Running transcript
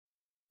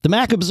The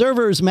Mac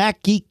Observer's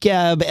Mac Geek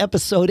Gab,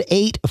 episode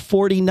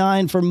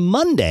 849 for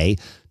Monday,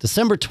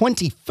 December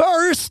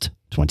 21st,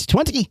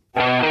 2020.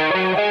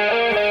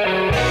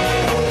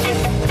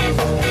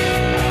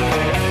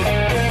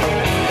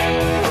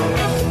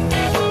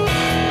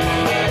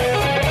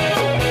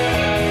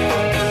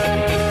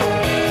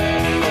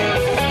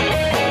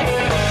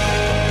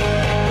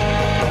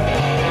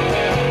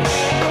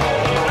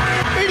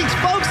 Greetings,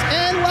 folks,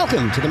 and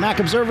welcome to the Mac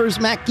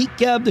Observer's Mac Geek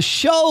Gab, the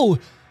show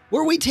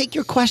where we take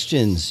your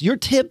questions, your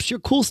tips, your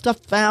cool stuff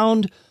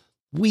found.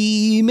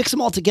 We mix them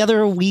all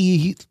together.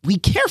 We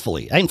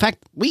carefully, in fact,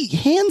 we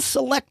hand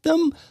select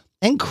them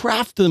and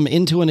craft them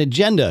into an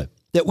agenda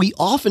that we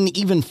often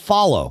even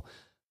follow.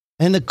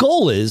 And the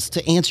goal is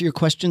to answer your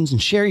questions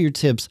and share your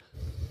tips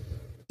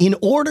in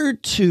order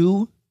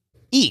to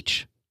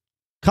each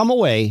come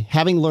away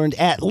having learned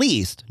at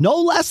least, no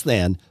less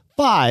than,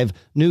 5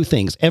 new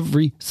things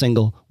every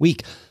single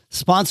week.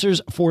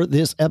 Sponsors for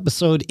this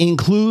episode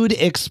include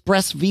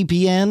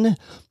ExpressVPN,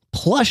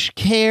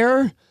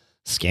 PlushCare,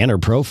 Scanner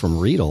Pro from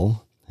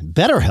Riedel,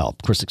 BetterHelp,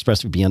 of course,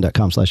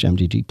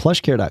 expressvpn.com/MGG,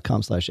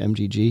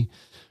 plushcare.com/MGG,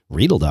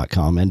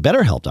 Riedel.com, and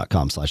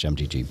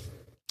betterhelp.com/MGG.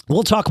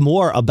 We'll talk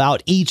more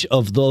about each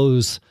of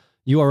those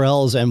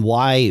URLs and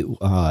why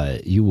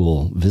you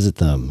will visit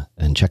them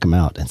and check them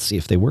out and see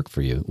if they work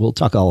for you. We'll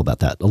talk all about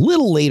that a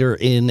little later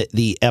in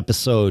the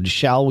episode,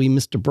 shall we,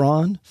 Mr.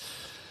 Braun?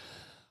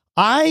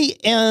 How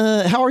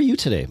are you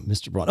today,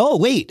 Mr. Braun? Oh,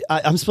 wait,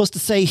 I'm supposed to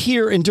say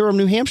here in Durham,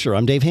 New Hampshire,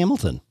 I'm Dave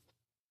Hamilton.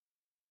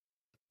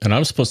 And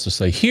I'm supposed to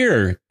say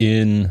here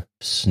in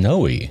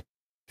snowy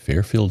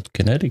Fairfield,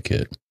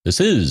 Connecticut, this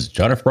is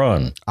John F.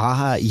 Braun.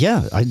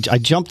 Yeah, I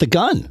jumped the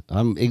gun.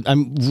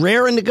 I'm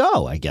raring to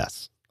go, I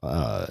guess.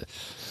 But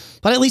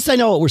at least I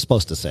know what we're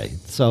supposed to say.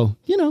 So,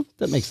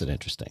 that makes it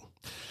interesting.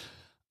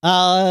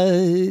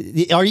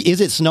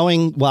 Is it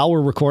snowing while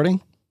we're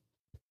recording?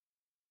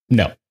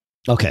 No.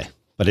 Okay.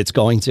 But it's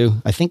going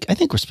to. I think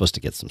we're supposed to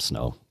get some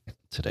snow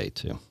today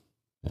too.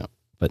 Yeah,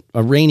 but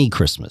a rainy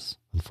Christmas,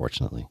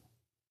 unfortunately.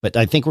 But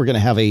I think we're going to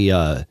have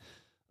a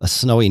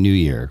snowy New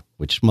Year,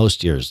 which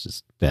most years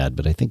is bad.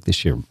 But I think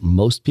this year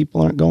most people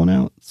aren't going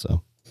out,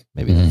 so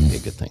maybe that would be a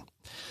good thing.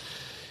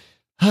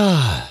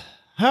 All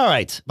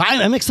right,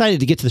 I'm excited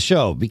to get to the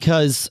show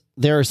because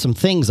there are some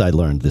things I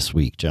learned this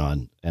week,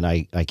 John, and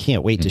I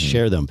can't wait to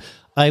share them.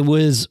 I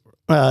was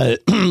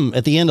at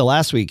the end of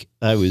last week.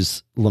 I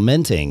was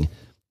lamenting.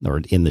 Or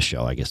in the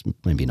show, I guess,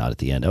 maybe not at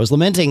the end. I was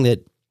lamenting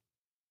that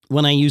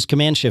when I used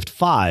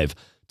Command-Shift-5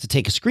 to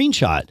take a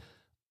screenshot,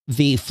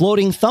 the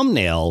floating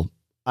thumbnail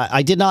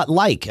I did not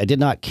like. I did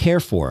not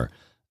care for.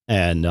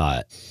 And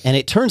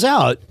it turns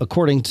out,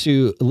 according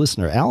to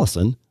listener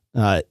Allison,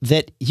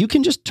 that you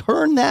can just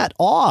turn that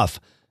off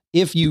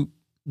if you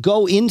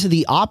go into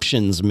the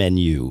options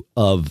menu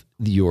of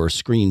your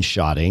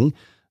screenshotting.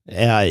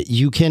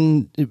 You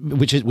can,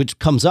 which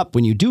comes up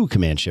when you do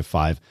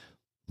Command-Shift-5.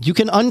 You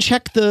can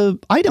uncheck the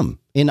item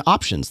in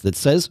options that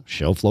says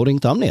show floating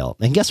thumbnail.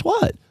 And guess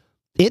what?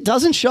 It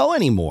doesn't show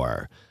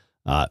anymore.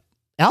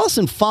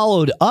 Allison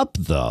followed up,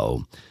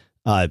 though,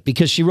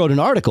 because she wrote an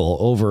article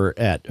over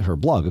at her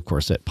blog, of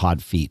course, at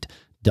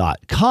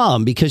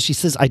podfeet.com, because she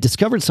says, I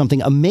discovered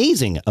something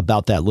amazing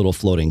about that little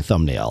floating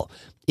thumbnail.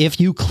 If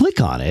you click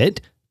on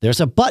it,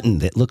 there's a button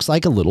that looks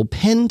like a little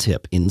pen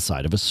tip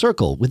inside of a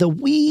circle with a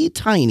wee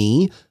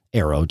tiny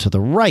arrow to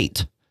the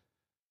right.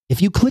 If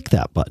you click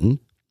that button,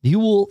 you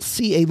will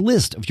see a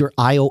list of your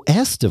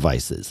iOS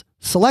devices.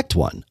 Select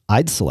one.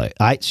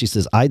 She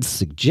says, I'd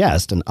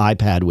suggest an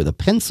iPad with a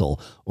pencil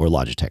or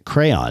Logitech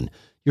crayon.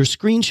 Your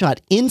screenshot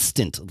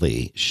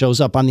instantly shows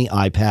up on the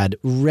iPad,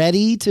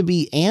 ready to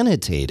be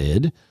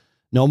annotated.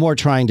 No more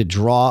trying to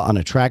draw on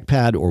a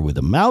trackpad or with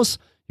a mouse.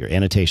 Your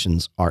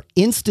annotations are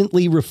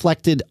instantly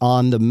reflected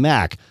on the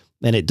Mac.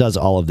 And it does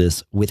all of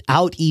this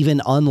without even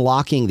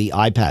unlocking the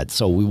iPad.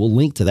 So we will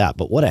link to that.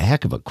 But what a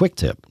heck of a quick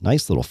tip.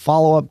 Nice little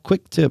follow-up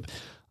quick tip.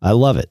 I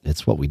love it.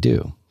 It's what we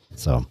do.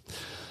 So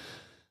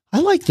I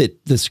like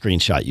that the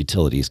screenshot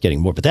utility is getting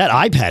more, but that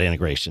iPad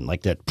integration,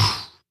 like that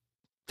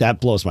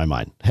blows my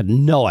mind. Had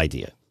no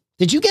idea.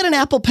 Did you get an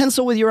Apple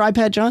Pencil with your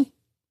iPad, John?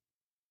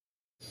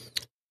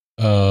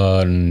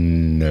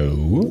 No.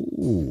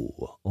 Ooh.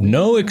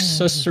 No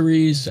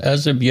accessories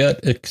as of yet,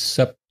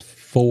 except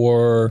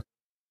for,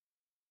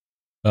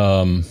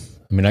 I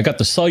got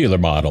the cellular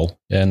model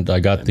and I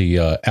got the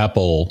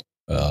Apple,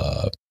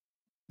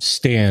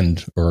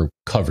 stand or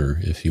cover,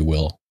 if you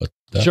will, but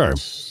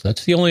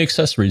that's the only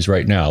accessories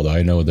right now.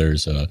 I know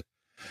there's and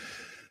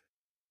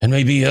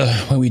maybe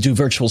when we do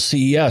virtual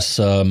CES,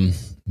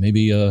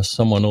 maybe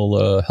someone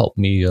will help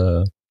me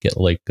get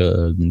like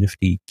a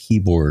nifty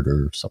keyboard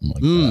or something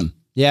like that.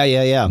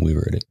 Yeah. We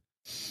were at it.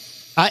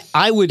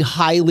 I would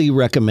highly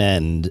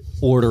recommend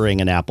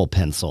ordering an Apple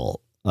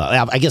Pencil.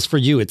 I guess for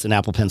you, it's an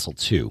Apple Pencil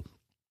 2.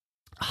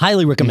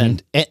 Highly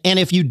recommend. And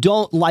if you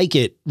don't like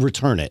it,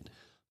 return it.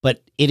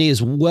 But it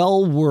is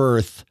well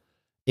worth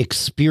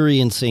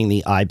experiencing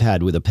the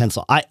iPad with a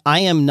pencil. I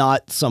am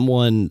not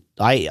someone,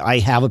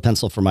 I have a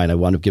pencil for mine. I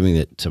wound up giving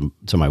it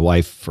to my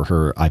wife for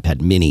her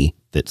iPad mini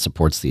that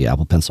supports the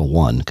Apple Pencil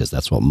 1, because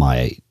that's what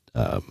my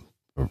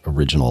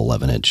original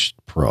 11-inch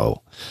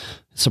Pro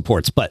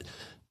supports. But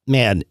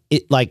man,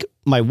 it, like,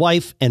 my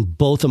wife and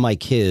both of my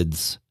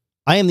kids,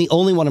 I am the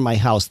only one in my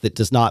house that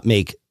does not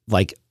make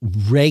like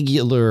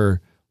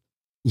regular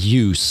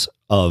use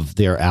of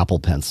their Apple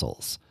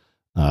Pencils.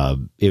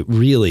 It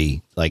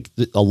really, like,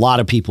 a lot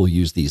of people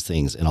use these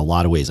things in a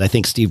lot of ways. I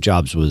think Steve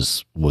Jobs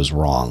was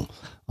wrong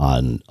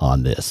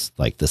on this.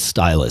 Like, the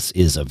stylus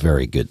is a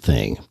very good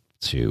thing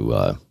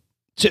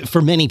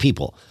for many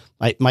people.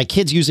 My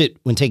kids use it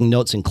when taking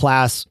notes in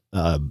class.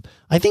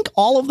 I think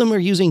all of them are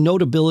using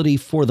Notability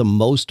for the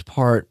most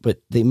part,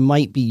 but they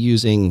might be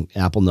using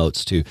Apple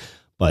Notes too.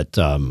 But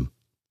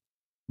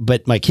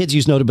my kids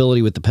use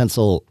Notability with the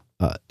pencil,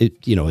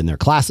 in their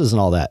classes and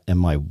all that. And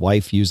my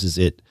wife uses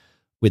it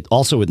with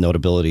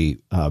Notability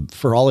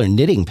for all her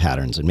knitting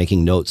patterns and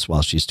making notes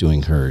while she's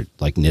doing her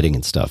like knitting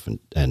and stuff.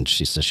 And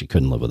she says she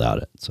couldn't live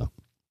without it. So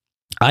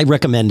I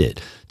recommend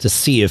it to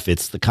see if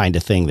it's the kind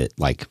of thing that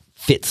like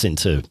fits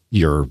into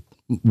your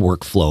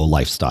workflow,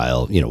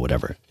 lifestyle,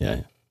 whatever.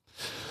 Yeah.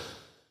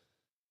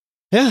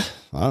 I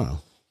don't know.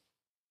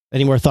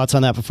 Any more thoughts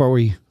on that before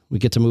we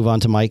get to move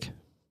on to Mike?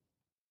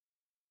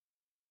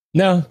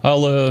 No,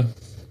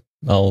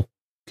 I'll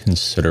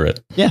consider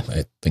it. Yeah.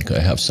 I think I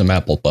have some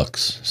Apple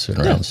bucks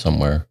sitting around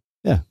somewhere.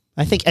 Yeah.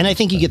 I think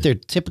you get their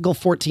typical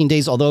 14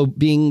 days, although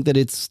being that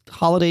it's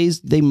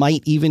holidays, they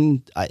might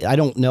even, I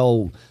don't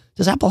know.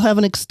 Does Apple have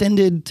an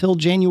extended till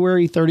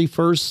January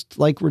 31st,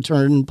 like,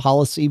 return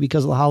policy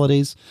because of the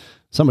holidays?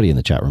 Somebody in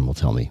the chat room will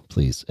tell me,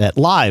 please, at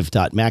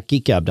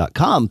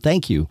live.macgeekgab.com.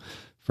 Thank you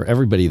for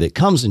everybody that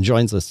comes and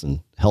joins us and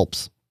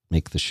helps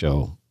make the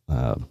show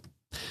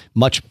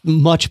much,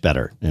 much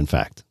better, in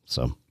fact.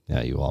 So,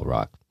 yeah, you all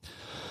rock.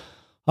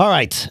 All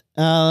right.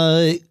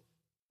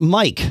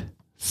 Mike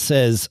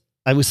says,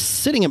 I was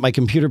sitting at my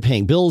computer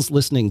paying bills,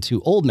 listening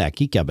to old Mac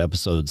Geek Gab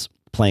episodes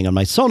playing on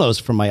my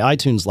Sonos from my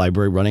iTunes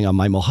library running on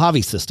my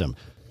Mojave system,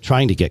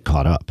 trying to get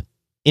caught up.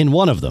 In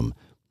one of them,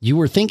 you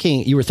were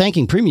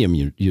thanking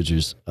premium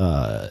users.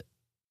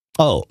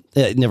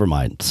 Never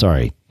mind.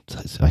 Sorry.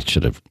 I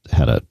should have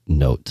had a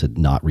note to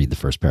not read the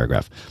first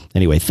paragraph.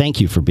 Anyway,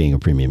 thank you for being a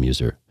premium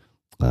user.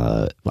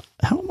 How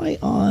am I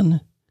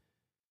on?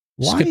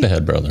 Why? Skip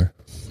ahead, brother.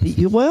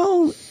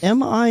 Well,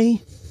 am I?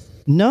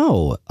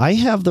 No, I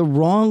have the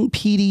wrong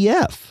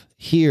PDF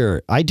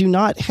here. I do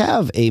not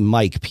have a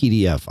Mike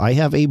PDF. I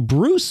have a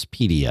Bruce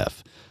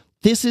PDF.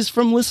 This is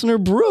from listener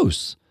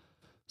Bruce.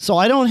 So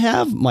I don't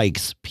have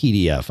Mike's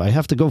PDF. I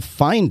have to go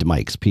find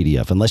Mike's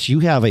PDF, unless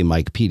you have a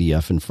Mike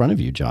PDF in front of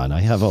you, John.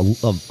 I have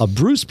a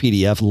Bruce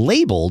PDF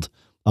labeled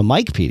a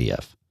Mike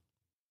PDF.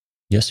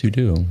 Yes, you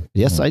do.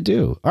 Yes, I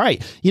do. All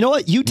right. You know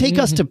what? You take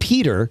us to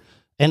Peter,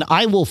 and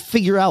I will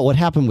figure out what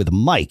happened with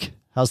Mike.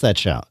 How's that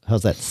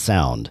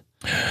sound?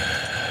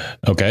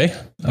 Okay.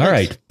 All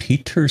right.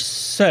 Peter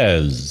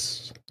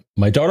says,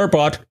 my daughter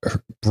brought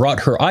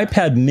her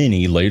iPad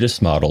mini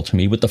latest model to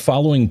me with the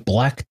following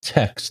black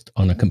text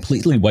on a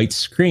completely white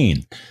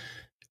screen.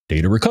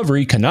 Data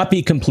recovery cannot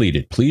be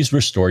completed. Please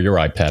restore your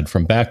iPad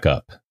from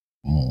backup.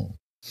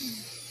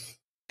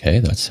 Okay,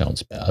 that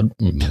sounds bad.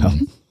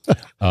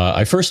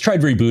 I first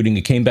tried rebooting.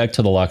 It came back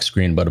to the lock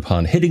screen, but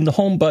upon hitting the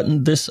home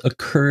button, this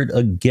occurred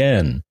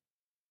again.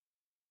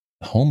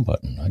 Home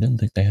button. I didn't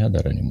think they had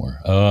that anymore.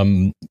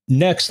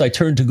 Next, I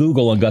turned to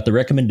Google and got the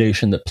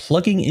recommendation that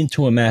plugging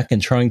into a Mac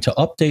and trying to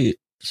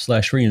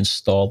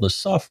update/reinstall the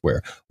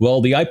software.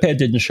 Well, the iPad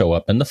didn't show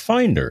up in the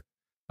Finder.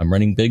 I'm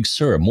running Big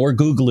Sur. More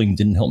Googling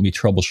didn't help me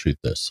troubleshoot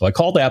this. So I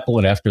called Apple,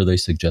 and after they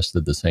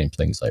suggested the same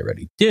things I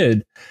already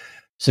did,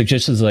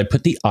 suggested that I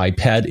put the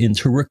iPad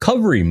into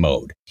recovery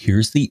mode.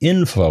 Here's the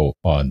info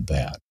on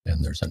that.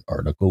 And there's an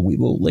article we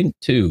will link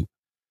to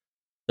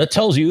that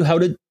tells you how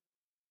to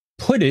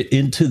put it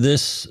into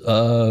this,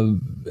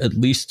 at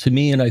least to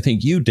me, and I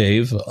think you,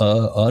 Dave,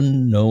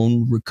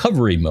 unknown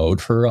recovery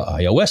mode for an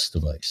iOS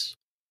device.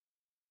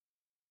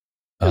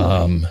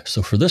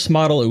 So for this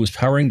model, it was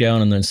powering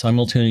down and then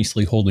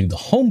simultaneously holding the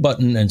home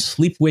button and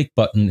sleep wake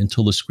button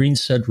until the screen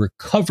said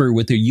recover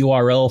with a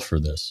URL for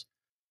this.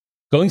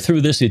 Going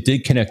through this, it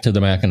did connect to the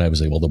Mac and I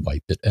was able to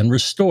wipe it and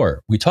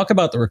restore. We talk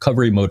about the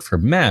recovery mode for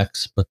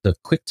Macs, but the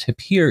quick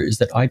tip here is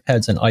that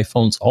iPads and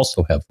iPhones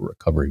also have a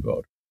recovery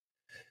mode.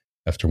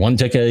 After 1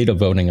 decade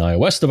of owning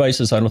iOS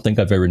devices, I don't think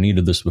I've ever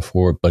needed this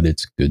before, but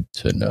it's good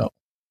to know.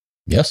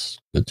 Yes,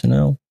 good to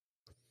know.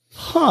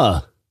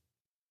 Huh.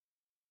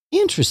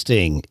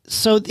 Interesting.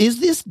 So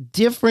is this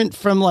different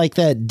from like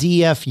that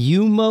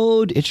DFU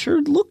mode? It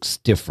sure looks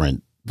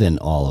different than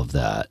all of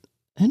that.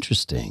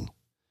 Interesting.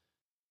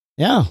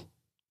 Yeah.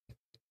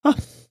 Huh.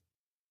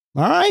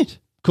 All right.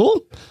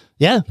 Cool.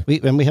 Yeah. We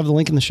have the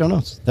link in the show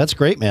notes. That's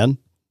great, man.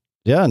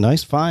 Yeah.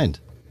 Nice find.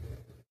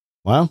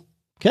 Wow.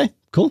 Okay.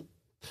 Cool.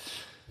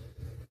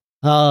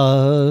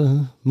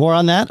 More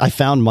on that. I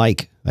found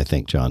Mike, I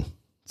think, John.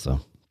 So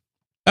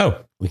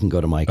we can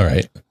go to Mike. All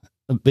right.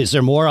 Is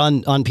there more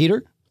on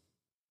Peter?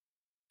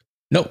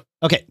 Nope.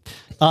 Okay.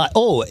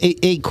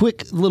 A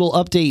quick little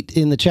update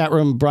in the chat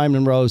room. Brian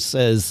Monroe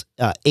says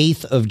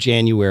 8th of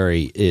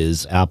January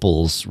is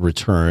Apple's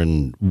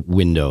return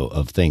window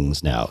of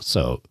things now.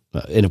 So,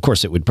 and of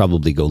course, it would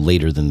probably go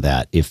later than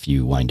that if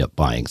you wind up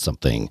buying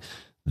something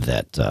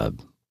that,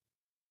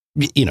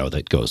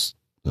 that goes,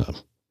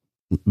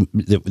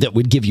 that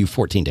would give you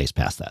 14 days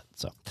past that.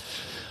 So,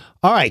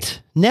 all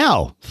right.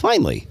 Now,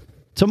 finally,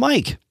 to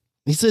Mike.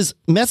 He says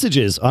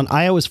messages on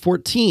iOS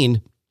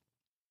 14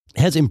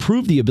 has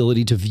improved the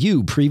ability to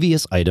view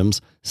previous items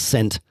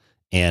sent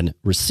and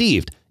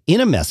received.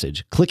 In a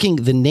message, clicking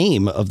the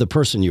name of the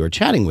person you are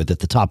chatting with at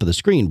the top of the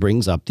screen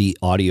brings up the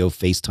audio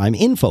FaceTime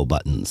info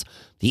buttons.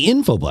 The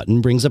info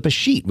button brings up a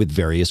sheet with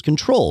various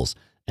controls,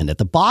 and at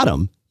the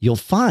bottom, you'll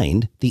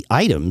find the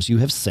items you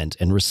have sent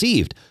and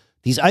received.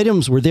 These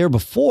items were there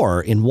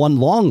before in one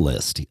long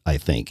list, I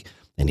think,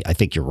 and I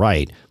think you're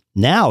right.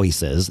 Now, he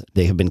says,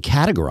 they have been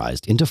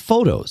categorized into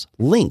photos,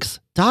 links,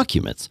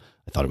 documents.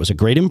 I thought it was a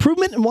great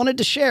improvement and wanted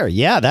to share.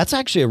 Yeah, that's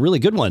actually a really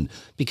good one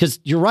because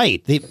you're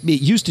right. It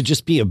used to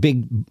just be a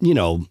big,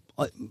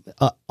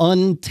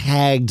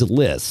 untagged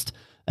list.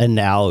 And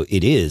now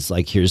it is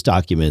like, here's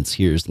documents,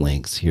 here's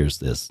links, here's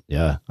this.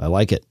 Yeah, I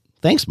like it.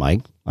 Thanks,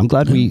 Mike. I'm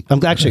glad we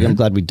dug back to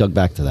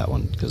that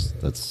one because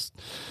that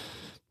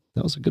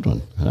was a good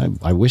one. And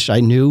I wish I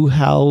knew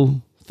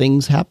how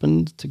things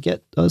happened to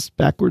get us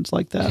backwards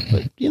like that,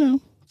 but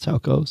that's how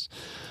it goes.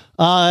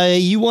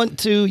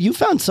 You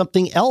found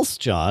something else,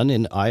 John,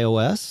 in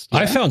iOS? Yeah?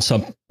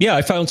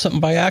 I found something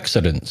by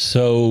accident.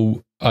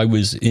 So I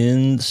was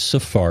in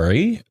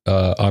Safari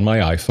on my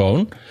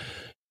iPhone,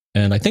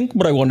 and I think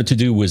what I wanted to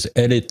do was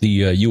edit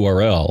the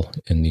URL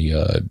in the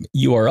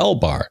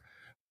URL bar,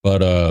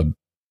 but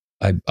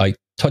I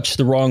touched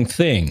the wrong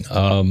thing.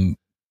 On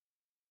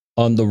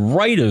the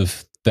right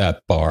of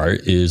that bar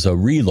is a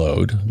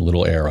reload,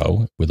 little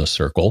arrow with a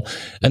circle,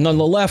 and on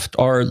the left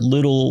are a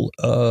little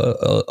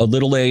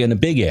A and a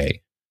big A.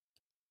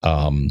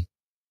 And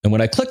when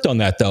I clicked on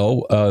that,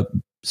 though,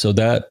 so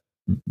that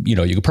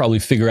you could probably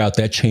figure out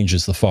that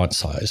changes the font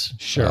size,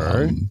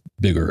 sure,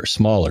 bigger or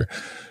smaller.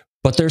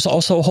 But there's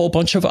also a whole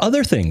bunch of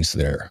other things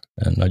there,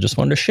 and I just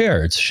wanted to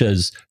share. It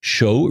says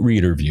Show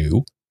Reader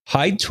View,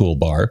 Hide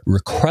Toolbar,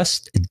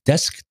 Request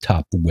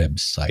Desktop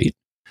Website,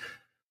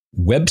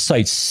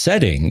 Website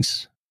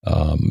Settings.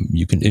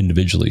 You can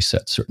individually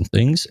set certain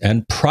things,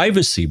 and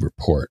Privacy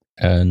Report.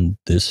 And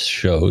this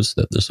shows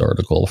that this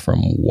article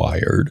from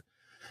Wired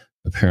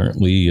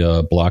apparently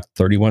blocked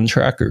 31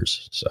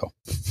 trackers. So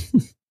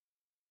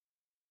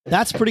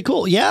that's pretty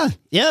cool. Yeah.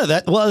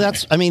 That's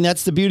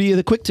the beauty of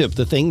the quick tip,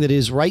 the thing that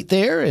is right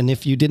there. And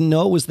if you didn't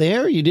know it was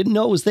there, you didn't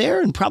know it was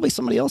there, and probably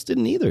somebody else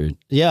didn't either.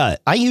 Yeah.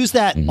 I use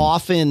that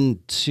often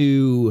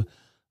to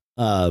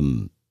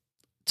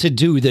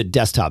do the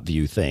desktop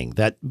view thing.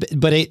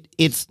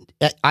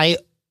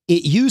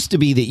 It used to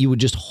be that you would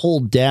just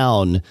hold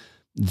down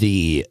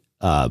the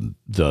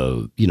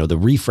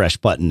refresh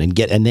button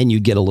and then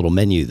you'd get a little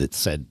menu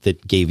that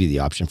gave you the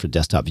option for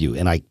desktop view.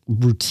 And I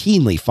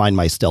routinely find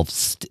myself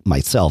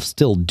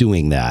still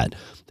doing that.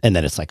 And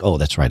then it's like, oh,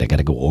 that's right. I got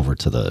to go over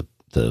to the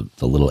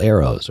little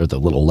arrows or the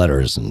little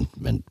letters and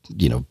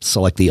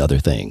select the other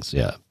things.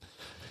 Yeah.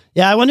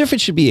 Yeah. I wonder if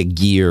it should be a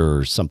gear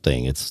or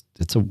something. It's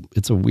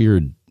a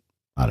weird,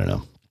 I don't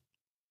know.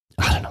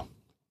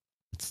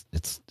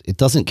 It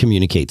doesn't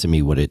communicate to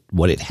me what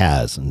it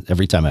has. And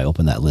every time I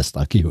open that list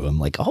like you, I'm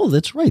like, oh,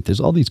 that's right. There's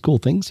all these cool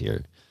things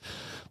here.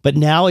 But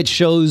now it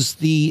shows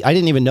I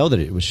didn't even know that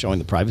it was showing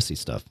the privacy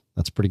stuff.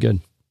 That's pretty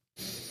good.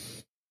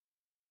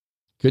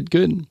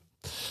 Good.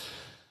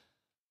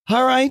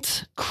 All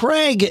right.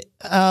 Craig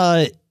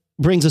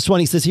brings us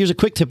one. He says, here's a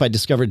quick tip I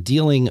discovered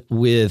dealing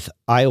with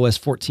iOS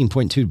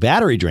 14.2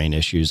 battery drain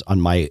issues on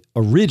my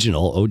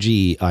original OG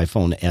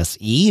iPhone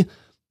SE.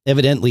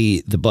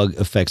 Evidently, the bug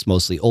affects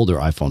mostly older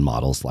iPhone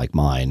models like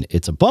mine.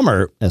 It's a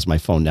bummer, as my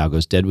phone now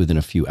goes dead within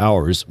a few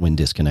hours when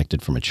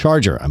disconnected from a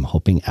charger. I'm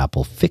hoping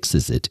Apple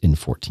fixes it in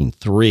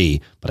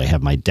 14.3, but I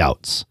have my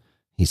doubts.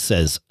 He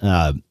says,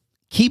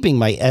 keeping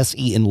my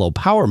SE in low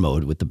power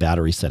mode with the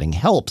battery setting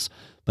helps,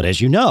 but as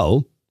you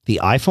know,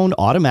 the iPhone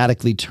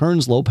automatically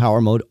turns low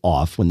power mode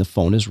off when the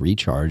phone is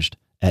recharged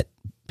at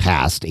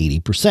past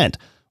 80%,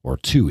 or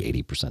to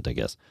 80%, I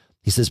guess.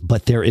 He says,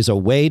 but there is a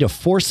way to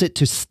force it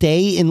to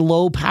stay in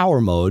low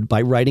power mode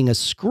by writing a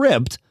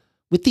script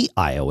with the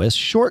iOS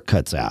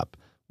Shortcuts app.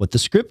 What the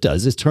script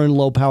does is turn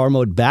low power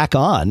mode back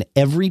on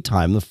every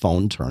time the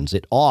phone turns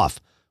it off,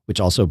 which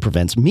also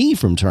prevents me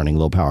from turning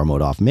low power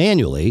mode off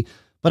manually.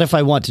 But if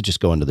I want to just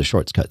go into the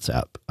Shortcuts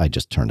app, I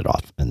just turn it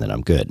off and then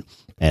I'm good.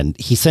 And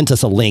he sent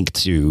us a link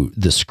to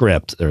the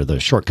script or the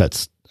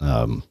Shortcuts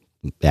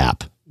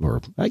app,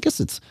 or I guess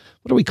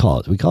what do we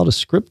call it? We call it a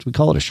script. We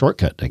call it a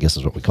shortcut, I guess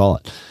is what we call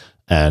it.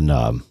 And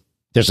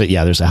there's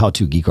a How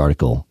To Geek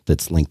article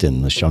that's linked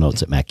in the show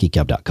notes at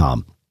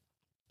macgeekgab.com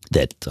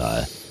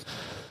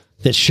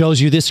that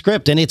shows you this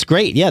script, and it's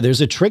great. Yeah,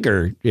 there's a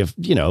trigger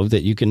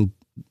that you can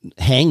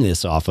hang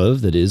this off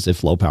of. That is,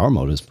 if low power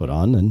mode is put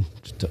on, then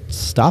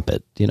stop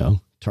it.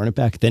 turn it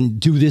back, then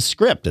do this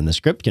script. And the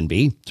script can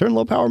be turn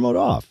low power mode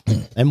off.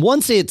 And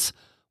once it's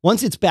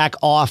back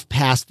off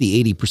past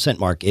the 80%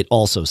 mark, it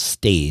also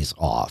stays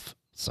off.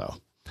 So,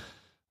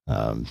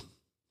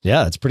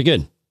 yeah, it's pretty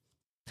good.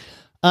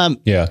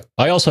 Yeah,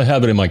 I also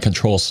have it in my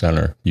control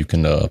center. You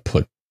can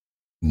put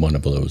one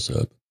of those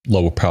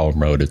lower power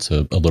mode. It's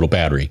a little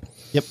battery.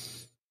 Yep.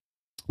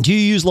 Do you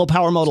use low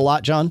power mode a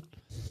lot, John?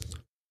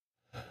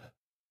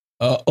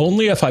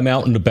 Only if I'm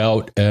out and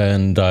about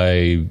and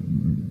I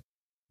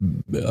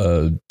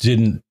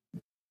didn't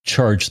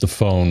charge the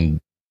phone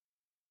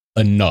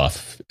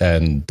enough,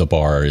 and the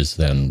bar is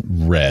then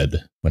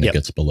red when it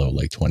gets below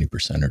like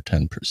 20% or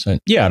 10%.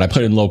 Yeah, and I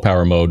put it in low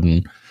power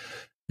mode,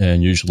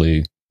 and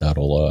usually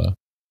that'll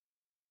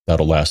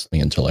last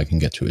me until I can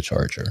get to a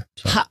charger.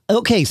 So.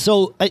 Okay,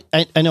 so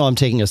I know I'm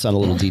taking us on a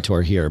little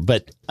detour here,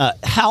 but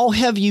how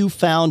have you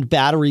found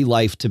battery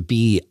life to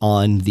be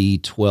on the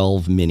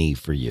 12 mini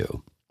for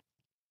you?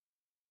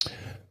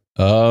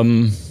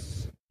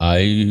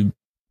 I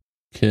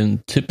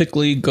can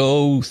typically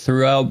go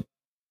throughout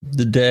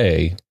the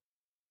day,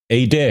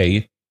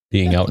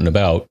 being out and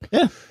about.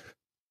 Yeah.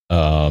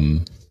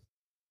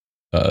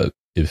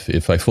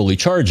 If I fully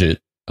charge it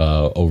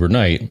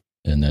overnight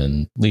and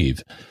then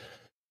leave.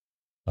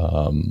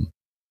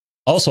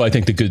 Also, I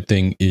think the good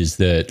thing is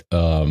that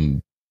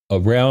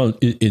around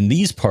in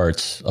these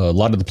parts, a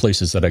lot of the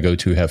places that I go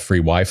to have free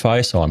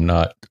Wi-Fi, so I'm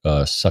not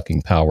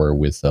sucking power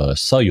with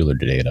cellular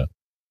data.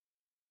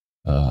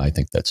 I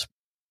think that's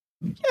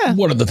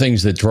one of the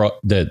things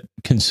that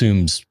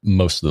consumes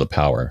most of the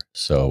power.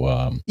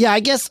 So yeah, I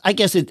guess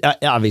it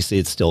obviously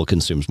it still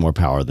consumes more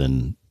power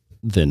than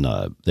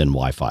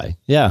Wi-Fi.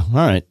 Yeah,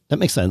 all right, that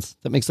makes sense.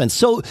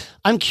 So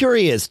I'm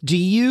curious, do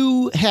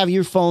you have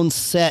your phone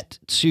set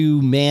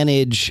to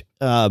manage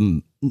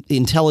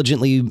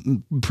intelligently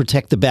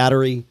protect the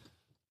battery?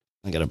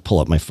 I got to pull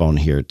up my phone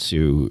here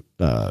to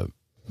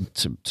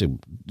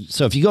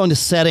so if you go into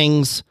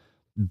settings,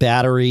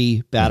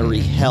 battery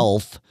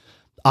health,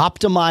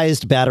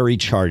 optimized battery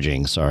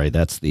charging. Sorry,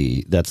 that's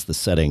the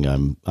setting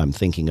I'm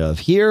thinking of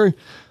here.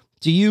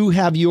 Do you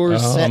have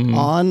yours set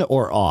on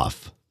or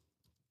off?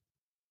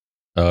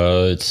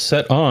 It's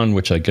set on,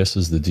 which I guess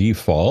is the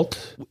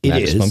default.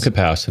 Maximum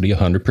capacity,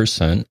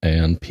 100%,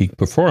 and peak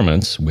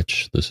performance,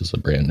 which this is a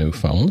brand new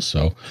phone,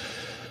 so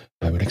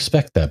I would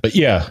expect that. But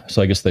yeah,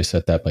 so I guess they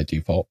set that by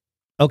default.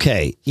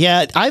 Okay,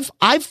 yeah,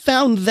 I've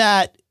found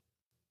that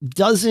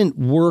doesn't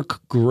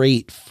work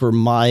great for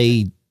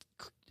my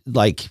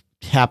like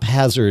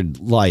haphazard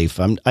life.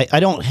 I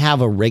don't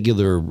have a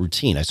regular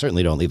routine. I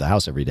certainly don't leave the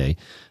house every day,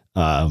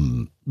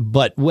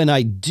 but when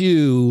I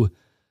do,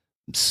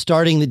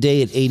 starting the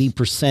day at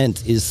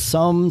 80% is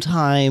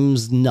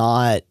sometimes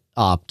not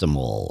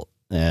optimal.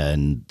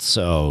 And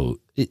so,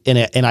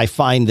 and I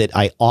find that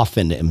I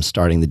often am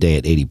starting the day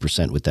at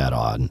 80% with that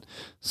on.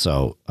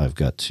 So I've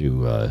got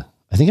to,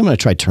 I think I'm going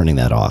to try turning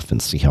that off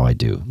and see how I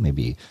do.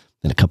 Maybe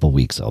in a couple of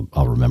weeks,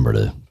 I'll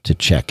remember to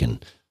check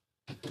and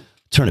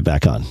turn it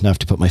back on. Now I have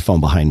to put my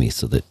phone behind me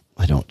so that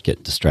I don't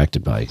get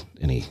distracted by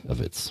any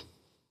of its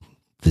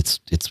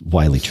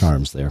wily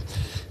charms there.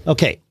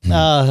 Okay.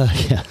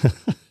 Yeah.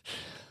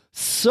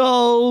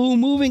 So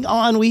moving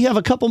on, we have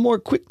a couple more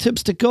quick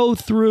tips to go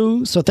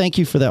through. So thank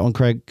you for that one,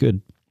 Craig.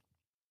 Good.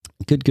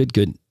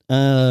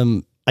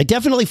 I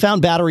definitely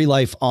found battery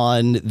life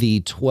on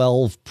the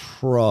 12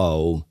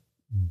 Pro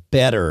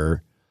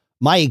better.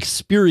 My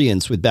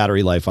experience with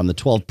battery life on the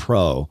 12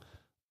 Pro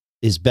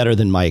is better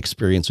than my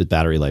experience with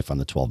battery life on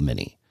the 12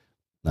 mini.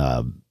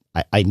 I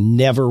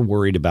never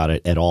worried about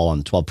it at all on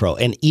the 12 Pro.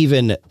 And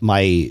even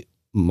my,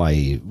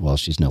 well,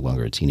 she's no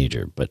longer a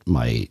teenager, but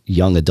my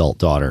young adult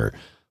daughter,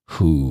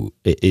 who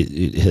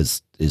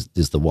is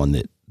the one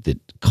that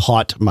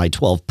caught my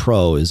 12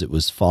 Pro as it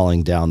was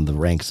falling down the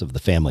ranks of the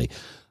family.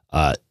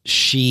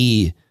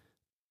 She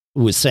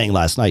was saying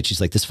last night, she's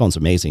like, this phone's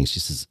amazing. She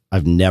says,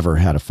 I've never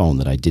had a phone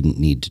that I didn't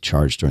need to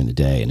charge during the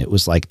day. And it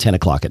was like 10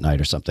 o'clock at night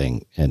or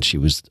something. And she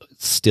was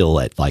still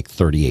at like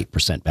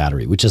 38%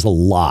 battery, which is a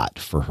lot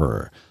for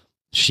her.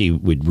 She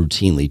would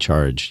routinely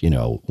charge,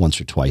 once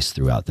or twice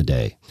throughout the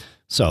day.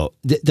 So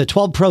the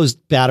 12 Pro's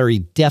battery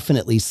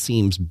definitely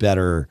seems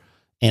better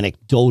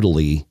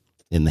anecdotally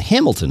in the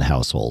Hamilton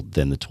household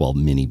than the 12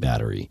 mini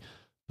battery.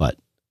 But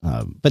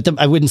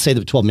I wouldn't say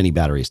the 12 mini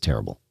battery is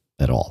terrible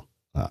at all.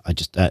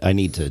 I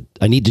need to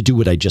do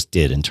what I just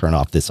did and turn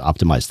off this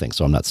optimized thing,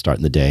 so I'm not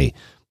starting the day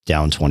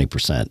down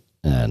 20%.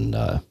 And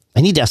I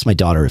need to ask my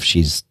daughter if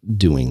she's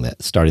doing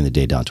that, starting the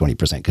day down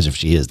 20%, because if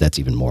she is, that's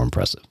even more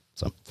impressive.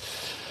 So,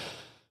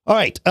 all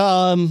right,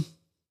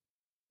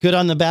 good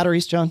on the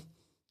batteries, John.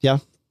 Yeah,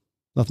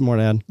 nothing more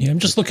to add. Yeah, I'm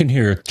just looking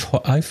here.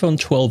 iPhone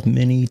 12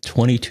 mini,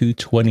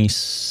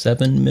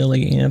 2227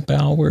 milliamp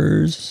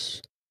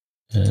hours,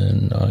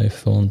 and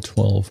iPhone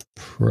 12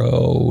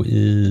 Pro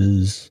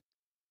is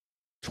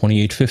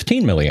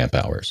 2815 milliamp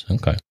hours.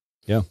 Okay.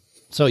 Yeah.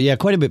 So yeah,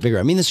 quite a bit bigger.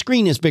 I mean, the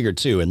screen is bigger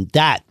too, and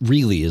that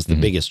really is the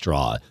biggest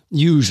draw,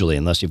 usually,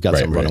 unless you've got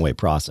some runaway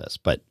process.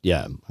 But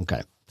yeah,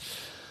 okay.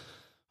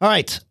 All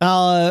right.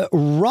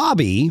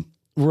 Robbie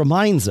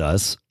reminds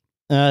us,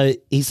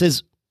 he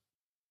says,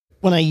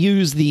 when I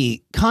use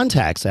the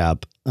Contacts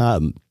app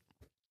on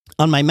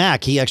my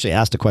Mac, he actually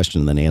asked a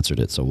question and then answered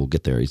it. So we'll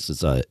get there. He says,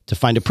 to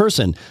find a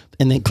person,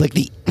 and then click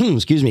the,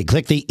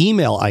 click the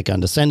email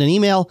icon to send an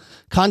email.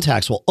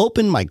 Contacts will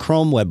open my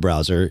Chrome web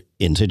browser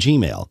into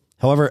Gmail.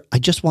 However, I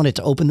just wanted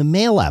to open the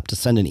Mail app to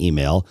send an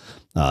email.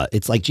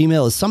 It's like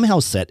Gmail is somehow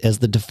set as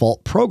the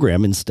default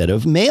program instead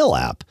of Mail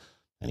app.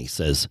 And he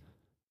says,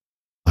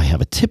 I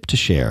have a tip to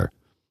share.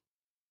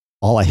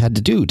 All I had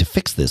to do to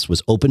fix this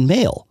was open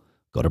Mail,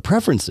 go to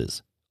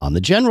Preferences on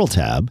the General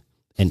tab,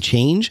 and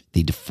change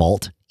the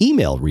default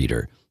email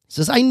reader. He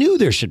says, I knew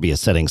there should be a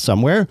setting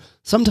somewhere.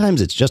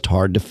 Sometimes it's just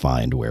hard to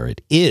find where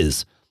it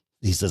is.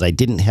 He says, I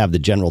didn't have the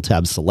General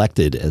tab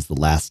selected as the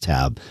last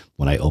tab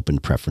when I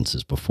opened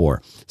Preferences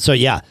before. So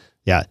yeah,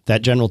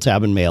 that General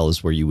tab in Mail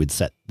is where you would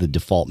set the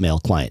default Mail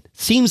client.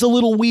 Seems a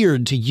little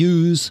weird to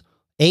use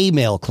a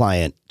Mail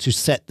client to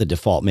set the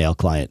default Mail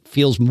client.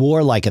 Feels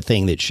more like a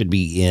thing that should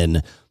be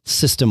in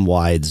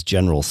system-wide's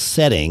general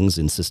settings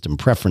in System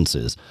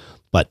Preferences,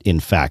 but in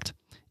fact,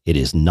 it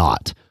is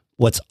not.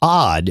 What's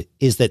odd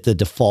is that the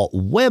default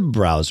web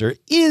browser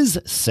is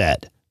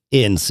set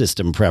in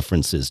System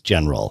Preferences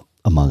General,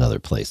 among other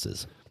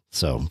places.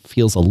 So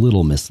feels a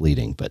little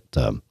misleading, but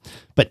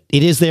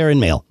it is there in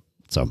Mail.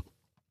 So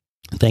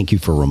thank you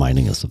for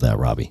reminding us of that,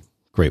 Robbie.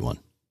 Great one.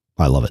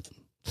 I love it.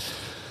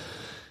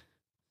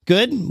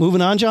 Good.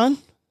 Moving on, John.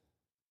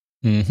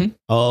 Mm-hmm.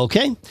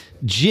 Okay.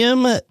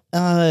 Jim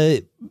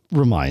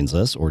reminds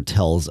us or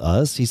tells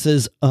us, he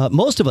says,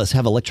 most of us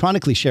have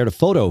electronically shared a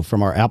photo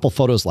from our Apple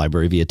Photos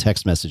library via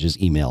text messages,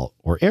 email,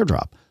 or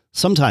AirDrop.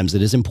 Sometimes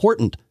it is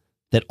important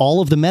that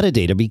all of the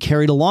metadata be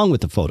carried along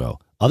with the photo.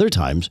 Other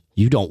times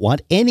you don't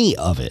want any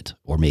of it,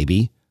 or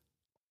maybe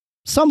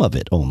some of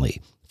it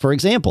only. For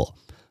example,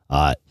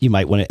 you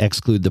might want to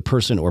exclude the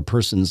person or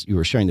persons you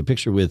are sharing the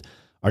picture with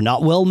are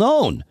not well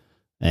known,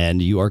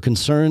 and you are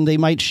concerned they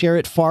might share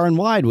it far and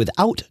wide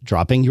without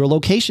dropping your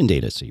location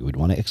data. So you would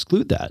want to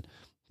exclude that.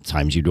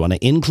 Times you'd want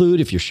to include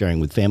if you're sharing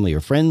with family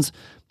or friends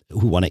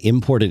who want to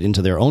import it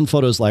into their own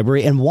Photos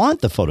library and want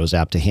the Photos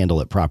app to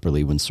handle it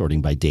properly when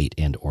sorting by date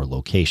and or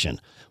location.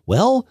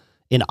 Well,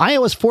 in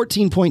iOS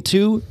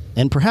 14.2,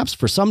 and perhaps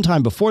for some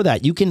time before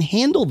that, you can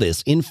handle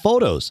this in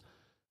Photos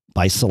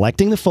by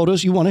selecting the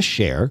photos you want to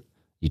share.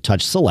 You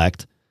touch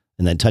Select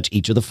and then touch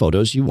each of the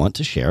photos you want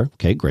to share.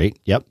 Okay, great.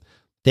 Yep.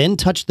 Then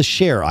touch the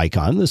share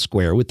icon, the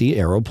square with the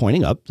arrow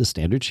pointing up, the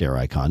standard share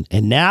icon.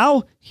 And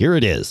now here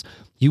it is.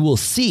 You will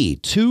see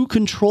two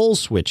control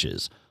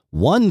switches,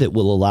 one that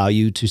will allow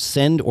you to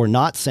send or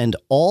not send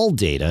all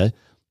data,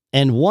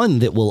 and one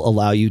that will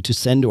allow you to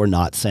send or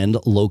not send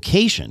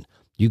location.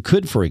 You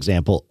could, for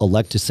example,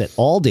 elect to set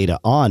all data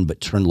on, but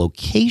turn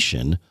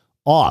location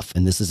off.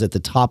 And this is at the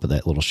top of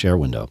that little share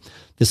window.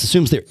 This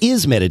assumes there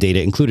is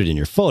metadata included in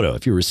your photo.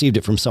 If you received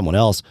it from someone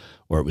else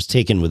or it was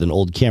taken with an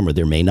old camera,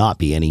 there may not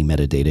be any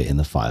metadata in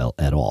the file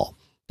at all.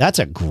 That's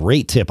a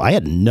great tip. I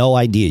had no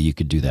idea you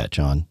could do that,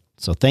 John.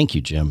 So thank you,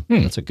 Jim.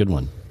 That's a good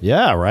one.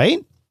 Yeah, right?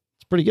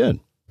 It's pretty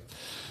good.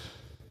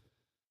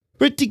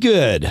 Pretty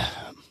good.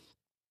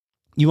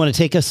 You want to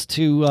take us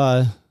to,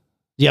 do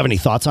you have any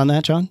thoughts on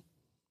that, John?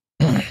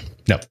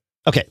 No.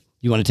 Okay.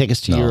 You want to take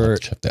us to your...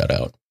 Let's check that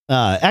out.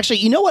 Actually,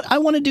 you know what I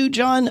want to do,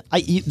 John?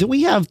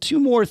 We have two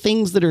more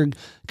things that are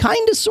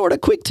kind of sort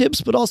of quick tips,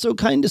 but also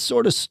kind of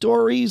sort of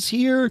stories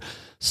here.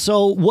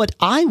 So what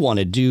I want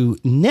to do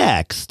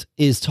next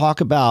is talk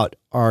about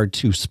our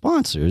two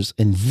sponsors,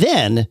 and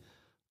then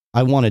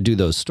I want to do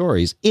those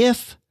stories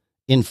if,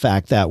 in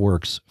fact, that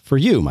works for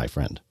you, my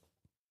friend.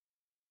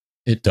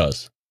 It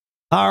does.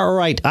 All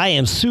right. I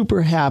am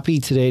super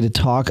happy today to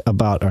talk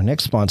about our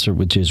next sponsor,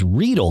 which is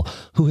Readdle,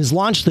 who has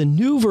launched the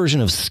new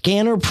version of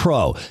Scanner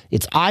Pro,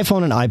 its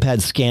iPhone and iPad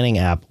scanning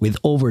app with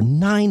over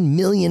 9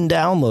 million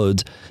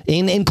downloads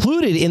and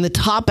included in the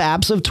top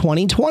apps of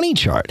 2020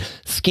 chart.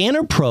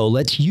 Scanner Pro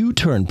lets you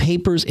turn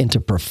papers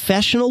into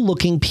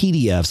professional-looking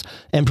PDFs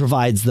and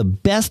provides the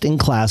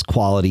best-in-class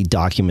quality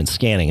document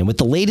scanning. And with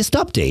the latest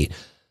update,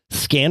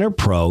 Scanner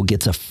Pro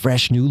gets a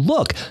fresh new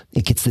look.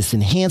 It gets this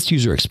enhanced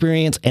user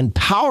experience and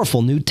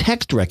powerful new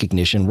text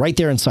recognition right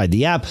there inside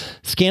the app.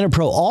 Scanner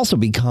Pro also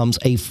becomes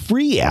a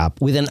free app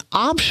with an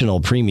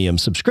optional premium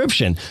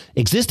subscription.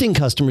 Existing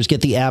customers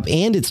get the app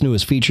and its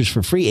newest features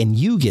for free, and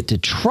you get to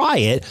try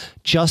it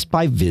just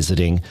by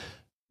visiting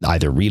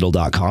either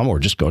Readdle.com or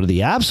just go to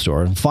the App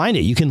Store and find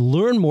it. You can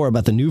learn more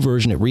about the new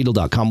version at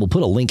Readdle.com. We'll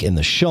put a link in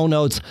the show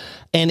notes.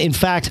 And in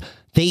fact,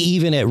 they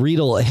even at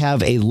Readdle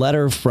have a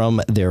letter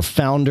from their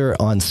founder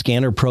on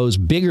Scanner Pro's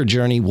bigger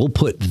journey. We'll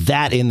put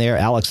that in there.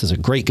 Alex is a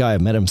great guy.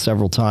 I've met him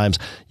several times.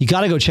 You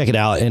got to go check it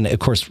out. And of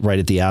course, right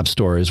at the App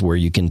Store is where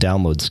you can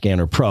download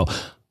Scanner Pro.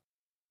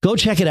 Go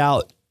check it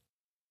out.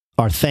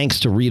 Our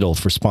thanks to Readdle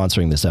for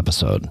sponsoring this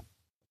episode.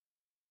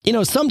 You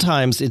know,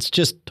 sometimes it's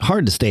just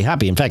hard to stay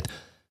happy. In fact,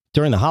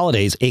 during the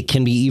holidays, it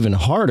can be even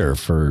harder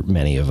for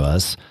many of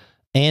us.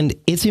 And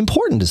it's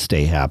important to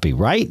stay happy,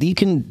 right?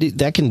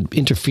 That can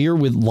interfere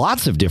with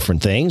lots of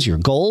different things, your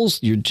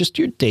goals, your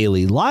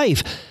daily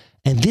life.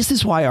 And this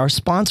is why our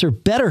sponsor,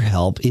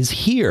 BetterHelp, is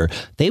here.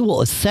 They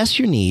will assess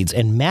your needs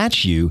and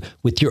match you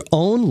with your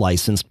own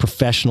licensed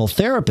professional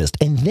therapist.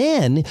 And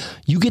then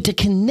you get to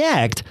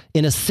connect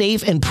in a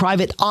safe and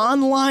private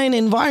online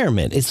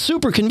environment. It's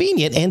super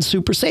convenient and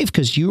super safe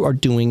because you are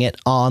doing it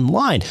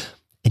online.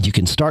 And you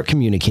can start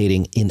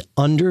communicating in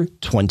under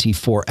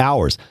 24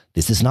 hours.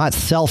 This is not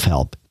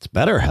self-help, it's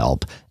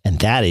BetterHelp, and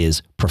that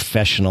is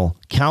professional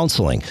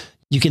counseling.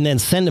 You can then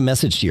send a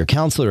message to your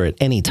counselor at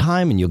any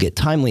time, and you'll get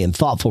timely and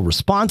thoughtful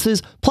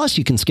responses. Plus,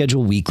 you can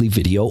schedule weekly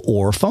video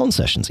or phone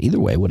sessions. Either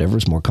way, whatever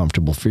is more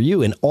comfortable for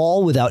you, and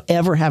all without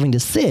ever having to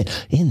sit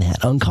in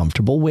that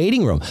uncomfortable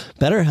waiting room.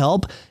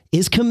 BetterHelp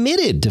is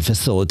committed to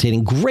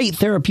facilitating great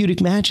therapeutic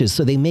matches,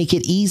 so they make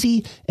it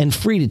easy and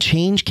free to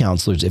change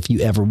counselors if you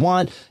ever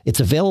want.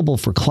 It's available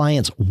for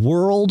clients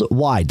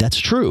worldwide. That's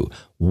true,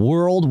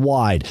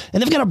 worldwide.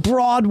 And they've got a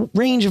broad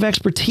range of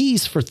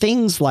expertise for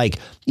things like,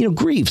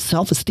 grief,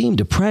 self-esteem,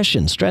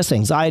 depression, stress,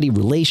 anxiety,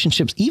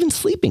 relationships, even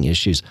sleeping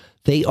issues.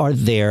 They are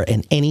there,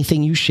 and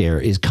anything you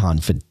share is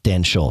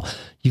confidential.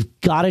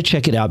 You've got to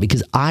check it out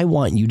because I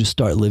want you to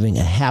start living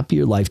a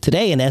happier life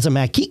today. And as a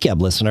Mac Geek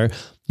Gab listener,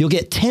 you'll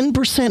get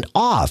 10%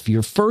 off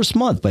your first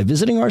month by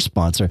visiting our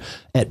sponsor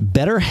at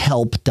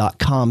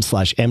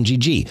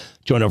betterhelp.com/MGG.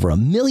 Join over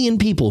 1 million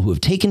people who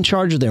have taken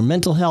charge of their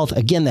mental health.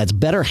 Again, that's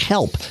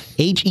BetterHelp,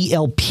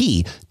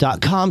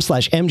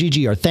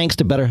 HELP.com/MGG. Our thanks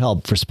to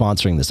BetterHelp for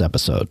sponsoring this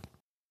episode.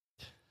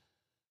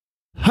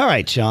 All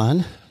right,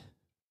 John.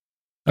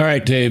 All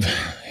right, Dave.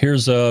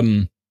 Here's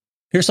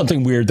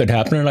something weird that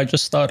happened, and I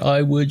just thought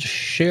I would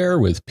share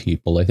with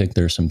people. I think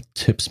there's some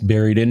tips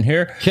buried in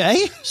here.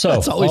 Okay, so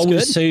that's always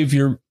good.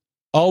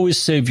 Always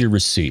save your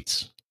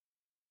receipts.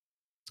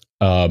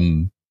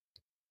 When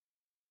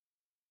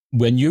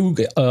you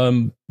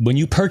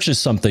purchase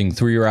something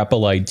through your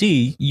Apple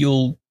ID,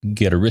 you'll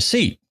get a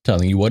receipt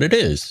telling you what it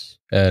is.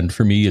 And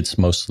for me, it's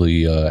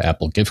mostly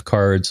Apple gift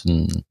cards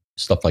and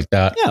stuff like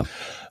that. Yeah.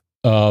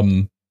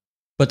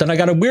 But then I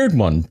got a weird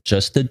one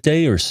just a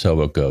day or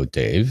so ago,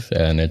 Dave.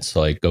 And it's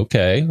like,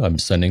 okay, I'm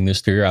sending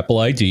this to your Apple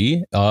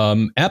ID.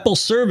 Apple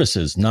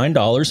services,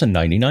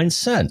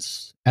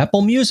 $9.99.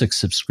 Apple Music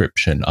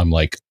subscription. I'm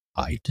like,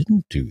 I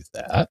didn't do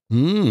that.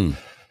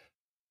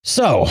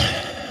 So,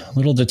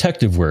 little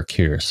detective work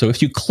here. So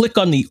if you click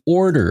on the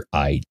order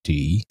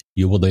ID,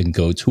 you will then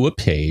go to a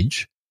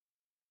page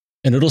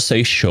and it'll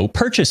say show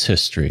purchase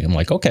history. I'm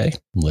like, okay,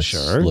 let's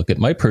look at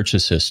my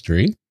purchase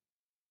history.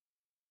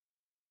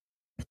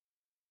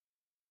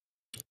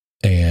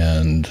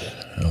 And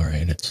all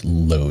right, it's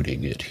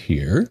loading it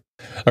here.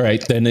 All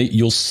right, then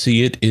you'll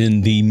see it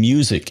in the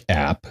music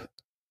app.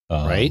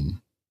 Right.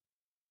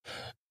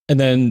 And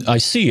then I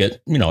see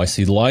it, I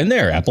see the line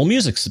there, Apple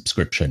Music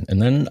subscription. And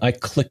then I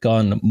click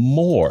on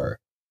more.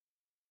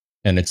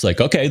 And it's like,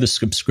 okay, the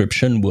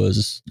subscription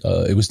was,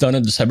 it was done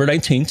on December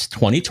 19th,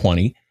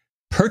 2020,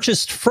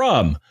 purchased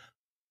from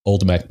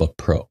Old MacBook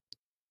Pro.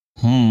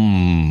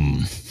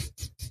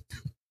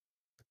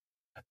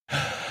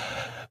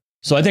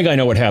 So I think I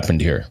know what happened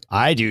here.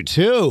 I do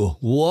too.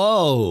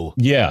 Whoa.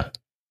 Yeah.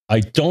 I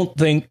don't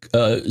think,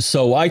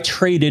 so I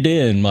traded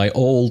in my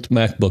old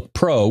MacBook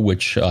Pro,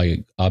 which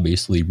I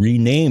obviously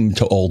renamed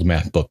to Old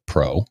MacBook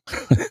Pro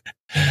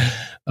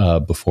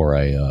before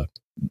I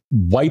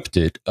wiped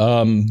it.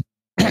 I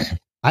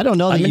don't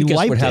know that you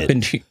wiped what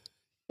happened it.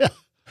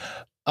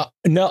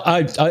 No,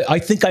 I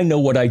think I know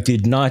what I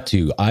did not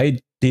do. I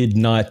did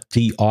not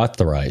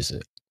deauthorize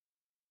it.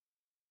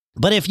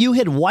 But if you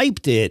had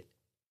wiped it,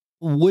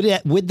 would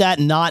that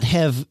not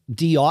have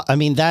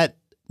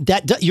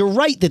that you're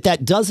right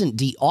that doesn't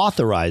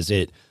deauthorize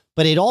it,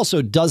 but it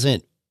also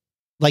doesn't,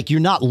 like, you're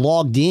not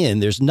logged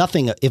in. There's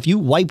nothing, if you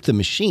wipe the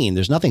machine,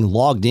 there's nothing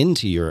logged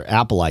into your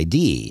Apple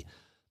ID.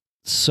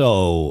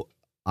 So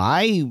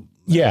I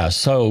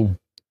guess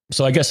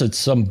it's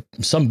some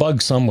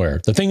bug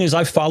somewhere. The thing is,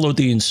 I followed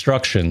the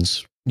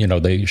instructions.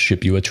 They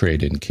ship you a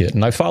trade-in kit,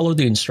 and I followed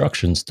the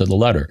instructions to the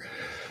letter.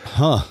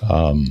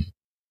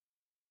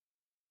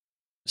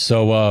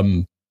 So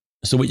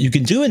what you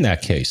can do in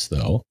that case,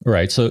 though,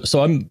 right? So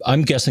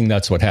I'm guessing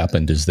that's what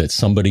happened, is that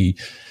somebody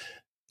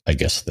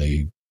is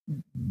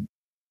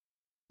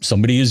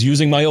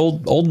using my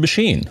old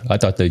machine. I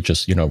thought they'd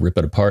just, rip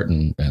it apart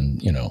and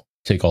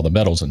take all the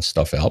metals and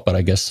stuff out. But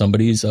I guess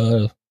somebody's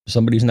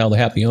now the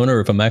happy owner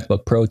of a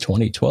MacBook Pro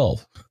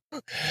 2012.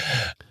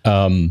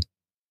 Wow.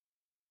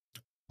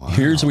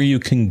 Here's where you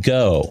can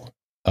go.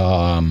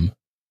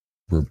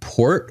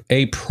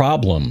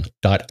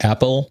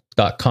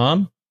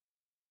 reportaproblem.apple.com.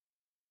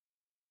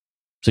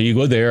 So you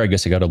go there. I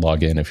guess you got to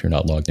log in if you're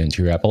not logged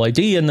into your Apple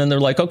ID. And then they're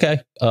like, okay,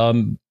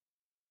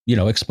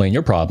 explain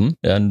your problem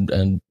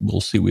and we'll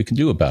see what we can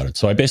do about it.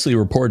 So I basically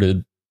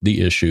reported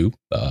the issue,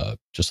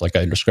 just like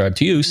I described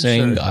to you,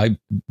 saying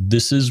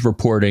this is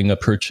reporting a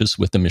purchase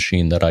with the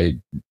machine that I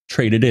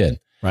traded in.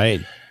 Right.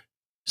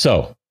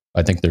 So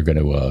I think they're going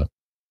to,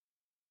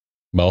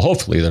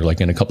 hopefully they're like,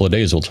 in a couple of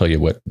days, we'll tell you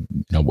what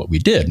we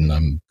did. And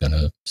I'm going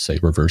to say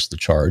reverse the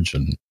charge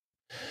and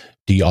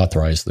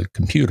deauthorize the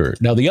computer.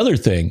 Now, the other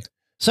thing.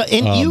 So,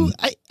 and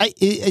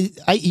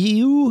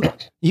you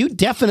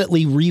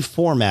definitely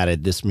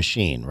reformatted this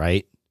machine,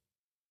 right?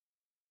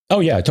 Oh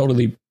yeah,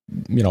 totally.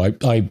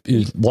 I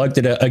logged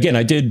it again.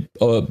 I did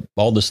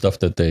all the stuff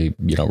that they,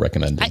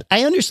 recommended.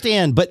 I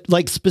understand, but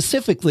like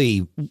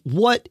specifically,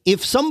 what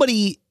if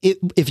somebody,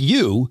 if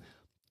you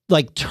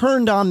like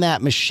turned on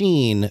that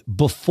machine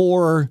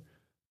before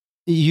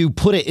you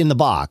put it in the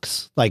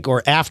box, like,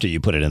 or after you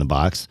put it in the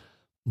box,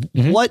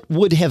 what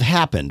would have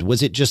happened?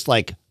 Was it just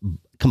like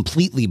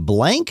completely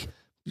blank,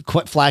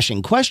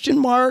 flashing question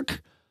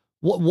mark?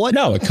 What?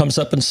 No, it comes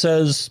up and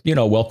says,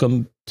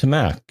 welcome to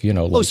Mac,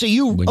 so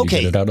you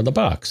get it out of the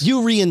box.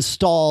 You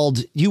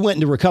reinstalled, you went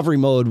into recovery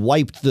mode,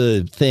 wiped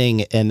the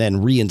thing, and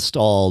then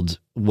reinstalled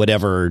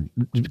whatever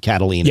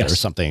Catalina or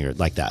something or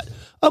like that.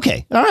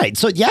 Okay. All right.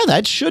 So yeah,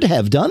 that should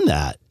have done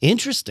that.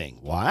 Interesting.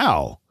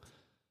 Wow.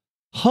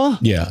 Huh.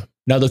 Yeah.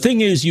 Now the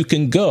thing is, you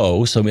can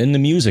go, so in the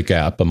music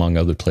app, among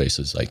other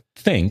places, I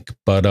think,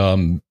 but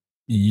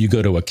you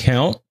go to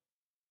account,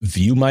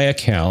 view my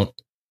account.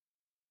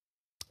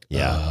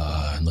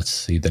 Yeah. Let's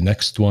see. The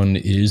next one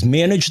is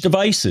manage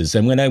devices.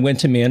 And when I went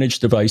to manage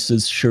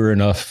devices, sure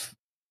enough,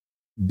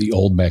 the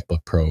old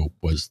MacBook Pro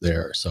was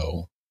there.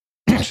 So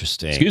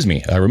interesting. Excuse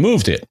me. I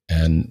removed it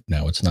and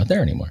now it's not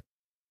there anymore.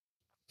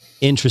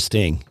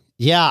 Interesting.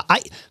 Yeah.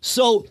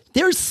 So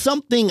there's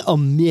something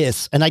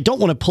amiss, and I don't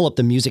want to pull up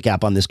the music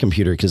app on this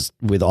computer because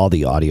with all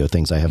the audio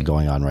things I have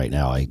going on right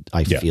now,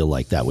 I feel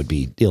like that would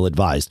be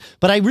ill-advised.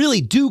 But I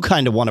really do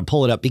kind of want to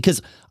pull it up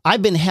because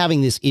I've been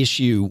having this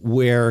issue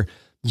where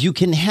you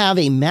can have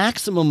a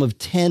maximum of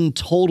 10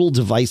 total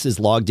devices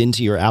logged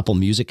into your Apple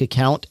Music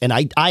account. And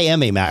I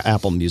am a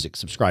Apple Music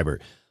subscriber.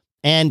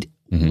 And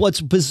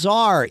what's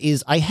bizarre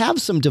is I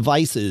have some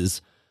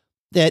devices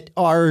that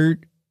are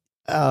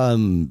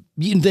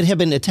that have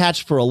been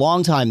attached for a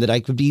long time that I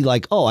could be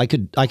like, oh, I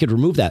could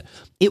remove that.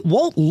 It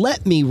won't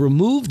let me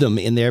remove them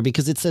in there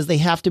because it says they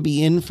have to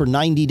be in for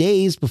 90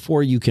 days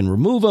before you can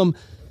remove them.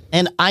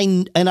 And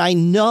I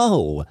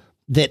know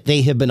that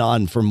they have been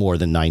on for more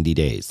than 90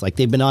 days. Like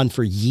they've been on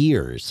for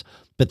years,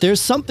 but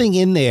there's something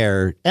in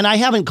there. And I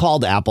haven't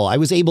called Apple. I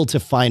was able to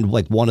find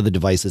like one of the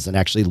devices and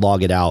actually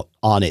log it out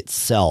on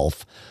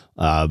itself.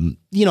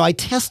 I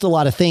test a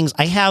lot of things.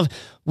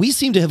 We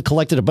seem to have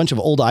collected a bunch of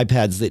old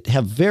iPads that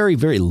have very,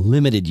 very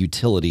limited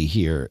utility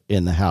here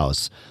in the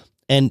house.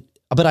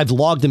 But I've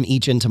logged them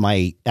each into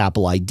my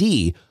Apple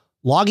ID.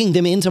 Logging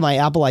them into my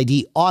Apple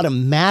ID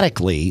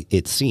automatically,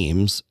 it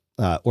seems,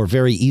 or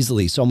very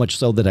easily, so much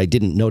so that I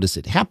didn't notice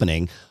it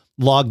happening,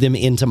 logged them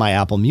into my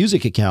Apple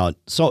Music account.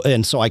 So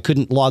I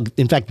couldn't log.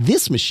 In fact,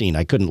 this machine,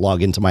 I couldn't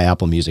log into my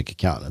Apple Music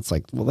account. It's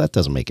like, well, that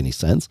doesn't make any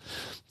sense.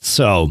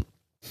 So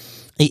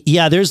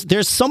yeah,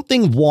 there's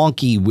something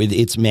wonky with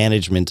its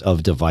management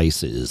of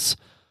devices.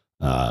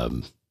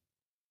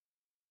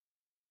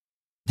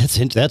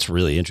 That's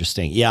really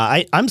interesting.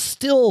 Yeah, I'm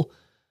still.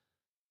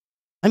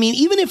 I mean,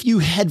 even if you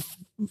had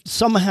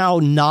somehow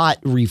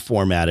not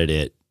reformatted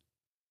it,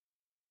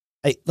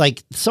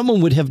 like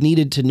someone would have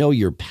needed to know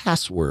your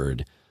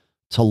password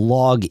to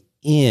log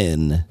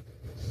in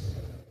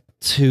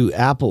to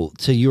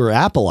your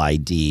Apple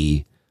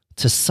ID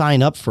to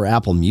sign up for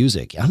Apple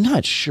Music. I'm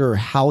not sure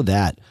how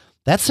that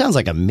sounds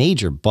like a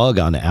major bug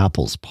on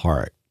Apple's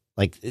part.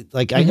 Like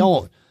I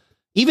don't,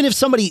 even if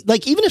somebody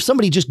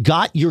just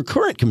got your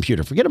current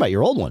computer, forget about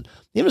your old one.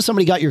 Even if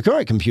somebody got your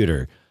current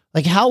computer,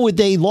 like how would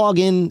they log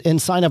in and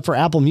sign up for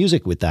Apple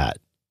Music with that?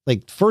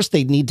 Like first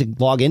they'd need to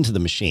log into the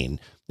machine.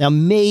 Now,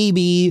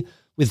 maybe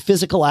with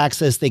physical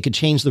access, they could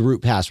change the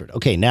root password.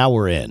 Okay, now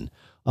we're in.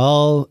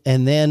 Oh,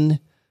 and then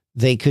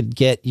they could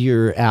get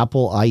your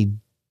Apple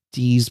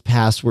ID's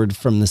password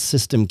from the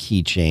system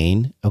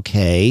keychain.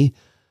 Okay.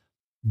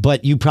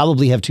 But you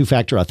probably have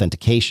two-factor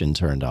authentication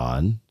turned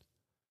on.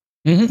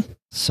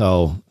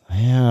 So,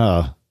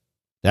 yeah,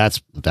 that's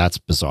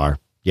bizarre.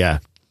 Yeah.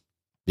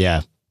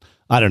 I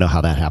don't know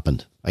how that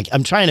happened. Like,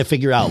 I'm trying to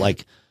figure out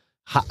like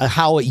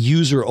how a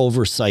user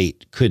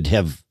oversight could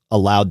have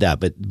allowed that,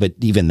 but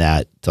even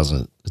that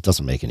doesn't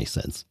make any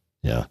sense.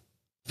 Yeah.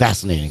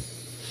 Fascinating.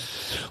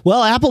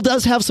 Well, Apple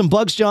does have some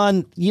bugs,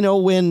 John.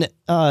 When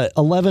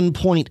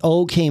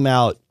 11.0 came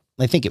out,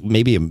 I think it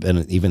maybe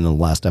even in the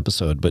last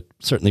episode, but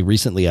certainly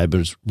recently I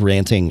was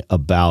ranting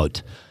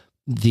about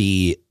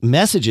the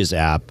Messages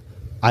app.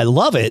 I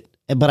love it,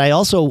 but I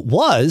also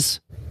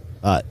was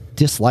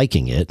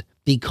disliking it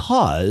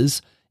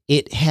because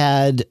it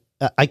had,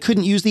 I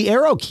couldn't use the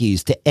arrow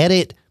keys to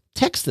edit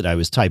text that I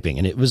was typing,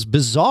 and it was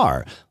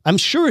bizarre. I'm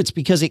sure it's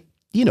because it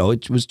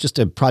was just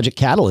a Project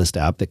Catalyst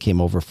app that came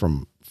over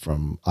from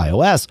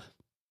iOS.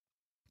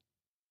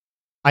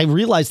 I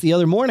realized the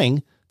other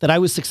morning that I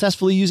was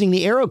successfully using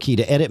the arrow key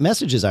to edit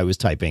messages I was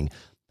typing.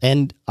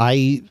 And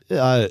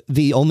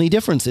the only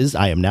difference is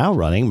I am now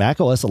running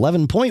macOS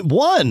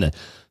 11.1.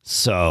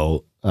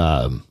 So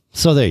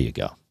there you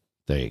go.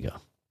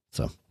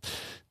 So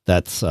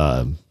that's,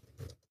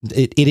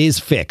 it is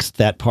fixed.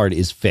 That part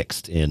is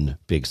fixed in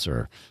Big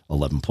Sur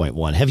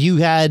 11.1. Have you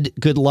had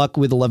good luck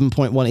with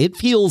 11.1? It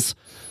feels,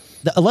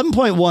 the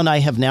 11.1 I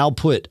have now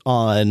put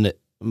on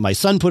my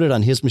son put it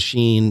on his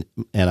machine,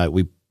 and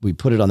we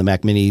put it on the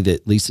Mac Mini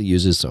that Lisa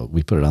uses. So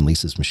we put it on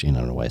Lisa's machine. I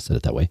don't know why I said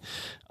it that way.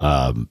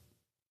 And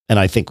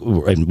I think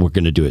we're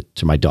going to do it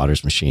to my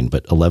daughter's machine,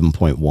 but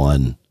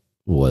 11.1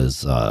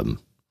 was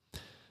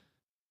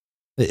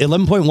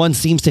 11.1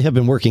 seems to have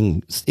been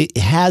working. It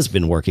has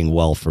been working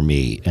well for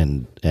me,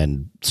 and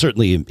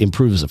certainly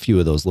improves a few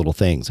of those little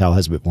things. How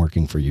has it been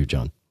working for you,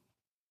 John?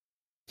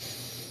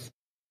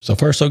 So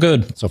far, so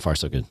good. So far,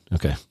 so good.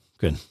 Okay,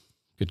 good.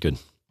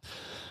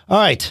 All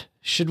right.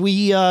 Should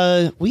we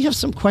have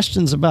some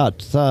questions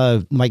about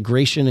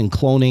migration and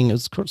cloning?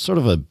 It's sort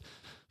of a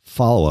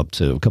follow-up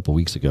to a couple of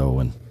weeks ago.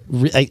 And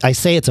I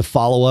say it's a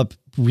follow-up.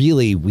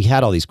 Really, we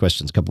had all these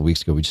questions a couple of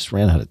weeks ago. We just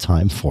ran out of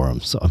time for them.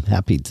 So I'm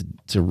happy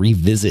to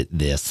revisit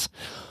this.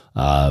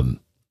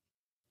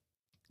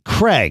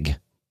 Craig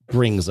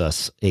brings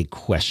us a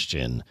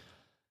question.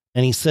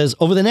 And he says,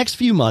 over the next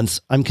few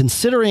months, I'm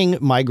considering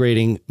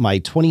migrating my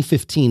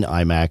 2015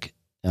 iMac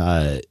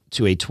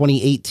to a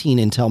 2018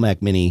 Intel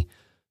Mac Mini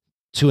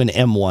to an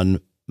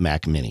M1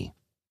 Mac Mini.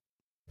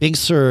 Big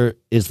Sur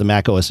is the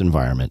Mac OS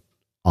environment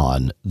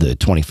on the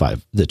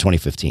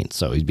 2015.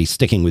 So he'd be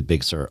sticking with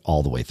Big Sur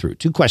all the way through.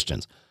 2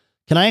 questions.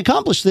 Can I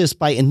accomplish this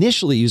by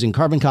initially using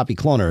Carbon Copy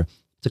Cloner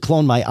to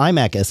clone my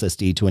iMac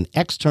SSD to an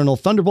external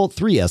Thunderbolt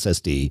 3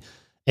 SSD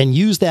and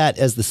use that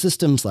as the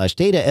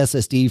system/data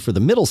SSD for the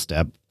middle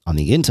step on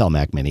the Intel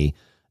Mac Mini,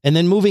 and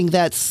then moving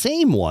that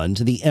same one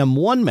to the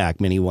M1 Mac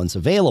Mini once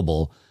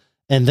available,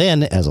 and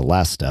then, as a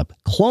last step,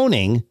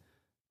 cloning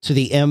to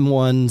the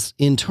M1's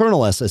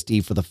internal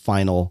SSD for the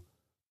final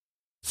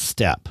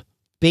step,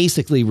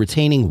 basically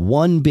retaining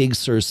one Big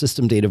Sur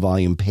system data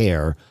volume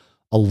pair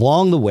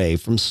along the way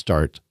from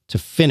start to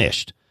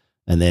finished.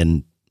 And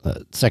then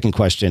second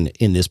question,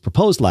 in this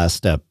proposed last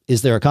step,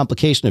 is there a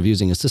complication of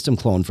using a system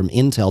clone from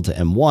Intel to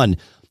M1?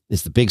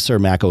 Is the Big Sur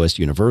macOS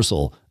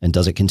universal, and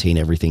does it contain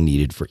everything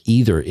needed for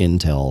either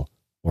Intel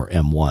or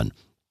M1?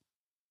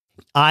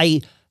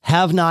 I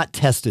have not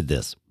tested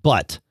this,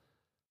 but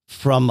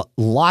from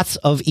lots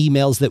of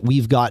emails that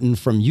we've gotten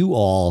from you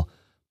all,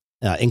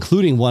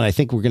 including one I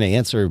think we're going to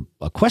answer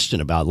a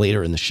question about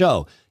later in the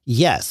show.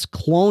 Yes,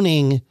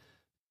 cloning,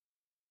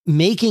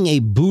 making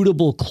a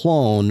bootable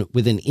clone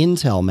with an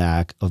Intel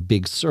Mac of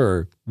Big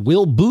Sur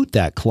will boot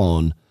that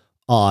clone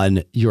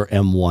on your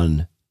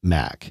M1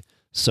 Mac.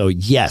 So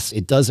yes,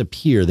 it does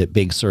appear that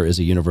Big Sur is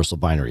a universal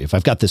binary. If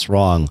I've got this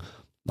wrong,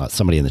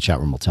 somebody in the chat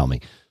room will tell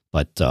me.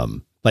 But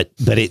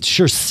it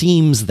sure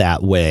seems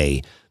that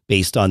way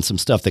based on some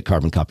stuff that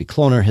Carbon Copy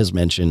Cloner has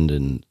mentioned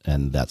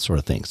and that sort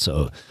of thing.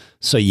 So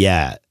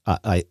yeah,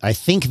 I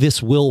think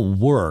this will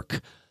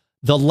work.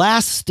 The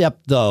last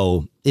step,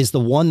 though, is the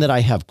one that I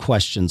have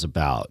questions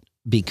about,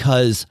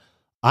 because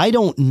I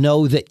don't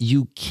know that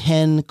you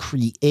can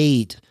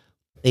create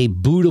a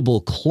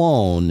bootable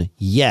clone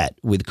yet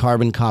with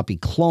Carbon Copy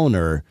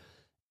Cloner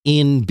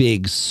in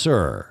Big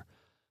Sur.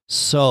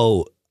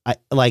 So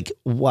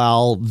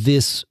while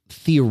this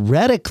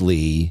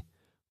theoretically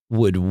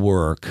would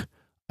work,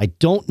 I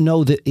don't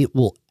know that it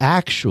will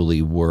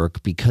actually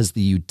work, because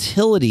the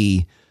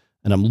utility,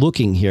 and I'm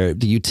looking here,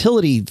 the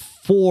utility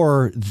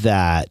for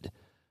that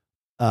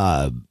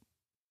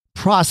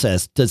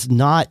process does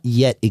not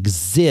yet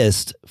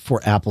exist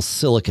for Apple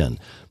Silicon.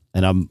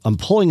 And I'm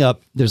pulling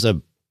up, there's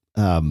an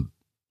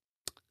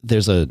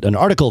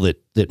article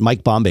that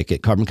Mike Bombick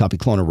at Carbon Copy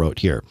Cloner wrote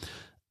here.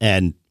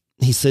 And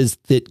he says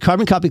that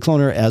Carbon Copy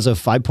Cloner, as of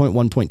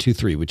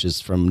 5.1.23, which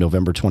is from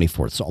November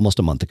 24th, so almost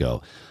a month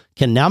ago,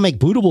 can now make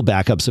bootable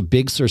backups of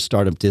Big Sur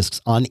startup disks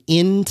on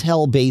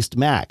Intel-based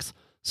Macs.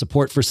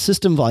 Support for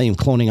system volume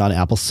cloning on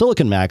Apple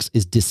Silicon Macs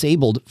is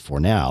disabled for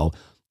now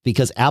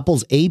because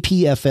Apple's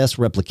APFS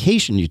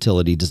replication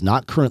utility does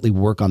not currently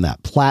work on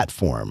that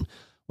platform.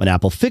 When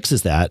Apple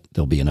fixes that,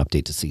 there'll be an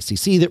update to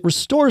CCC that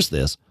restores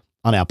this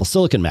on Apple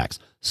Silicon Macs.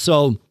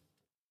 So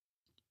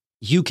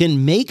you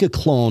can make a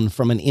clone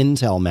from an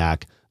Intel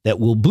Mac that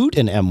will boot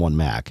an M1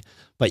 Mac,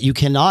 but you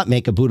cannot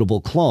make a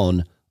bootable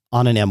clone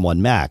on an M1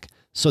 Mac.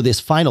 So this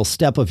final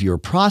step of your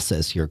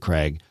process here,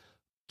 Craig,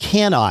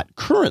 cannot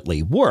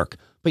currently work.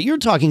 But you're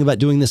talking about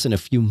doing this in a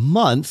few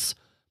months.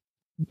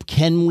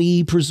 Can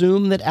we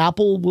presume that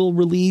Apple will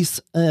release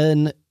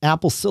an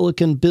Apple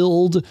Silicon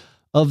build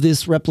of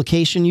this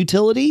replication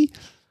utility?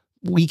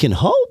 We can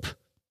hope.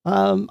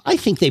 I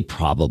think they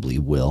probably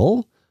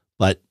will,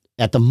 but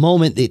at the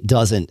moment it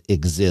doesn't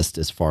exist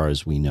as far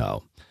as we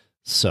know.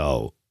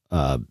 So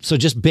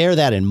just bear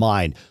that in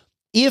mind.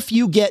 If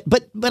you get,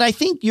 but I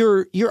think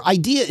your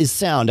idea is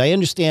sound. I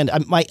understand.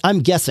 I'm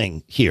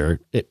guessing here,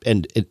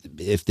 and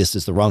if this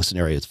is the wrong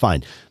scenario, it's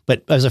fine.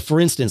 But for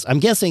instance, I'm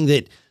guessing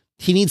that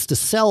he needs to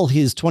sell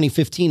his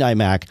 2015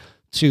 iMac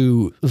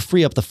to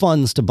free up the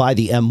funds to buy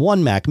the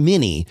M1 Mac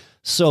Mini.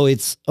 So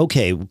it's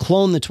okay.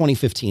 Clone the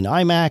 2015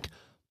 iMac,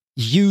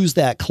 use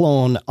that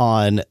clone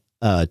on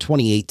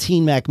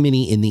 2018 Mac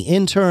Mini in the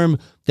interim.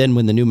 Then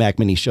when the new Mac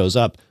Mini shows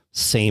up,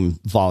 same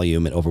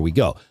volume, and over we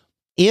go.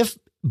 If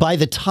by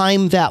the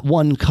time that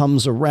one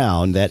comes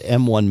around, that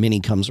M1 Mini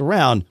comes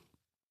around,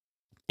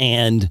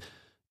 and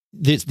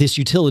this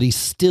utility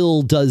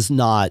still does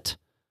not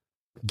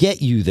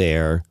get you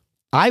there,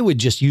 I would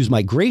just use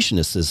Migration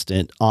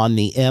Assistant on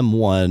the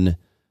M1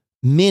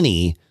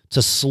 Mini to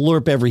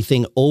slurp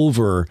everything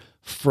over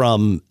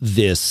from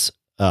this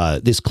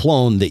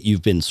clone that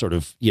you've been sort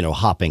of,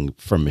 hopping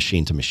from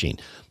machine to machine.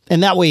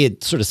 And that way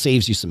it sort of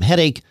saves you some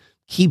headache,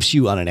 keeps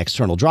you on an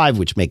external drive,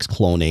 which makes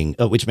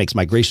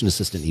Migration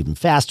Assistant even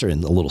faster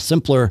and a little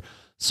simpler.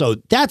 So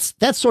that's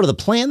sort of the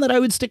plan that I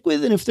would stick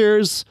with. And if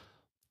there's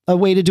a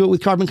way to do it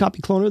with Carbon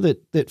Copy Cloner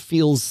that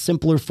feels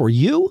simpler for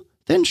you,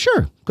 then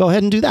sure, go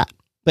ahead and do that.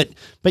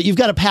 But you've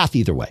got a path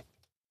either way.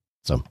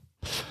 So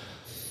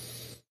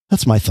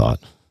that's my thought.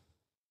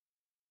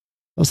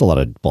 That was a lot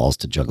of balls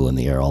to juggle in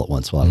the air all at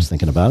once while I was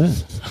thinking about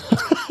it.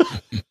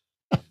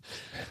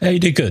 Hey, you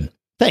did good.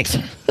 Thanks.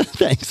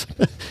 Thanks.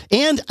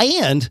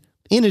 And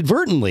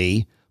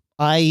inadvertently,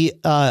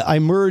 I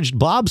merged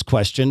Bob's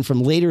question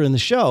from later in the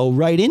show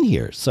right in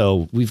here.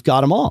 So we've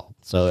got them all.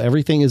 So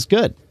everything is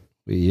good.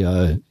 We,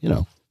 there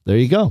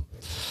you go.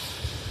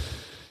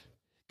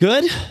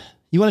 Good.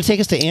 You want to take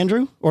us to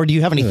Andrew, or do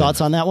you have any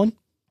thoughts on that one?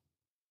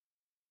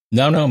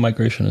 No,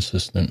 Migration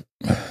Assistant.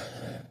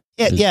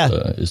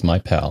 Is my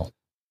pal.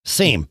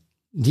 Same.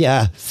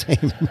 Yeah,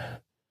 same.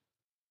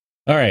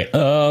 All right.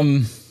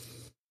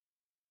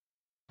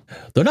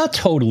 They're not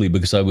totally,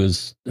 because I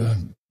was,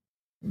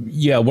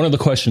 one of the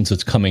questions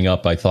that's coming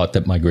up, I thought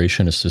that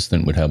Migration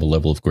Assistant would have a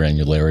level of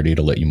granularity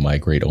to let you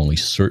migrate only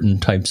certain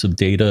types of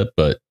data,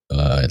 but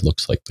it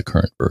looks like the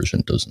current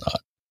version does not.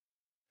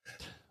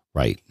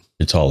 Right.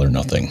 It's all or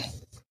nothing.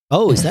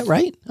 Oh, is that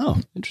right?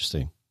 Oh,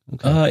 interesting.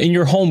 Okay. In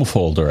your home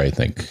folder, I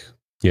think.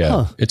 Yeah.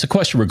 Huh. It's a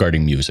question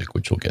regarding music,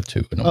 which we'll get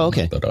to in a moment.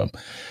 Okay. But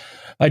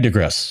I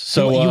digress.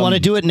 So you want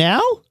to do it now?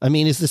 I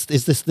mean, is this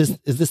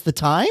the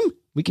time?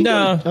 We can do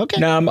it.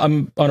 Okay. No,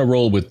 I'm on a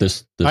roll with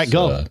this all right,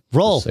 go.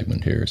 Roll. This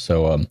segment here.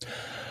 So all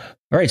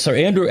right, so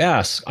Andrew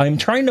asks, I'm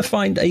trying to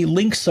find a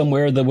link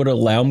somewhere that would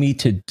allow me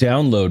to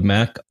download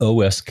Mac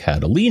OS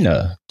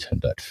Catalina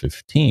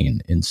 10.15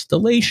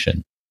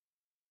 installation.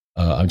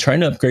 I'm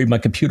trying to upgrade my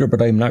computer,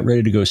 but I'm not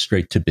ready to go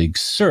straight to Big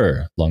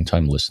Sur,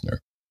 longtime listener.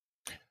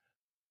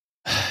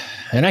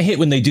 And I hate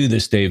when they do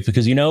this, Dave,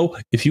 because,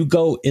 if you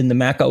go in the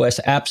Mac OS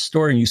App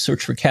Store and you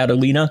search for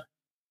Catalina,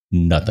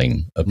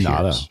 nothing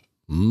appears.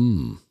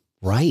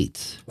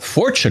 Right.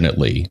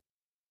 Fortunately,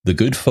 the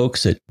good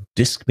folks at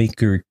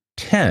DiskMaker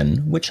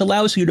 10, which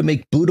allows you to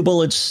make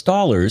bootable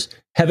installers,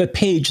 have a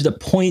page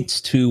that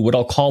points to what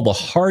I'll call the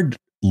hard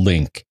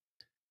link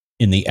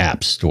in the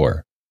App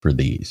Store for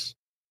these.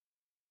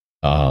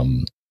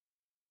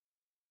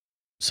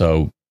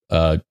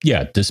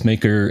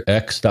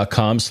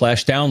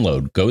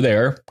 diskmakerx.com/download. Go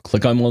there,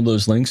 click on one of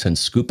those links, and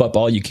scoop up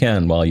all you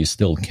can while you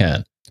still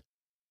can.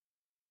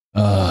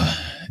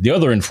 The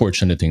other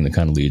unfortunate thing that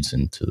kind of leads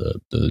into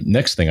the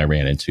next thing I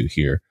ran into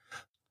here.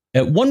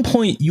 At one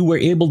point, you were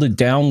able to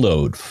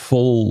download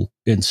full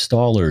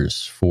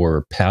installers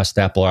for past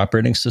Apple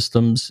operating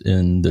systems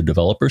in the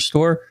developer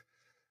store.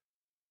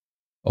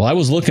 Well, I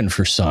was looking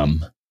for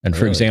some. And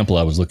for example,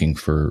 I was looking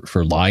for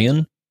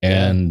Lion,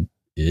 and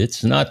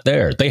it's not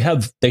there. They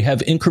have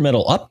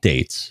incremental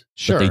updates,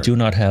 but they do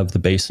not have the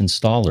base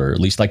installer.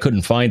 At least I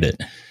couldn't find it.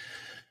 I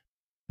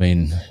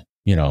mean,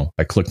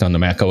 I clicked on the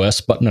Mac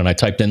OS button and I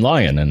typed in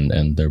Lion,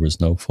 and there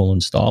was no full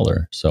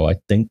installer. So I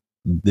think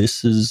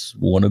this is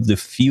one of the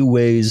few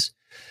ways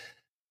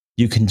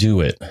you can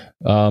do it.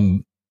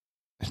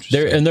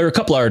 There are a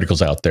couple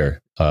articles out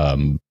there.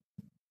 I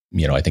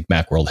think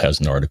Macworld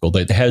has an article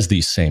that has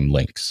these same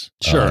links.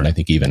 Sure. And I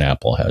think even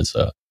Apple has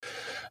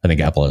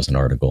Apple has an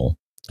article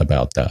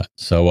about that.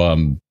 So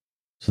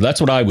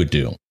that's what I would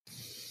do.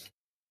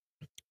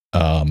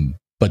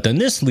 But then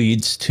this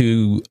leads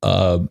to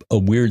a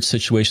weird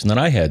situation that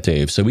I had,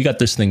 Dave. So we got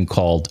this thing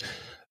called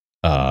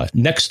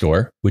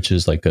Nextdoor, which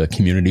is like a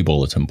community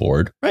bulletin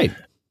board. Right.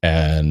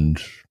 And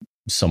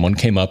someone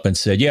came up and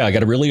said, I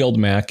got a really old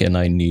Mac and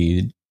I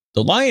need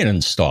the Lion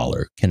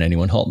installer. Can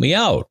anyone help me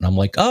out? And I'm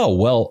like, oh,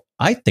 well,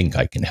 I think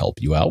I can help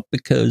you out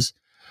because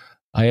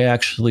I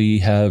actually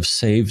have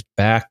saved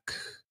back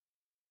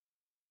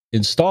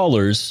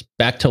installers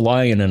back to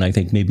Lion, and I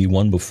think maybe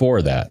one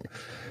before that.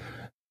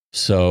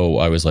 So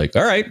I was like,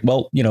 all right,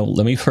 well,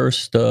 let me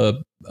first, check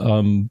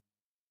to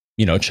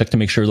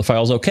make sure the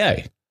file's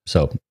okay.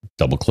 So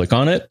double click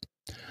on it.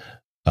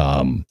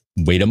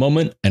 Wait a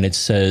moment, and it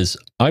says,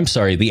 I'm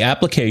sorry, the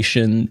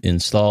application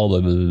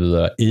installed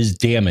is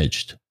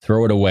damaged.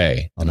 Throw it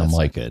away. And I'm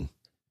like, good.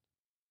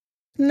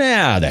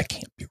 Nah, that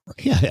can't be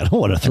right. Yeah, I don't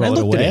want to throw it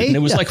away. And it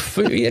was like,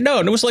 and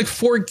it was like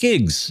 4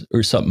 gigs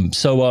or something.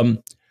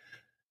 So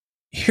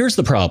here's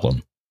the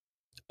problem.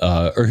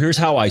 Or here's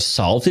how I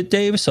solved it,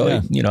 Dave. So,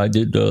 I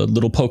did a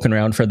little poking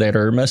around for that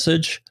error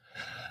message.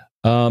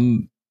 What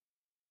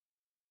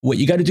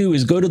you got to do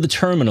is go to the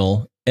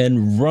terminal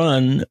and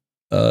run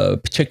a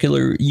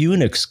particular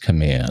Unix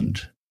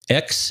command,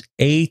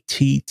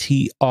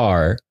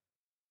 XATTR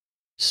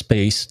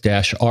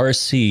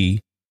 --RC/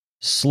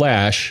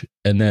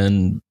 and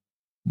then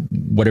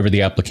whatever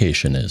the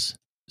application is.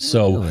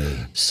 So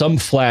some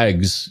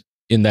flags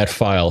in that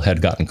file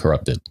had gotten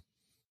corrupted.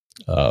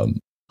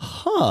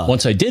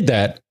 Once I did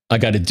that, I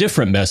got a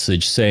different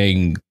message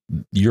saying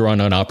you're on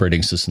an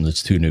operating system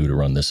that's too new to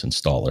run this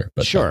installer.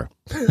 But sure.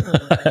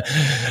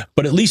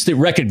 But at least it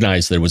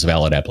recognized there was a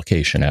valid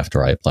application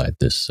after I applied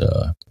this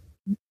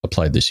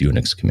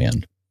Unix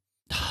command.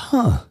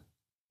 Huh.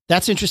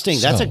 That's interesting.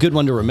 That's a good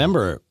one to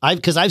remember.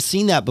 Because I've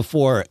seen that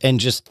before and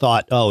just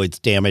thought, oh, it's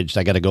damaged.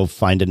 I got to go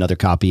find another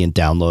copy and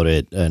download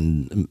it.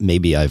 And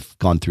maybe I've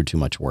gone through too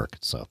much work.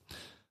 So,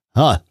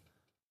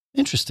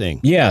 interesting.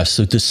 Yeah.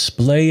 So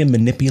display and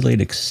manipulate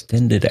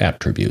extended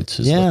attributes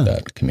is what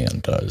that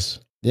command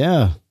does.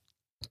 Yeah.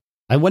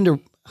 I wonder,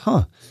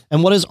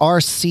 and what does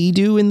RC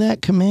do in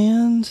that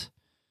command?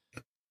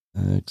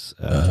 If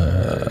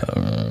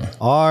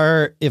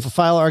a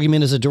file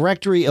argument is a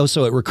directory,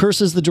 so it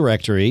recurses the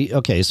directory.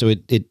 Okay, so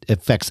it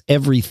affects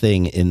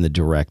everything in the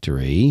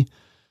directory.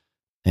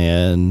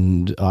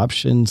 And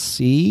option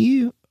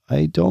C,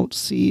 I don't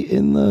see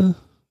in the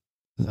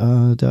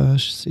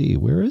dash C.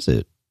 Where is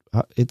it?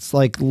 It's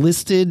like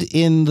listed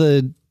in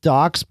the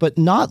docs, but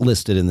not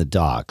listed in the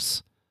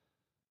docs.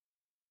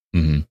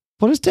 Mm-hmm.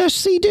 What does dash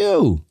C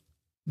do?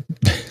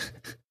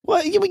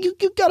 What you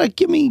gotta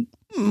give me.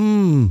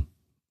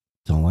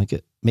 Don't like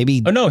it.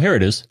 Maybe. Oh no, here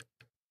it is.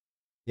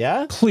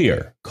 Yeah.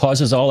 Clear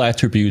causes all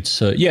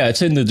attributes.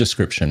 It's in the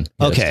description.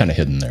 Yeah, okay. It's kind of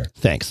hidden there.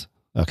 Thanks.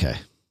 Okay.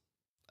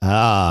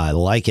 I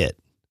like it.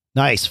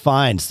 Nice.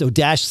 Fine. So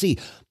dash C.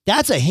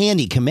 That's a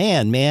handy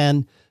command,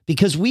 man,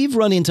 because we've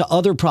run into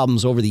other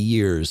problems over the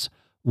years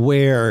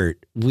where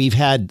we've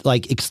had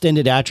like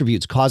extended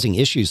attributes causing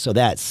issues. So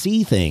that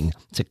C thing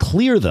to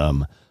clear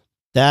them,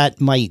 that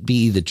might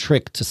be the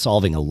trick to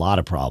solving a lot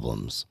of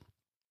problems.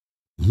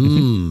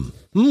 The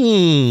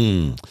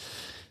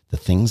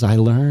things I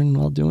learn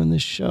while doing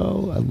this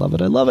show. I love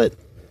it. I love it.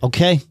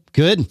 Okay,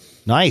 good.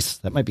 Nice.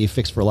 That might be a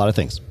fix for a lot of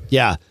things.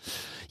 Yeah.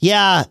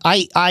 Yeah.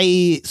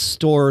 I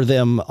store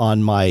them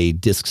on my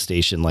disk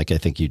station like I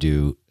think you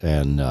do.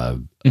 And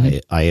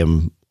I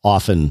am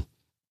often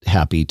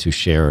happy to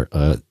share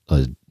a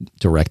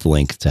direct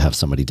link to have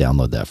somebody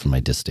download that from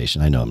my disk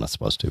station. I know I'm not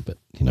supposed to, but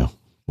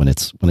when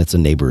it's a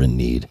neighbor in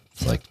need,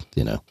 it's like,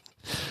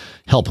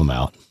 help them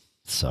out.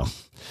 So.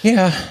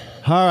 Yeah.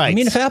 All right. I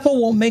mean, if Apple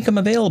won't make them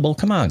available,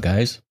 come on,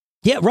 guys.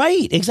 Yeah,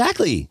 right.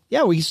 Exactly.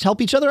 Yeah, we just help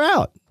each other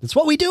out. That's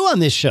what we do on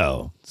this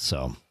show.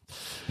 So,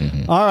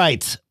 All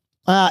right.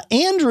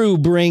 Andrew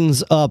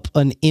brings up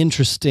an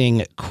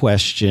interesting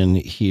question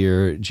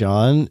here,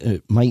 John.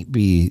 It might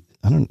be,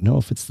 I don't know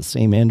if it's the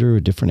same Andrew or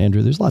a different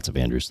Andrew. There's lots of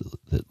Andrews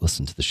that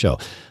listen to the show.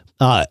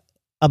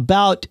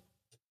 About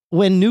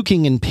when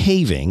nuking and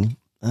paving,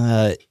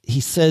 he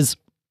says,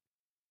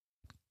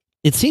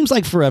 it seems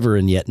like forever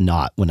and yet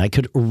not when I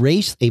could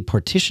erase a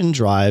partition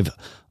drive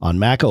on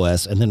Mac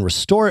OS and then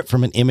restore it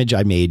from an image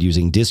I made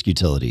using disk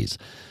utility.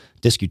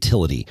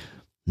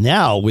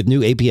 Now, with new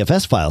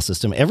APFS file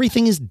system,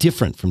 everything is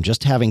different from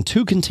just having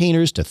 2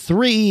 containers to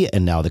 3,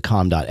 and now the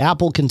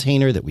com.apple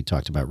container that we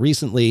talked about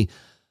recently.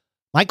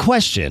 My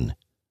questions,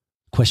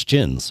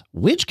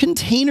 which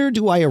container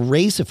do I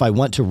erase if I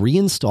want to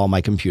reinstall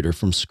my computer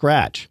from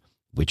scratch?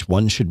 Which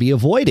one should be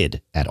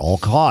avoided at all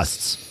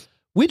costs?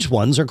 Which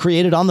ones are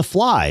created on the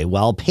fly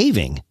while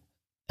paving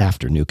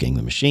after nuking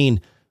the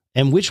machine?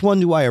 And which one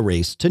do I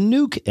erase to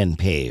nuke and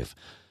pave?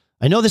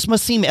 I know this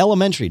must seem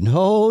elementary.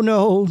 No,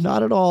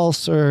 not at all,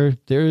 sir.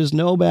 There is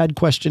no bad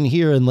question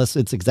here unless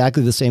it's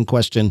exactly the same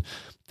question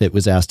that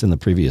was asked in the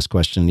previous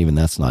question. Even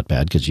that's not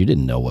bad because you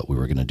didn't know what we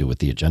were going to do with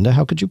the agenda.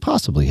 How could you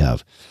possibly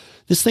have?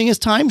 This thing is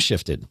time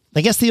shifted.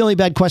 I guess the only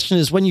bad question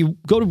is when you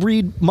go to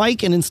read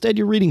Mike and instead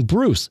you're reading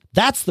Bruce.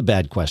 That's the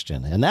bad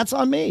question, and that's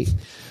on me.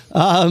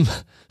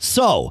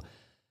 So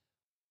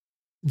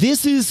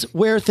this is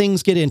where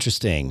things get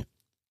interesting.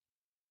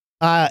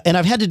 And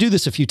I've had to do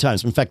this a few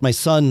times. In fact, my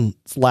son's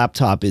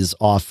laptop is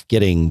off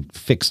getting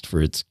fixed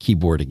for its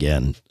keyboard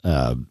again.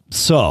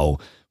 So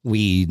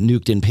we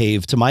nuked and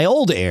paved to my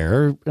old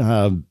Air,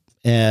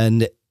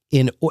 and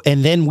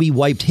then we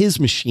wiped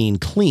his machine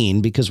clean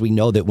because we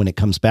know that when it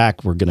comes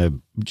back, we're going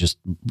to just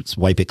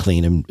wipe it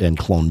clean and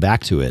clone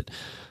back to it.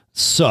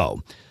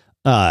 So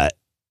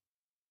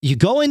you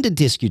go into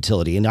disk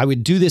utility, and I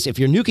would do this if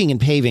you're nuking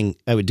and paving.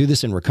 I would do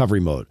this in recovery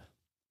mode.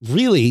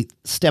 Really,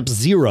 step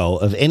 0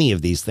 of any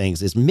of these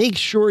things is make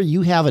sure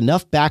you have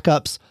enough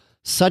backups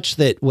such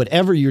that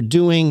whatever you're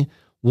doing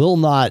will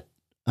not,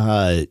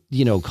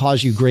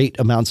 cause you great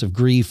amounts of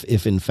grief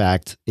if, in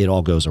fact, it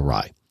all goes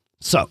awry.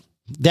 So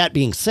that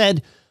being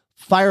said,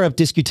 fire up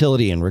disk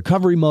utility in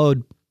recovery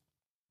mode.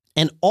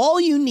 And all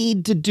you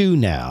need to do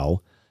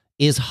now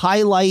is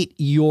highlight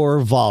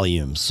your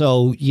volume.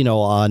 So,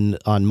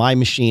 on my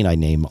machine, I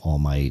name all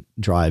my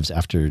drives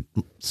after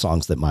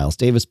songs that Miles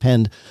Davis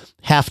penned.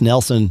 Half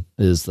Nelson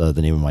is the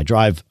name of my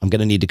drive. I'm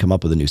going to need to come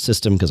up with a new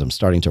system because I'm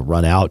starting to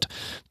run out,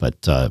 but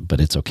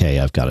it's okay.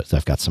 I've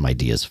got some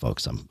ideas,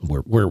 folks.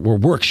 We're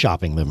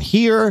workshopping them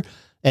here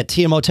at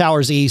TMO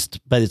Towers East.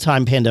 By the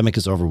time pandemic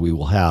is over, we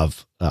will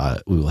have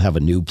a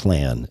new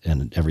plan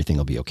and everything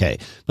will be okay.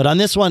 But on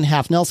this one,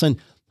 Half Nelson,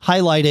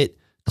 highlight it,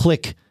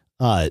 click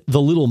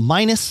the little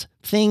minus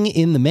thing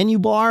in the menu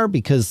bar,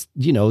 because,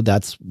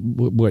 that's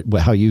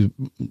how you,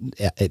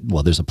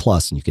 well, there's a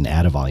plus and you can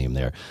add a volume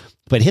there,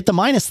 but hit the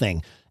minus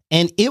thing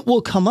and it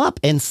will come up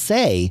and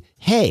say,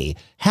 hey,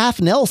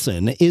 Half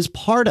Nelson is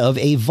part of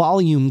a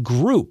volume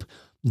group.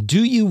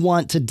 Do you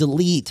want to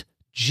delete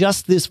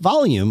just this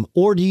volume,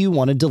 or do you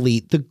want to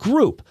delete the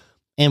group?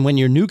 And when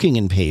you're nuking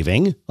and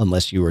paving,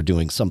 unless you are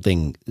doing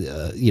something,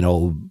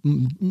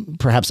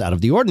 perhaps out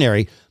of the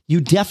ordinary, you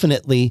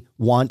definitely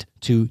want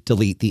to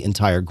delete the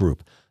entire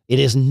group. It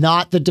is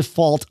not the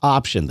default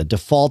option. The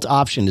default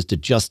option is to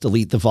just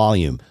delete the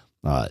volume.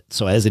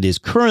 So as it is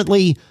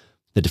currently,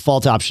 the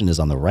default option is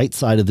on the right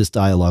side of this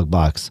dialog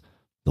box.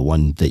 The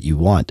one that you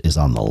want is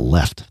on the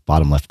left,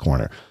 bottom left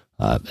corner,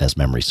 as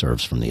memory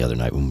serves from the other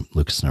night when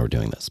Lucas and I were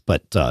doing this.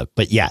 But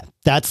yeah,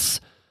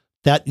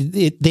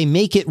 they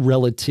make it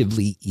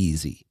relatively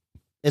easy.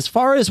 As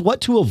far as what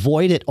to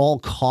avoid at all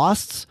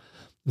costs,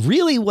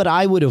 really what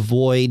I would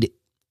avoid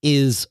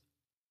is,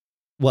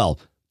 well,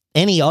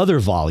 any other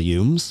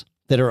volumes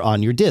that are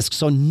on your disk.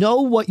 So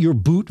know what your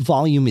boot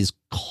volume is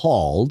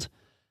called,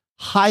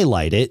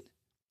 highlight it,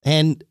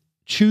 and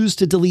choose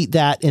to delete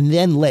that, and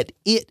then let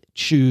it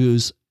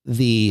choose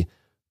the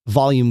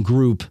volume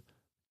group,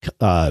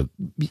 the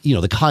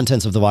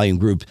contents of the volume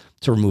group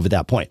to remove at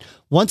that point.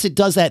 Once it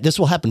does that, this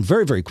will happen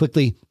very, very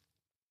quickly.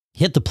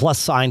 Hit the plus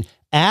sign,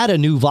 add a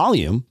new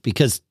volume,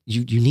 because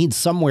you need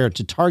somewhere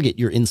to target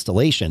your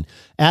installation.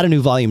 Add a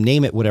new volume,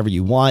 name it whatever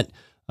you want.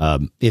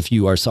 If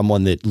you are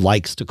someone that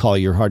likes to call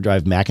your hard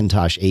drive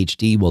Macintosh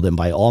HD, well, then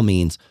by all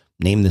means,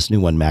 name this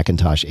new one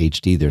Macintosh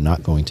HD. They're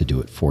not going to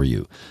do it for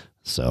you.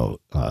 So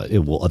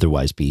it will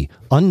otherwise be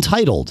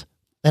untitled.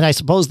 And I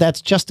suppose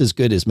that's just as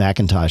good as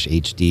Macintosh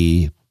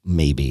HD,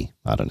 maybe.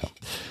 I don't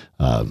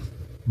know.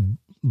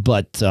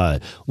 But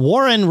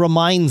Warren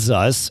reminds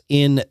us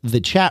in the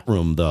chat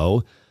room,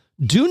 though,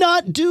 do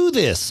not do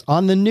this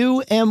on the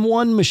new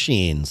M1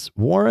 machines.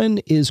 Warren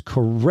is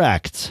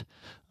correct.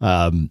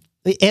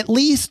 At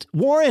least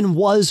Warren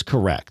was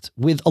correct.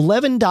 With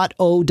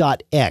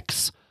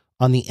 11.0.x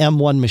on the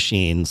M1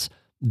 machines,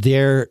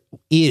 there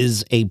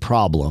is a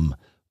problem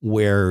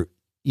where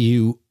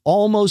you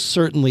almost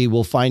certainly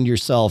will find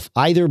yourself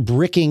either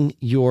bricking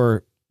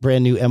your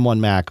brand new M1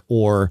 Mac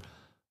or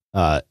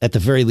at the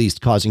very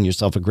least causing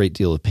yourself a great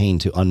deal of pain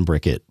to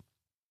unbrick it.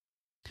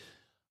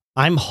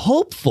 I'm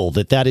hopeful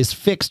that that is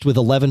fixed with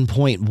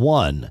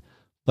 11.1,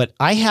 but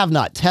I have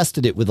not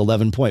tested it with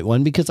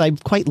 11.1 because I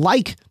quite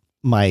like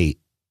my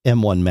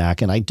M1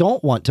 Mac and I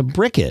don't want to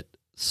brick it.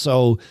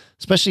 So,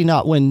 especially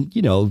not when,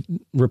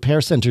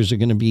 repair centers are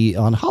going to be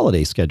on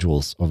holiday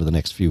schedules over the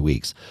next few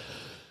weeks.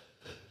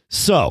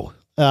 So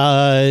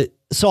I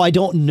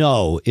don't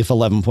know if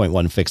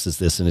 11.1 fixes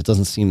this, and it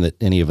doesn't seem that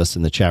any of us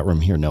in the chat room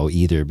here know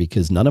either,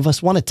 because none of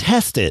us want to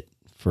test it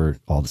for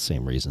all the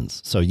same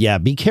reasons. So yeah,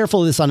 be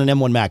careful of this on an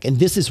M1 Mac. And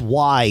this is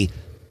why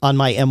on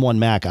my M1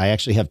 Mac, I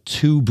actually have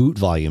 2 boot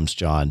volumes,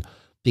 John,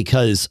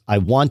 because I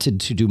wanted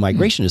to do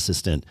Migration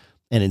Assistant.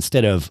 And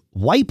instead of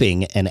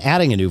wiping and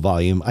adding a new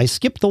volume, I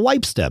skipped the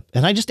wipe step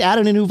and I just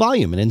added a new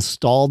volume and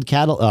installed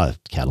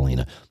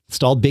Catalina,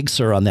 installed Big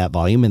Sur on that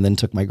volume, and then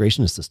took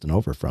Migration Assistant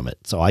over from it.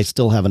 So I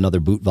still have another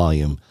boot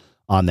volume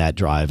on that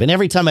drive. And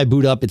every time I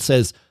boot up, it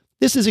says,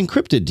 this is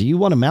encrypted. Do you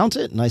want to mount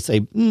it? And I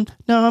say, no,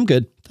 I'm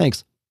good.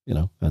 Thanks.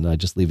 And I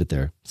just leave it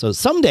there. So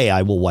someday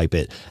I will wipe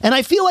it. And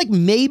I feel like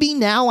maybe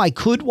now I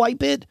could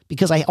wipe it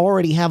because I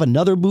already have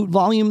another boot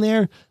volume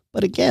there.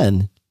 But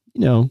again,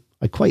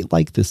 I quite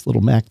like this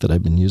little Mac that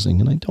I've been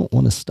using and I don't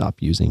want to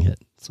stop using it.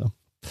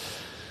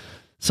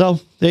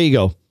 So there you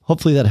go.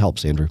 Hopefully that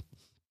helps, Andrew.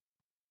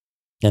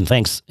 And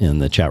thanks in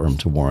the chat room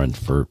to Warren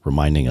for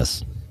reminding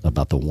us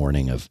about the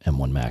warning of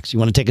M1 Macs. You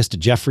want to take us to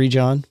Jeffrey,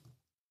 John?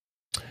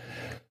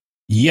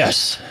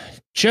 Yes.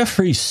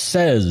 Jeffrey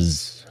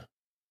says,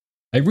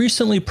 I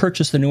recently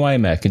purchased a new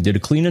iMac and did a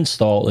clean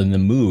install and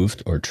then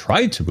moved or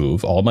tried to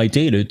move all my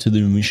data to the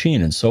new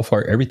machine. And so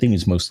far, everything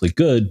is mostly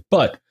good,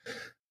 but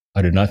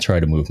I did not try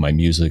to move my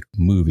music,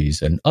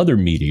 movies, and other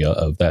media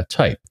of that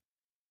type.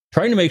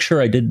 Trying to make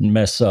sure I didn't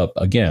mess up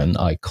again,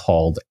 I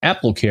called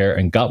AppleCare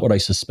and got what I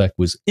suspect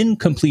was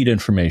incomplete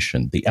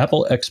information. The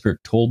Apple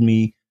expert told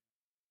me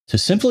to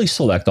simply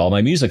select all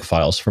my music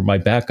files from my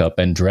backup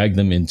and drag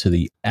them into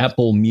the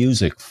Apple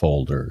Music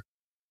folder,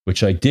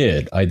 which I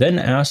did. I then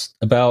asked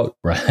about,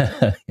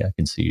 yeah, I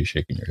can see you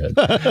shaking your head.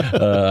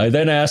 I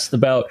then asked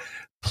about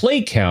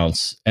play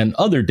counts and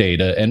other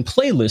data and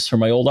playlists for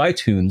my old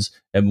iTunes.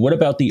 And what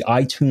about the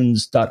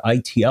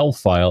iTunes.itl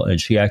file?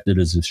 And she acted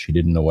as if she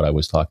didn't know what I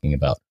was talking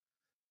about.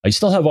 I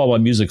still have all my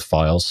music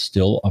files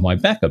still on my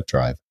backup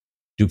drive.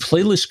 Do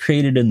playlists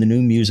created in the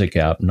new music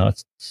app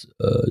not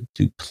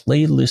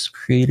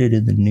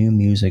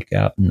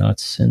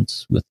sync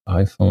with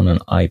iPhone and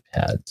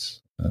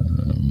iPads?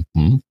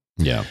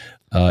 Yeah.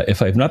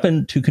 If I've not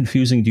been too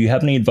confusing, do you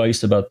have any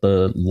advice about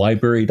the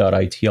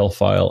library.itl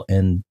file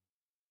and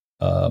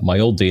my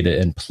old data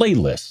and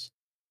playlists?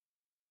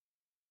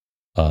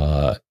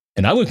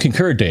 And I would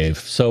concur, Dave.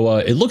 So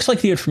it looks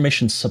like the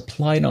information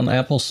supplied on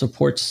Apple's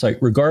support site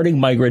regarding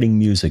migrating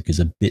music is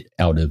a bit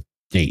out of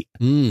date.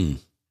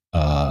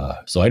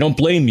 So I don't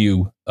blame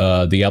you,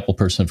 the Apple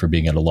person, for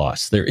being at a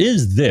loss. There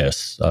is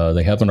this.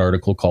 They have an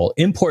article called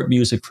Import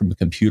Music from a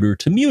Computer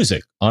to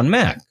Music on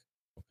Mac.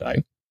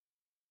 Okay.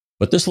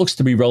 But this looks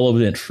to be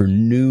relevant for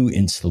new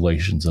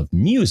installations of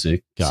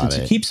music, since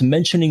it keeps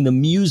mentioning the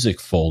music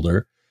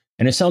folder.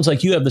 And it sounds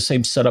like you have the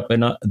same setup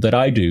that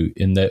I do,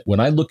 in that when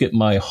I look at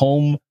my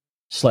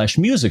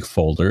home/music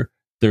folder,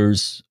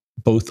 there's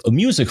both a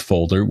music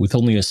folder with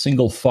only a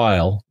single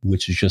file,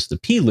 which is just a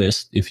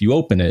plist if you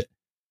open it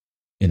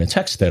in a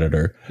text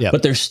editor,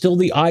 but there's still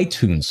the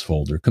iTunes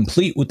folder,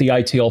 complete with the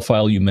ITL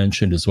file you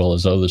mentioned, as well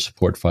as other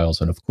support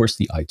files, and of course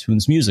the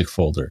iTunes music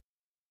folder.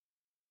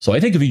 So I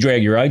think if you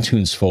drag your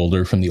iTunes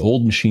folder from the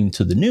old machine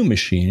to the new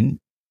machine,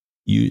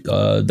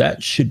 that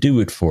should do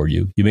it for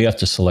you. You may have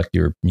to select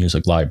your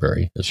music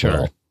library as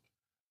well.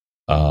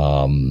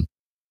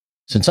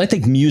 Since I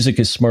think music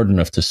is smart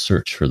enough to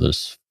search for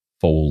this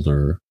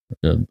folder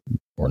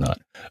or not.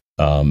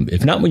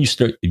 If not, when you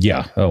start,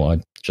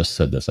 I just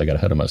said this. I got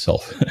ahead of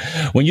myself.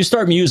 When you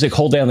start music,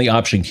 hold down the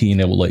Option key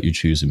and it will let you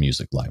choose a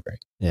music library.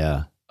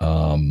 Yeah.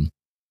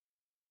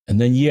 And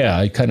then,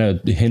 I kind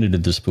of hinted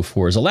at this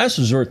before. As a last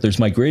resort, there's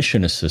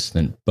Migration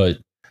Assistant, but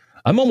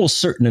I'm almost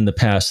certain in the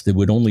past they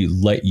would only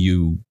let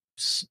you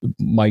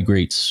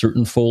migrate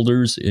certain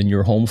folders in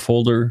your home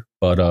folder.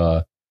 But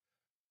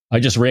I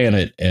just ran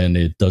it, and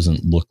it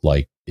doesn't look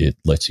like it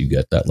lets you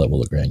get that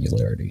level of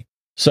granularity.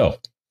 So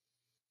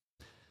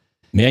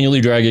manually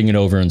dragging it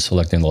over and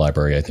selecting the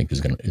library, I think, is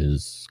going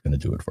to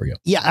do it for you.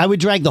 Yeah, I would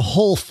drag the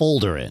whole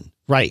folder in.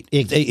 Right.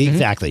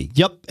 Exactly.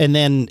 Yep. And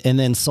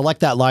then select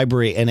that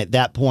library. And at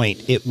that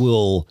point, it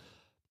will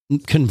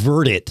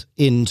convert it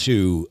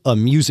into a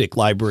music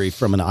library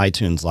from an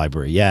iTunes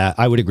library. Yeah,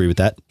 I would agree with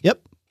that.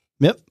 Yep.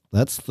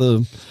 That's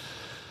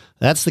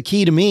the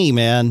key to me,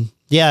 man.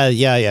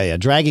 Yeah.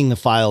 Dragging the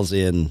files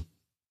in,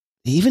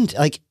 even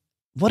like,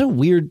 what a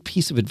weird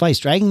piece of advice,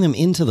 dragging them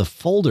into the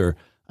folder.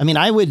 I mean,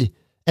 I would,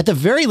 at the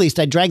very least,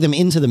 I'd drag them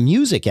into the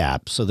music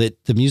app so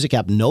that the music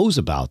app knows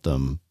about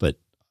them. But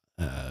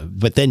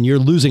then you're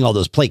losing all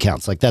those play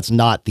counts. Like, that's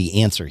not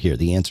the answer here.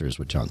 The answer is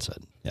what John said.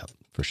 Yeah,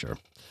 for sure.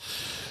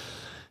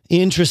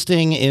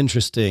 Interesting.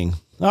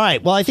 All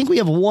right. Well, I think we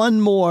have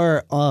one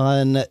more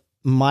on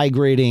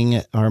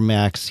migrating our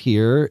Macs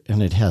here,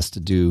 and it has to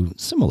do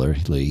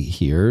similarly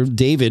here.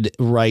 David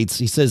writes,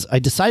 he says, I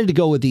decided to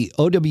go with the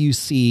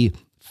OWC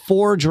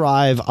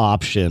 4-drive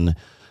option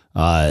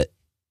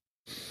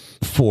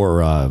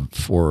for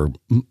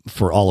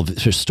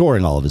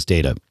storing all of his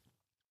data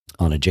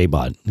on a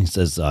JBOD.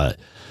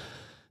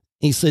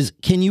 He says,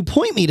 can you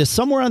point me to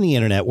somewhere on the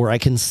internet where I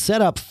can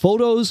set up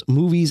photos,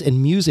 movies,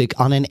 and music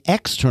on an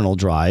external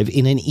drive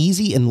in an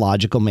easy and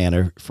logical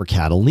manner for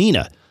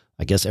Catalina?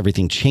 I guess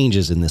everything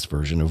changes in this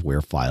version of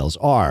where files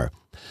are.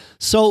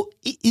 So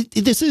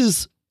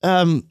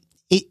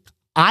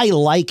I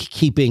like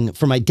keeping,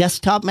 for my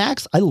desktop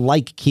Macs, I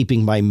like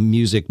keeping my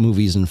music,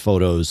 movies, and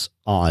photos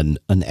on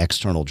an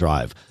external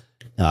drive.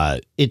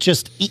 It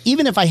just,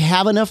 even if I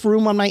have enough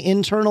room on my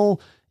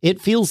internal,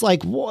 it feels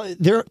like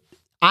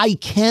I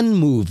can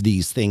move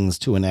these things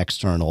to an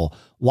external.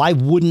 Why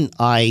wouldn't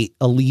I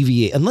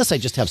alleviate, unless I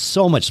just have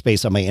so much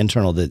space on my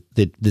internal that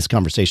this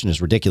conversation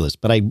is ridiculous,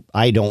 but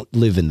I don't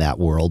live in that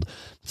world.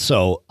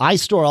 So I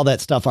store all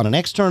that stuff on an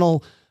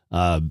external.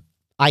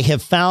 I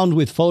have found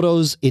with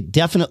photos, it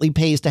definitely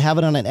pays to have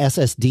it on an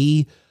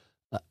SSD.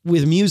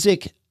 With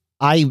music,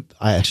 I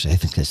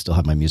think I still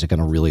have my music on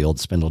a really old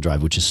spindle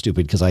drive, which is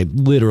stupid because I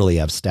literally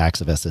have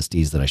stacks of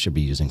SSDs that I should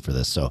be using for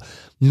this. So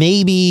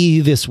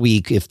maybe this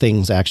week, if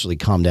things actually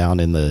calm down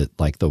in the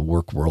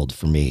work world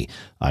for me,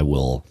 I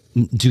will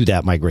do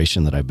that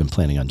migration that I've been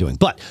planning on doing.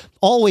 But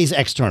always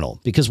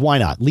external, because why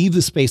not? Leave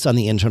the space on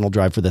the internal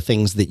drive for the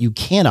things that you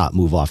cannot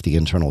move off the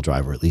internal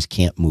drive, or at least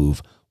can't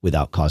move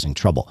without causing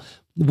trouble.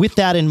 With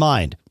that in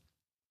mind,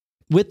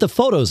 with the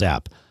Photos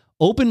app,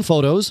 open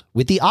Photos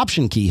with the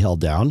Option key held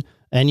down,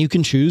 and you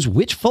can choose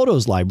which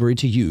Photos library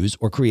to use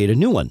or create a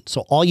new one.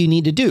 So all you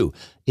need to do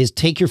is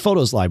take your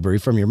Photos library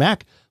from your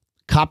Mac,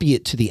 copy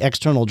it to the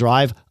external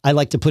drive. I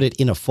like to put it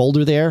in a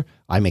folder there.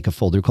 I make a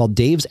folder called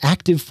Dave's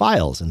Active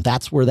Files, and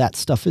that's where that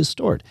stuff is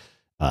stored.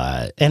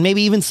 And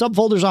maybe even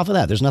subfolders off of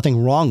that. There's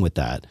nothing wrong with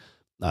that.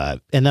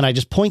 And then I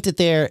just point it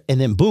there,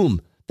 and then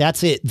boom,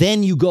 that's it.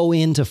 Then you go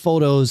into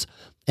Photos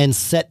and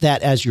set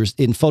that as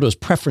in Photos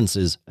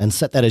Preferences, and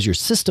set that as your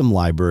system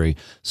library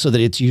so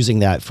that it's using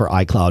that for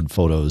iCloud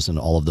photos and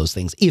all of those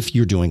things if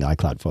you're doing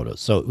iCloud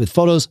photos. So with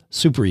Photos,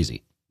 super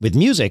easy. With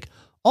music,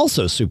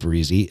 also super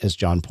easy. As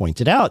John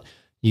pointed out,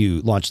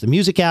 you launch the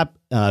music app.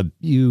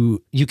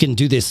 You can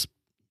do this.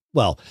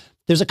 Well,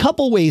 there's a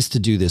couple ways to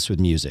do this with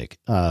music.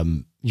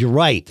 You're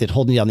right that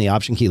holding down the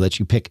Option key lets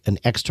you pick an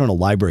external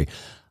library.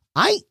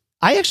 I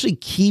actually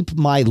keep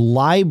my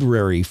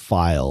library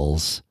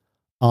files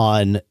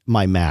on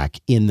my Mac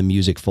in the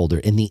music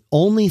folder, and the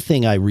only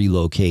thing I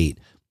relocate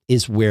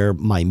is where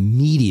my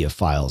media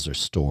files are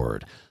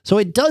stored. So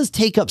it does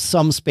take up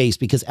some space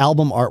because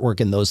album artwork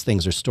and those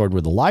things are stored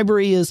where the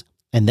library is,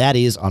 and that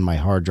is on my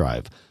hard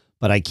drive.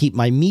 But I keep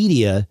my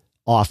media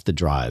off the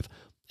drive.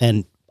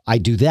 And I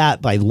do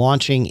that by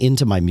launching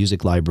into my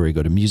music library,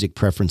 go to Music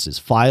Preferences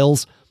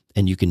Files,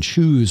 and you can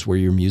choose where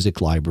your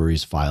music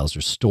library's files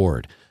are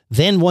stored.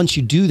 Then once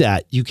you do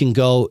that, you can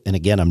go, and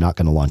again, I'm not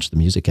going to launch the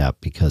music app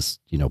because,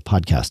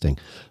 podcasting.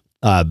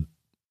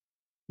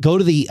 Go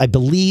to I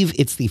believe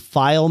it's the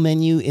file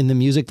menu in the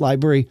music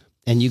library,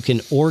 and you can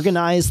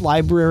organize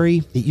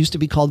library. It used to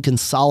be called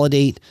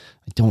consolidate.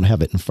 I don't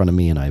have it in front of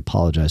me, and I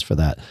apologize for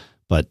that.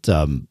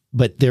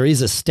 But there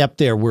is a step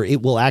there where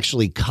it will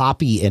actually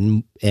copy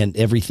and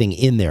everything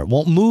in there. It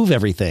won't move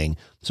everything.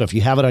 So if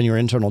you have it on your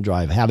internal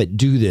drive, have it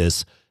do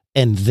this,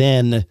 and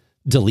then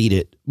delete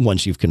it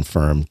once you've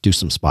confirmed. Do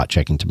some spot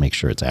checking to make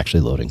sure it's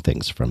actually loading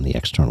things from the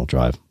external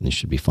drive. And you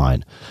should be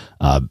fine.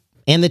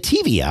 And the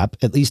TV app,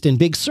 at least in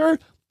Big Sur,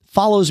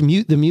 follows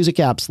the music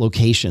app's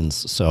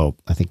locations. So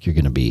I think you're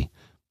going to be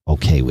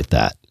okay with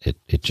that.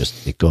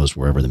 It goes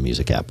wherever the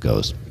music app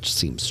goes, which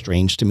seems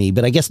strange to me,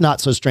 but I guess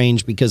not so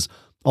strange because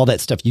all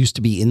that stuff used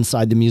to be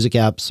inside the music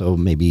app. So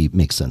maybe it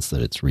makes sense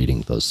that it's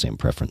reading those same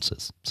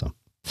preferences. So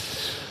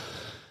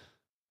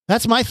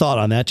that's my thought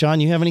on that. John,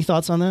 you have any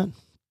thoughts on that?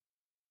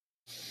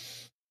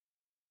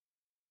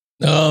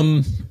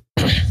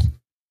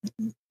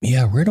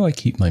 Yeah, where do I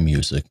keep my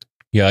music?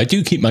 Yeah, I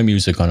do keep my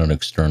music on an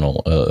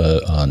external,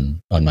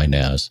 on my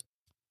NAS.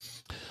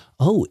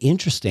 Oh,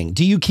 interesting.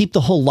 Do you keep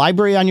the whole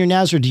library on your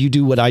NAS, or do you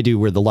do what I do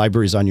where the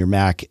library's on your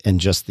Mac and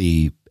just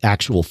the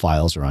actual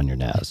files are on your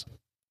NAS?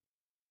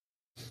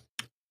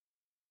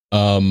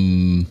 I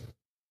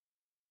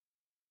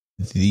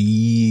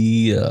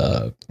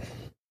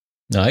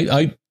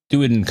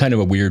do it in kind of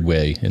a weird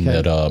way in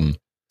that,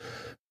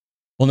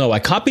 well, no, I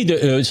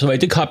copied, so I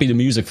did copy the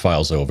music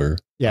files over.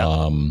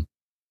 Yeah.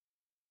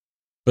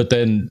 But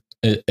then,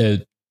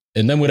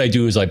 and then what I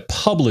do is I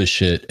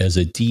publish it as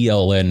a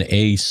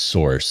DLNA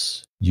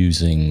source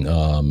using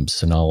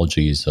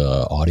Synology's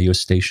audio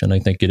station, I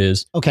think it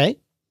is. Okay.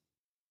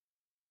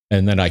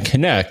 And then I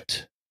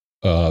connect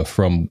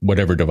from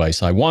whatever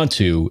device I want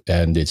to,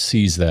 and it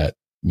sees that,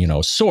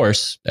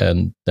 source,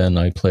 and then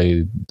I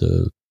play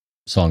the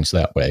songs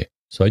that way.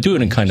 So I do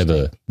it in kind of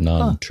a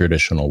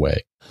non-traditional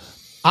way.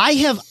 I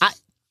have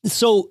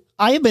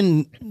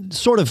been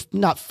sort of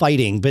not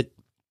fighting, but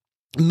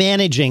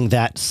managing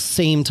that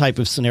same type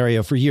of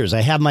scenario for years. I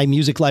have my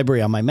music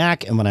library on my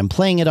Mac, and when I'm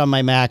playing it on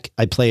my Mac,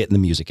 I play it in the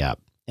music app.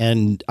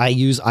 And I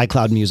use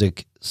iCloud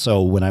Music.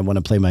 So when I want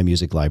to play my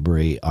music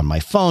library on my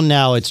phone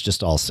now, it's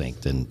just all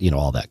synced and,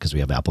 all that, because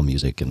we have Apple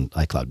Music and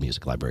iCloud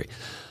Music Library.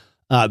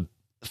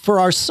 For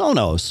our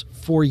Sonos,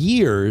 for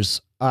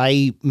years,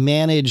 I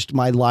managed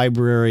my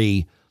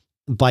library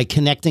by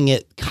connecting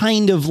it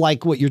kind of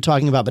like what you're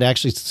talking about, but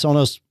actually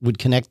Sonos would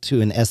connect to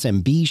an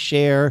SMB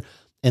share.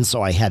 And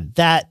so I had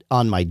that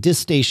on my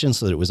disk station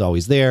so that it was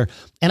always there.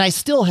 And I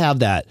still have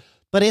that,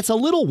 but it's a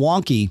little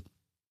wonky.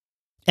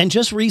 And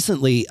just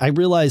recently I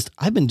realized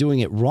I've been doing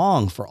it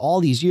wrong for all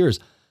these years.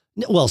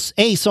 Well,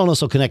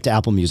 Sonos will connect to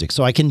Apple Music,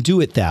 so I can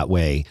do it that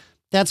way.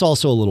 That's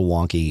also a little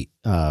wonky,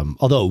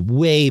 although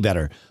way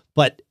better.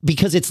 But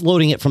because it's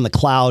loading it from the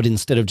cloud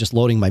instead of just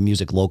loading my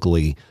music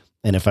locally.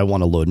 And if I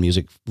want to load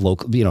music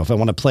local, if I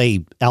want to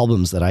play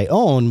albums that I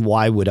own,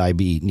 why would I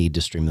need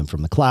to stream them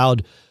from the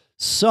cloud?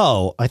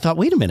 So I thought,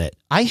 wait a minute,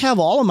 I have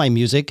all of my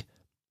music.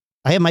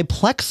 I have my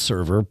Plex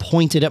server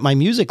pointed at my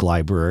music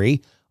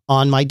library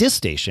on my disk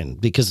station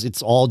because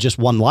it's all just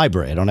one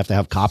library. I don't have to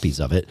have copies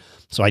of it.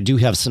 So I do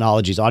have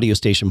Synology's audio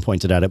station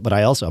pointed at it, but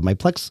I also have my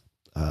Plex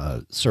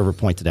server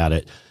pointed at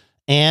it.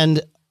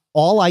 And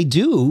all I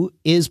do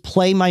is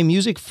play my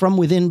music from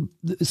within.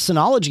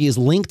 Synology is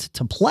linked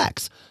to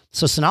Plex.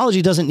 So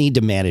Synology doesn't need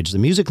to manage the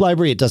music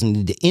library. It doesn't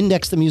need to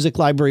index the music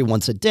library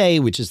once a day,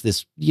 which is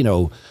this,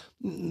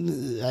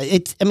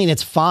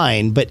 it's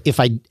fine. But if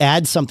I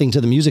add something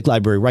to the music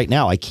library right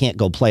now, I can't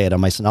go play it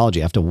on my Synology.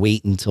 I have to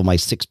wait until my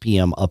 6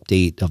 p.m.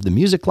 update of the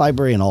music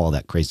library and all of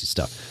that crazy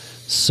stuff.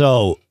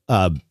 So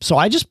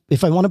I just,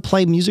 if I want to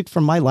play music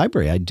from my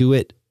library, I do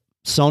it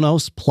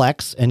Sonos,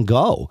 Plex, and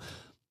go.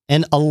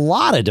 And a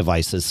lot of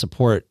devices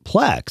support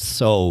Plex.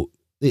 So,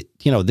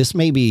 this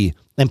may be,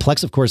 and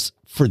Plex, of course,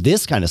 for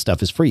this kind of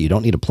stuff is free. You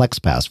don't need a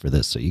Plex pass for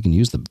this. So you can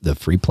use the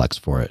free Plex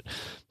for it.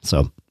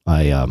 So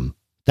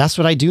that's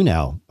what I do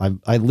now.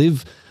 I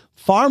live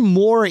far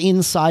more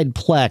inside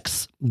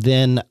Plex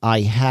than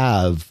I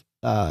have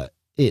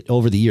it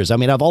over the years. I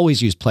mean, I've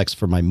always used Plex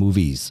for my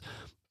movies,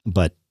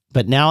 but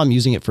now I'm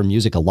using it for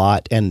music a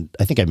lot. And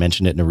I think I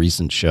mentioned it in a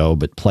recent show,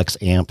 but Plex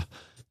Amp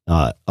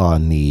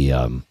on the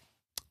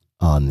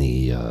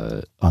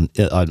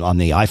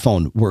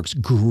iPhone works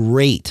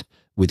great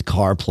with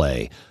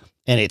CarPlay,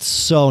 and it's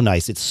so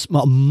nice. It's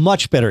a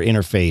much better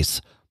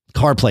CarPlay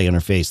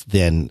interface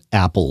than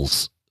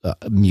Apple's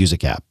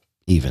music app.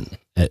 Even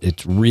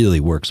it really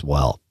works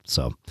well.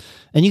 So,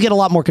 and you get a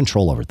lot more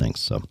control over things.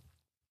 So,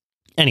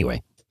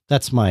 anyway,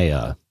 that's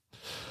my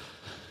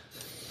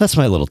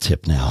little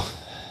tip now.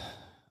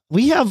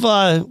 we have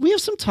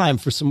some time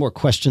for some more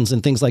questions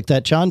and things like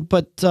that, John.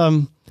 But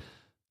the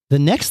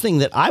next thing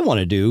that I want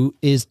to do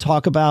is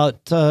talk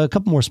about a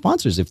couple more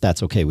sponsors, if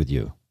that's okay with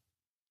you.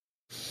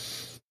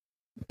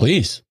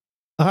 Please.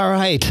 All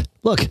right.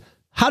 Look,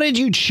 how did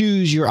you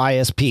choose your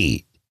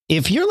ISP?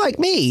 If you're like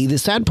me, the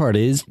sad part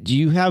is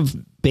you have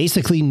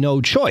basically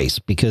no choice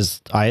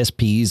because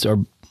ISPs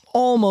are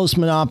almost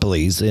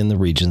monopolies in the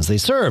regions they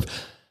serve.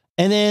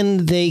 And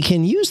then they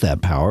can use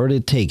that power to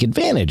take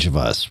advantage of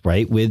us,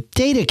 right? With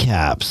data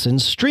caps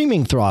and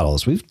streaming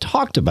throttles. We've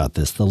talked about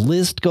this. The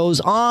list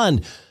goes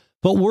on.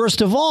 But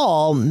worst of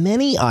all,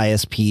 many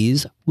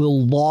ISPs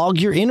will log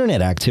your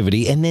internet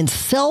activity and then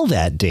sell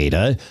that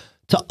data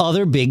to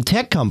other big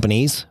tech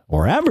companies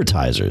or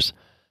advertisers.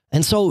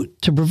 And so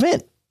to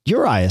prevent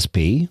your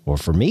ISP, or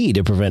for me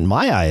to prevent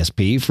my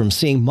ISP from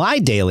seeing my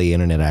daily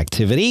internet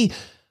activity,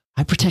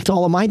 I protect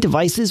all of my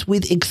devices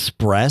with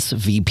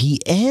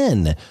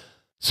ExpressVPN.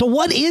 So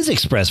what is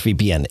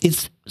ExpressVPN?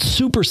 It's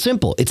super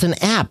simple. It's an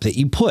app that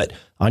you put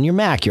on your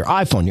Mac, your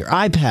iPhone, your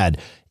iPad.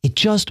 It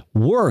just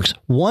works.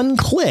 One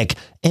click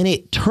and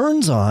it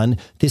turns on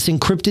this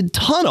encrypted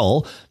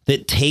tunnel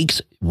that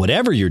takes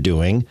whatever you're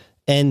doing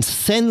and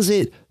sends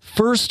it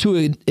first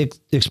to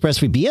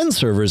ExpressVPN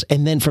servers,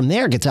 and then from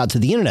there gets out to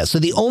the internet. So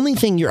the only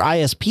thing your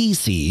ISP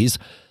sees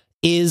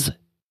is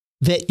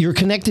that you're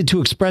connected to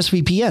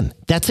ExpressVPN.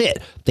 That's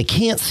it. They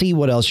can't see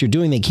what else you're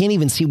doing. They can't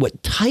even see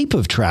what type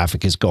of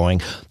traffic is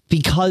going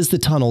because the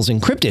tunnel's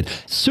encrypted.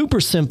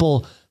 Super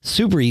simple,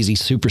 super easy,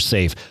 super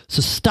safe.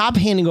 So stop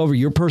handing over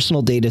your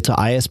personal data to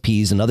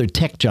ISPs and other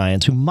tech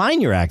giants who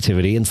mine your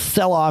activity and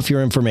sell off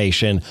your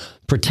information.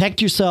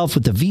 Protect yourself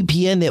with the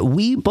VPN that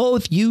we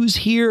both use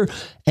here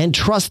and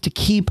trust to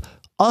keep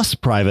us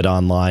private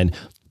online.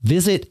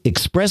 Visit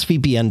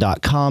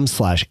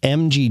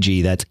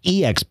expressvpn.com/MGG. That's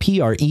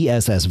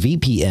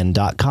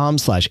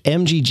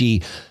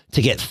expressvpn.com/MGG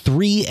to get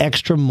 3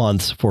 extra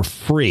months for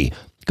free.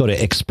 Go to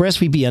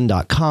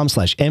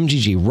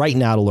expressvpn.com/MGG right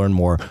now to learn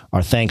more.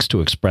 Our thanks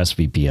to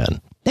ExpressVPN.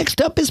 Next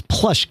up is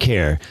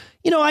PlushCare.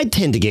 You know, I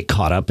tend to get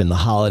caught up in the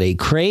holiday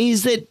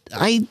craze that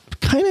I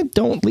kind of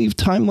don't leave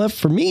time left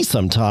for me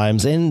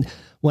sometimes. And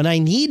when I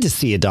need to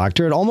see a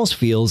doctor, it almost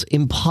feels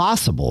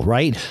impossible,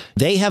 right?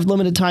 They have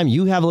limited time.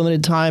 You have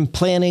limited time,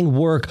 planning,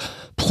 work,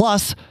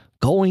 plus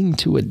going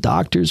to a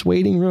doctor's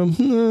waiting room.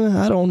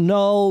 I don't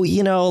know.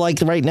 You know, like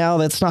right now,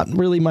 that's not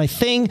really my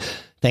thing.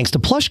 Thanks to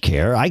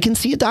PlushCare, I can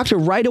see a doctor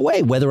right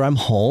away, whether I'm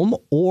home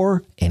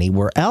or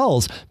anywhere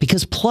else,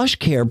 because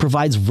PlushCare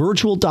provides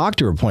virtual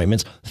doctor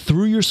appointments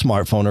through your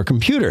smartphone or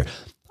computer.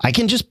 I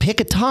can just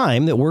pick a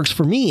time that works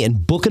for me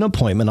and book an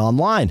appointment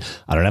online.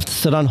 I don't have to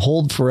sit on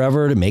hold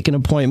forever to make an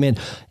appointment,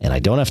 and I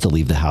don't have to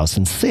leave the house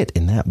and sit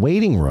in that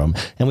waiting room.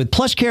 And with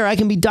PlushCare, I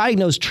can be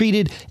diagnosed,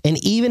 treated,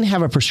 and even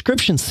have a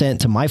prescription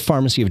sent to my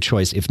pharmacy of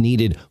choice if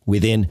needed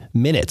within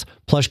minutes.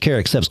 PlushCare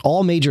accepts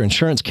all major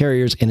insurance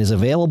carriers and is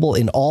available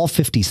in all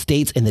 50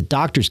 states, and the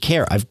doctor's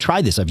care. I've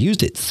tried this. I've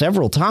used it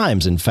several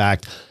times, in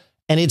fact,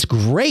 and it's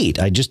great.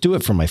 I just do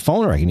it from my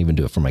phone, or I can even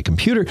do it from my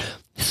computer.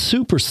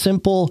 Super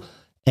simple,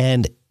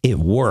 and it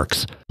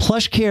works.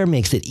 PlushCare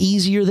makes it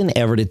easier than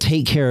ever to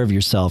take care of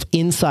yourself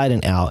inside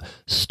and out.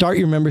 Start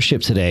your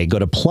membership today. Go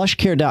to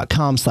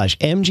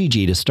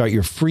plushcare.com/MGG to start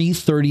your free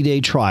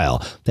 30-day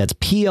trial. That's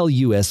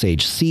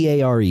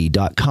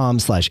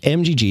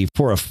plushcare.com/MGG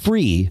for a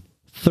free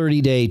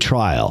 30-day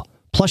trial.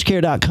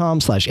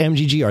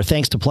 Plushcare.com/MGG. Our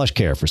thanks to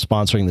PlushCare for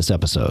sponsoring this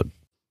episode.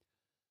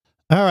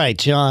 All right,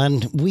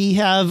 John, we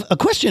have a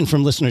question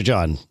from listener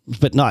John,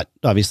 but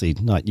obviously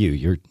not you.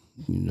 You're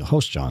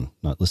host John,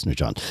 not listener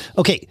John.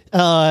 Okay.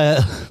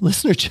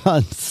 Listener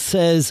John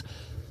says,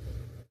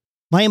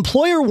 my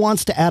employer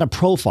wants to add a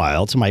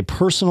profile to my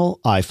personal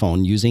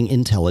iPhone using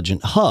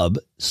Intelligent Hub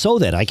so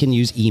that I can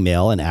use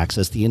email and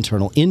access the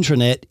internal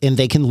intranet, and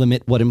they can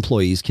limit what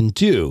employees can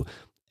do.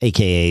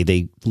 AKA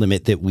they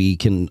limit that we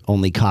can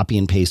only copy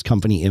and paste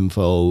company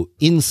info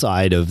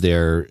inside of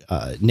their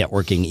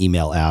networking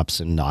email apps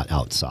and not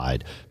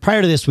outside.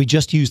 Prior to this, we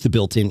just used the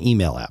built-in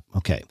email app.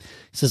 Okay.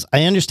 It says,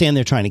 I understand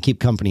they're trying to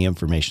keep company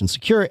information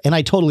secure, and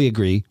I totally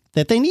agree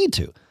that they need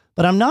to,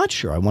 but I'm not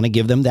sure I want to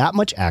give them that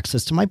much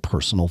access to my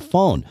personal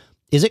phone.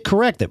 Is it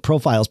correct that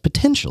profiles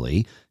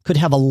potentially could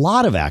have a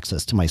lot of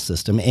access to my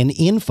system and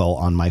info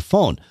on my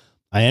phone?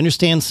 I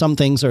understand some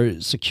things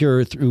are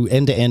secure through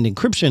end-to-end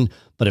encryption,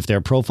 but if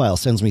their profile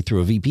sends me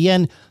through a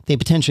VPN, they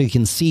potentially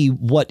can see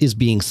what is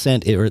being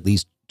sent, or at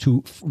least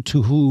to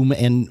whom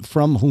and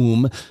from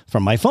whom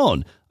from my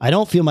phone. I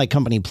don't feel my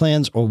company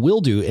plans or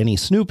will do any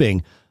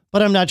snooping,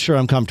 but I'm not sure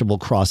I'm comfortable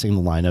crossing the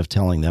line of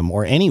telling them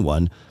or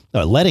anyone,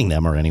 letting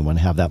them or anyone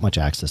have that much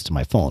access to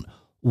my phone.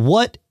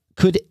 What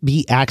could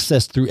be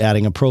accessed through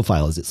adding a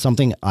profile? Is it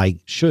something I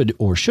should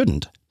or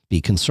shouldn't be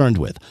concerned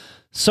with?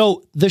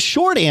 So the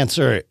short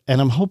answer,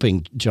 and I'm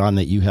hoping, John,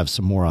 that you have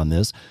some more on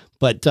this,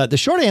 but the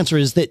short answer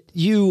is that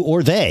you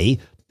or they,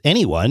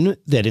 anyone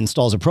that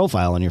installs a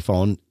profile on your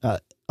phone,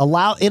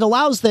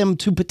 allows them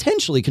to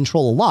potentially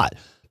control a lot.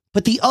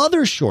 But the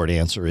other short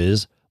answer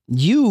is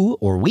you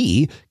or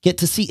we get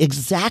to see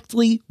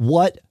exactly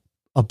what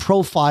a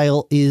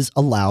profile is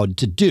allowed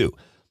to do.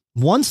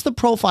 Once the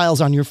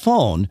profile's on your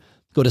phone,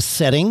 go to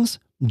Settings,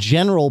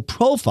 General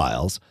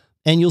Profiles,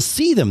 and you'll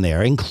see them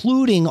there,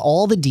 including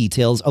all the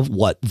details of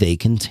what they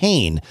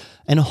contain.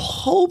 And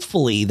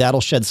hopefully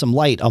that'll shed some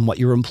light on what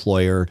your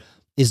employer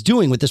is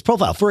doing with this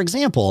profile. For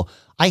example,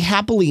 I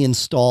happily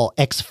install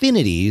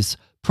Xfinity's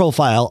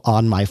profile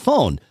on my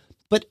phone,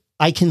 but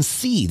I can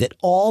see that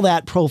all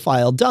that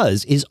profile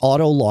does is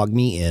auto log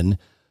me in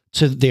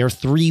to their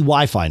 3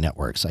 Wi-Fi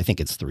networks. I think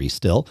it's 3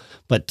 still,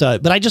 but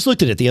I just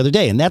looked at it the other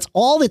day, and that's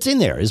all that's in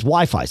there is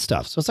Wi-Fi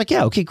stuff. So it's like,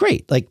 yeah, okay,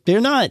 great. Like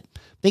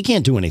they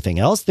can't do anything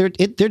else. They're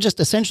just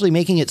essentially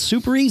making it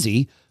super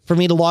easy for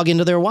me to log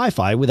into their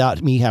Wi-Fi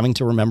without me having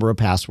to remember a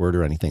password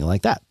or anything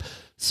like that.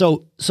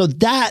 So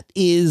that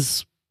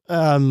is,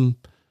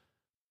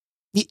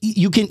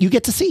 you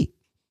get to see.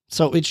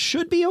 So it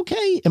should be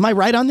okay. Am I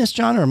right on this,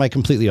 John, or am I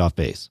completely off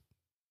base?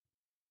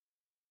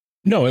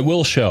 No, it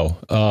will show.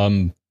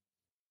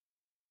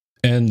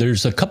 And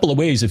there's a couple of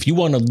ways if you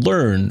want to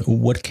learn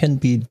what can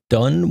be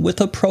done with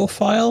a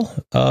profile.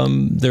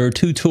 There are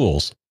 2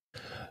 tools.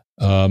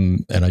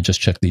 And I just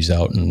checked these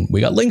out and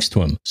we got links to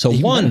them. So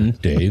one,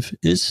 Dave,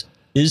 is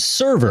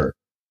Server.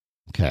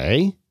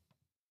 Okay.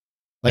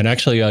 And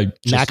actually I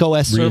just Mac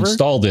OS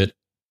reinstalled it.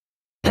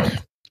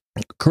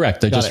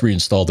 Correct. I just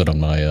reinstalled it on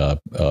my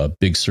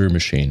Big Sur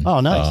machine. Oh,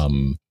 nice.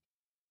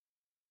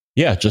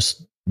 Yeah,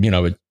 just,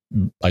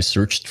 I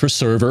searched for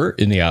Server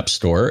in the App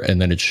Store and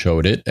then it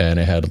showed it and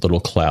it had a little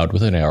cloud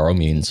with an arrow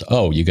means,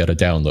 oh, you got to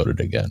download it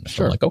again. Sure.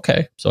 So I'm like,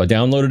 okay. So I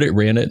downloaded it,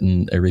 ran it,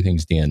 and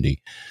everything's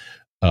dandy.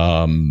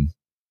 Then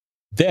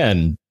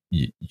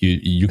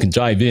you can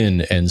dive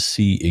in and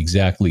see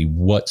exactly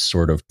what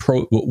sort of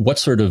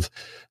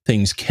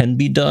things can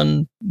be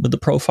done with the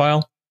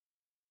profile.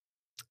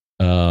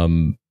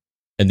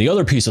 And the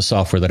other piece of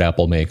software that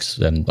Apple makes,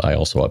 and I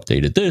also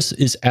updated this,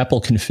 is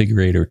Apple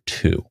Configurator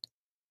 2.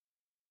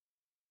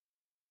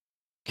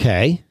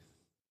 Okay.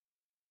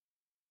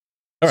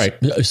 All right.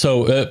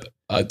 So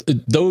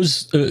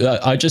those,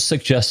 I just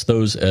suggest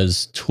those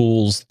as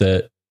tools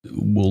that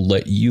will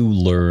let you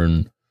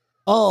learn.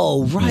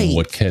 Oh, right.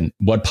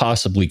 What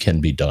possibly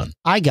can be done.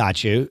 I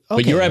got you. Okay.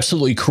 But you're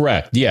absolutely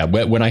correct. Yeah.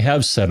 When I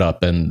have set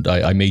up, and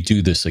I may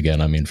do this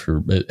again. I mean,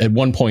 at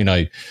one point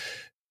I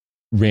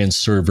ran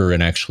Server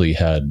and actually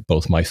had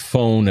both my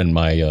phone and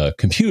my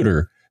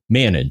computer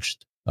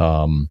managed.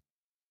 Yeah.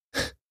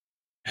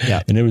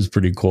 And it was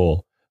pretty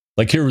cool.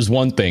 Like, here was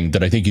one thing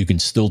that I think you can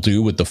still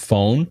do with the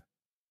phone.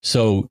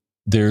 So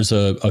there's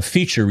a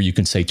feature where you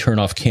can say turn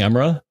off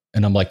camera.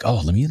 And I'm like,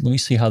 oh, let me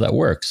see how that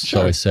works.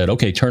 Sure. So I said,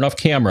 okay, turn off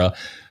camera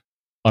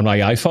on my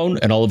iPhone.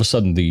 And all of a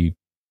sudden the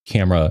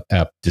camera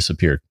app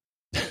disappeared.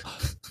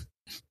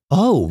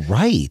 Oh,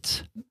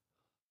 right.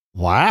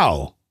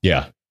 Wow.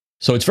 Yeah.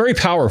 So it's very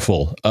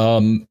powerful.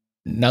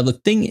 Now, the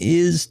thing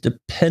is,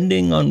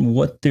 depending on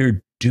what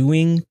they're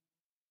doing,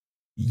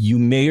 you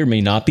may or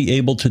may not be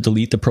able to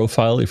delete the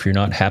profile if you're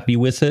not happy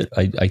with it.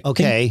 I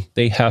think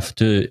they have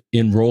to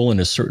enroll in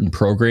a certain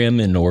program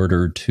in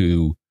order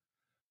to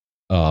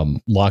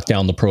lock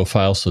down the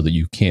profile so that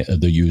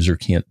the user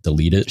can't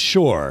delete it.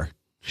 Sure.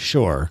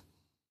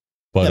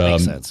 But that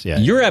makes sense. Yeah,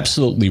 you're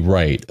absolutely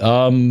right.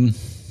 I'm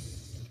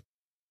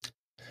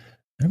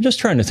just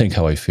trying to think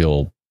how I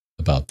feel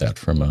about that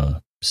from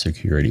a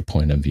security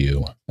point of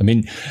view. I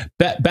mean,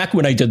 back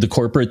when I did the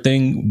corporate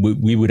thing,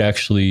 we would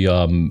actually,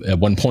 at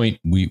one point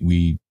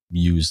we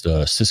used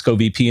Cisco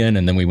VPN,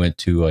 and then we went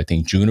to, I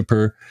think,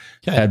 Juniper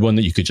had one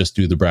that you could just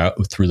do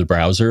through the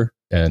browser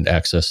and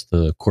access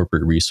the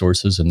corporate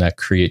resources, and that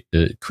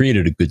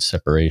created a good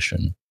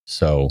separation.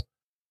 So,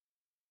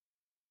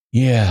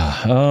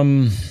 yeah, I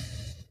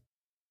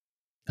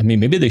mean,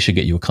 maybe they should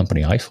get you a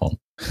company iPhone.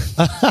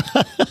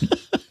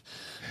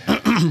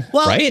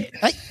 Well, right?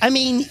 I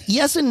mean,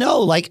 yes and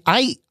no. Like,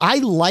 I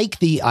like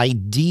the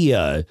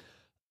idea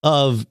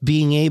of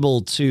being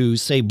able to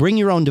say, bring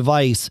your own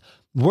device.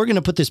 We're going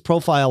to put this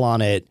profile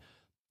on it,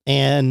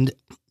 and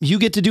you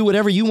get to do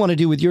whatever you want to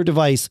do with your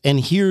device. And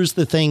here's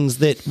the things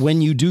that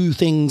when you do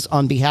things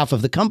on behalf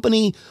of the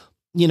company,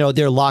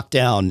 they're locked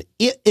down,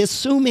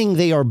 assuming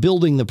they are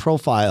building the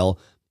profile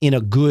in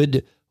a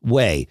good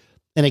way.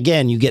 And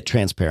again, you get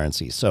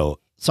transparency. So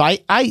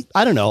I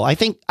don't know. I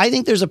think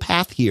there's a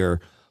path here,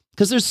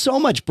 because there's so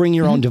much bring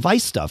your own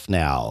device stuff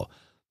now.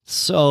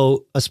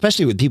 So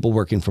especially with people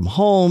working from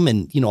home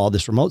and, all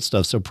this remote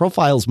stuff. So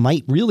profiles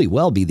might really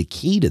well be the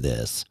key to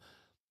this.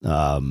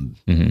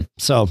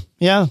 So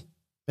yeah.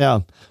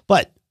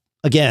 But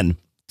again,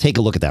 take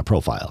a look at that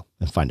profile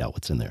and find out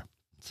what's in there.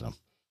 So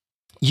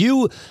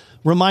you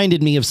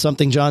reminded me of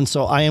something, John.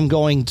 So I am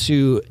going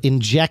to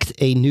inject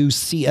a new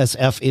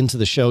CSF into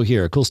the show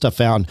here. Cool stuff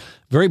found.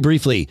 Very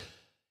briefly,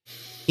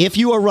 if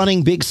you are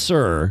running Big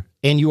Sur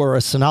and you are a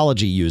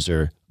Synology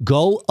user,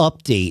 go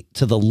update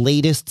to the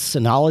latest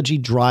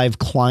Synology Drive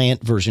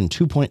client version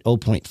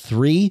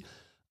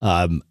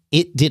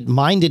 2.0.3.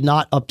 Mine did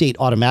not update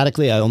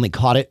automatically. I only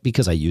caught it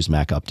because I use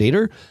Mac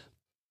Updater.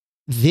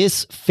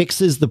 This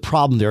fixes the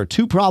problem. There are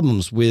 2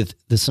 problems with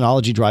the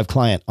Synology Drive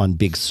client on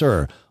Big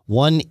Sur.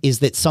 One is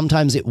that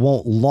sometimes it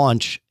won't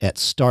launch at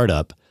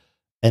startup,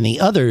 and the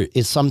other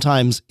is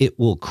sometimes it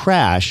will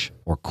crash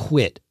or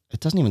quit. It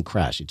doesn't even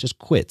crash. It just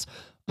quits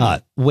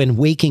when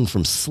waking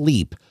from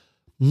sleep.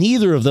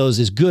 Neither of those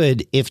is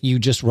good if you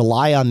just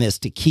rely on this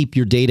to keep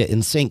your data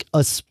in sync,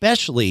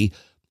 especially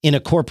in a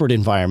corporate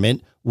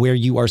environment where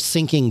you are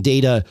syncing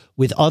data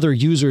with other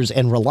users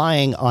and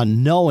relying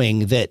on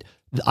knowing that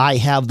I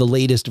have the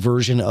latest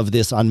version of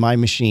this on my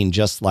machine,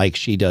 just like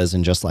she does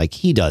and just like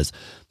he does.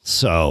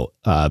 So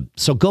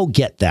go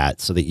get that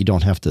so that you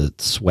don't have to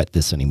sweat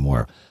this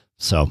anymore.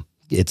 So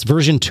it's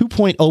version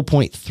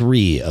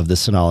 2.0.3 of the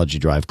Synology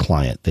Drive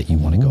client that you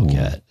want to go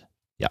get.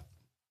 Yeah.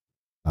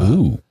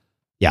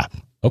 Yeah.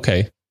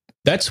 Okay.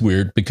 That's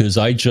weird because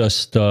I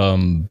just, so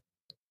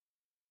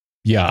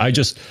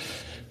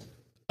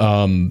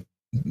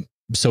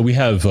we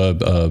have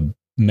a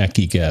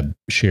MacGeekGab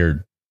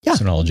shared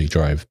Synology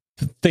Drive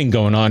thing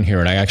going on here.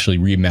 And I actually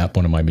remapped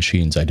one of my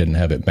machines. I didn't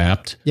have it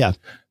mapped. Yeah.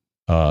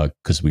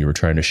 Because we were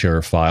trying to share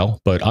a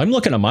file. But I'm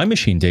looking at my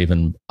machine, Dave,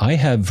 and I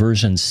have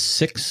version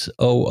 6.0.0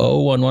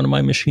 on one of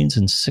my machines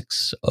and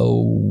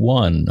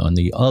 6.0.1 on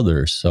the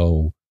other.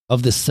 So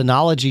of the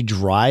Synology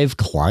Drive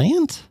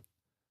client?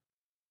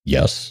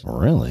 Yes.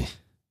 Really?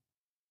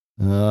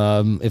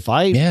 If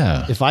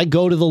I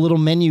go to the little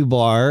menu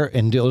bar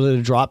and do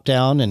the drop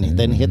down and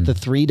then hit the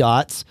three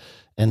dots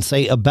and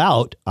say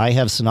about, I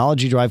have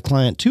Synology Drive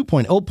client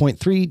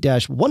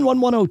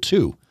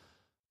 2.0.3-11102.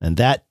 And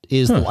that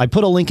is, I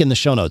put a link in the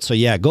show notes. So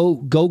yeah,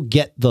 go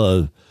get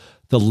the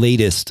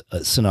latest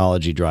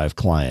Synology Drive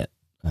client.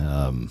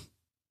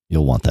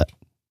 You'll want that.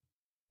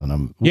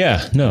 And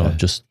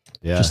just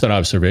an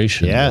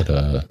observation. Yeah.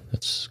 But,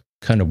 it's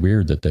kind of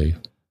weird that they.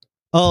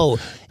 Oh,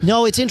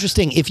 no, it's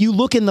interesting. If you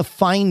look in the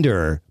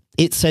Finder,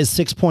 it says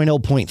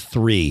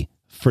 6.0.3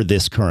 for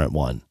this current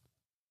one.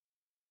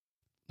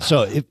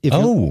 So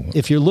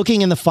if you're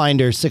looking in the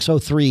Finder,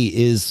 603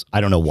 is, I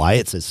don't know why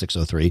it says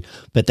 603,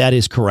 but that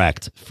is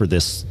correct for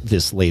this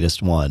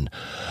latest one.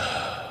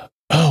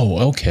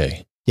 Oh,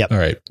 okay. Yep. All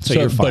right. So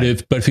you're fine.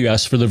 But if you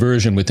ask for the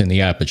version within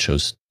the app, it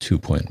shows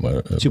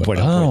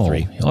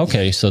 2.0.3.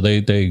 Okay. So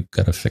they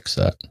got to fix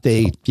that.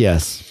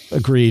 Yes,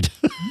 agreed.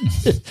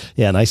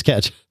 Yeah. Nice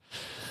catch.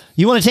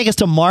 You want to take us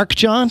to Mark,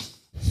 John?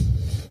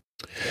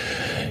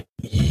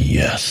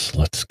 Yes.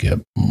 Let's get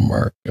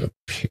Mark up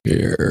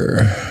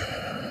here.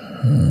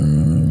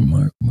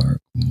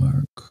 Mark.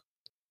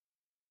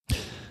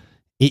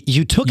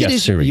 You took it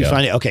as you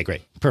find it. Okay,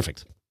 great.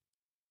 Perfect.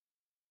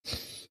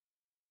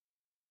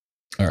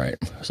 All right.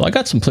 So I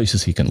got some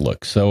places he can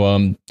look. So,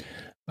 all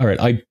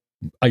right.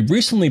 I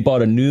recently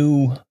bought a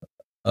new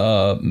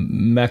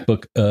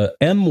MacBook,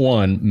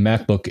 M1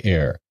 MacBook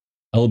Air.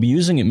 I will be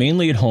using it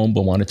mainly at home,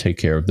 but want to take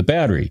care of the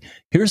battery.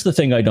 Here's the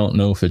thing. I don't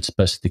know if it's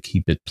best to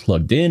keep it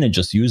plugged in and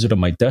just use it on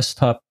my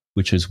desktop,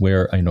 which is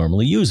where I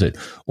normally use it,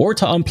 or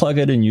to unplug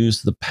it and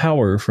use the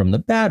power from the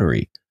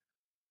battery.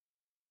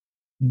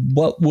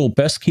 What will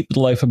best keep the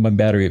life of my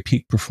battery at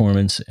peak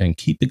performance and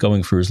keep it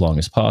going for as long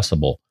as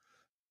possible?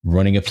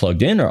 Running it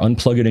plugged in or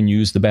unplug it and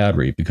use the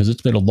battery? Because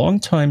it's been a long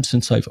time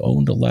since I've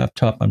owned a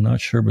laptop. I'm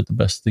not sure what the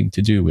best thing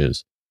to do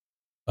is.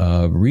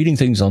 Reading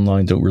things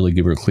online don't really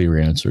give a clear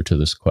answer to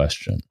this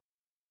question.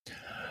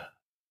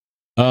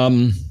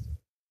 I'll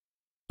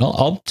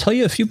tell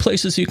you a few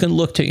places you can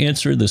look to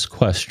answer this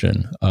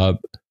question.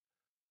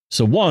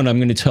 So one, I'm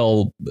going to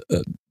tell.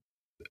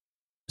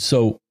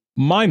 So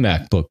my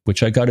MacBook,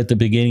 which I got at the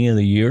beginning of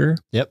the year,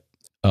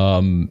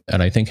 and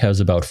I think has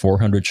about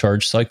 400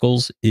 charge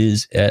cycles,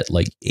 is at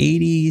like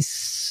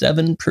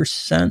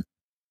 87%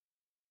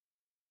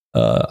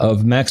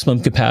 of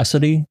maximum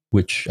capacity,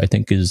 which I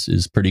think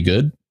is pretty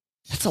good.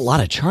 That's a lot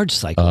of charge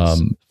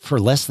cycles for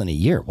less than a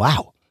year.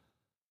 Wow.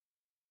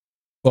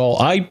 Well,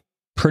 I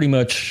pretty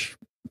much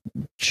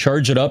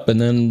charge it up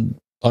and then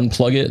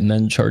unplug it and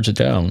then charge it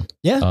down.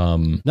 Yeah.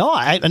 No,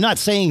 I'm not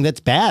saying that's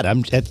bad.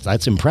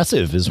 That's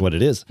impressive is what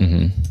it is.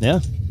 Mm-hmm.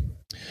 Yeah.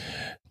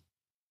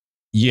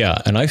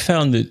 Yeah. And I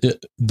found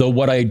that though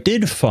what I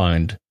did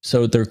find,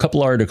 so there are a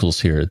couple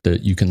articles here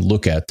that you can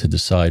look at to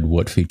decide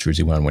what features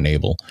you want to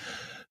enable.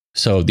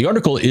 So the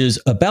article is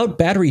about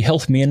battery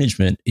health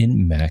management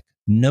in Mac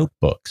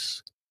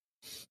notebooks.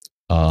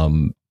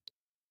 And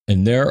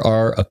there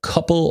are a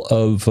couple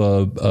of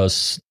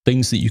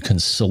things that you can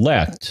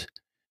select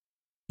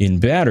in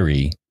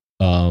battery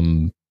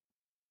to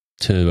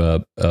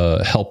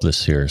help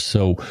this here.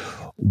 So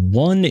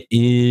one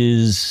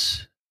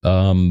is,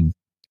 let me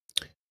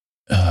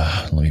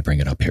bring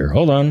it up here.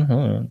 Hold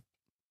on.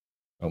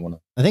 I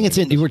think it's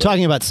in, we're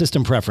talking about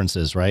system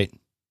preferences, right?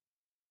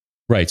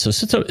 Right. So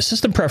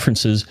system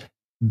preferences,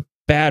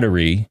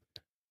 battery.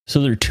 So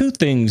there are two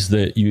things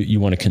that you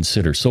want to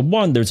consider. So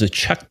one, there's a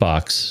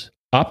checkbox,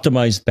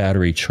 optimized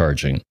battery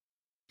charging.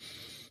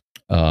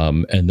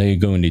 And they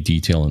go into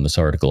detail in this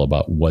article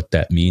about what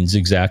that means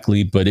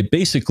exactly. But it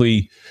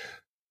basically,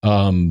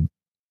 I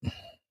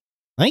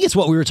think it's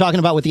what we were talking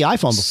about with the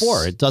iPhone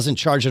before. It doesn't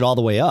charge it all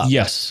the way up.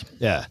 Yes.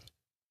 Yeah.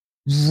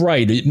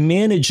 Right. It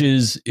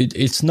manages,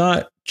 it's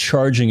not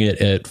charging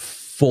it at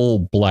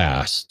full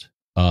blast.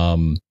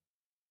 And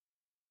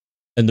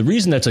the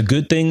reason that's a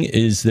good thing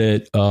is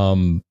that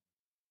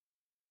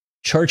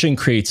charging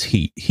creates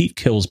heat. Heat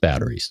kills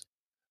batteries.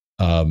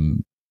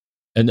 And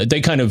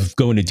they kind of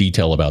go into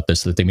detail about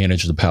this, that they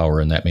manage the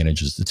power and that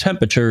manages the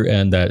temperature,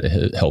 and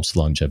that helps the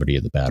longevity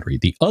of the battery.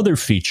 The other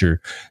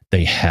feature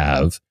they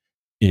have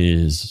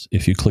is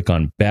if you click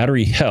on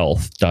battery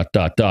health, ...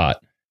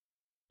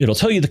 it'll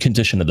tell you the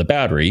condition of the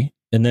battery.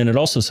 And then it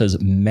also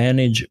says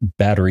manage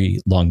battery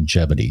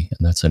longevity.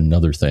 And that's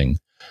another thing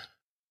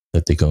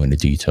that they go into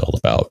detail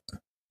about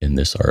in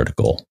this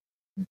article.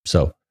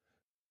 So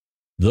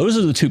those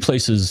are the two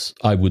places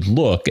I would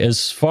look.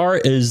 As far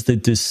as the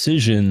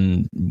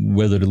decision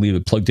whether to leave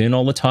it plugged in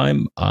all the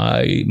time,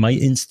 my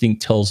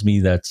instinct tells me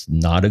that's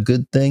not a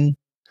good thing.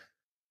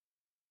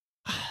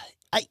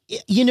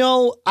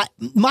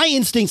 My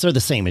instincts are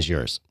the same as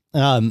yours.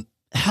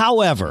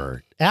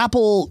 However,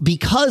 Apple,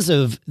 because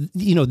of,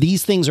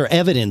 these things are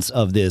evidence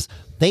of this,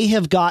 they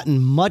have gotten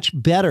much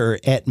better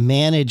at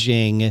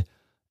managing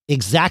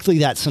exactly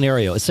that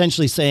scenario,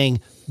 essentially saying,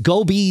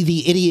 go be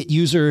the idiot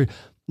user,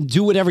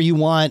 do whatever you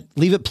want,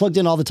 leave it plugged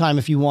in all the time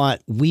if you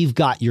want, we've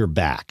got your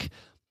back.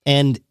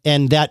 And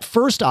that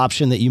first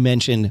option that you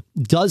mentioned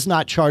does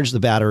not charge the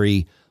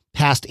battery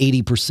past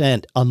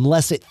 80%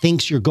 unless it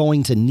thinks you're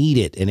going to need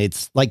it. And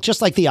it's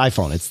just like the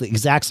iPhone, it's the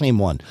exact same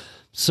one.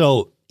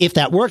 So if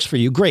that works for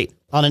you, great.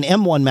 On an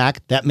M1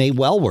 Mac, that may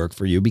well work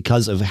for you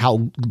because of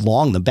how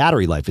long the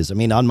battery life is. I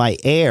mean, on my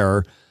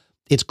Air,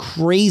 it's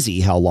crazy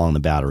how long the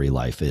battery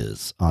life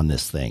is on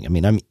this thing. I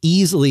mean, I'm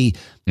easily,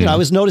 I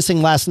was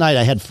noticing last night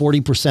I had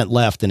 40%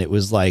 left and it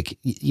was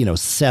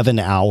 7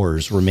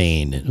 hours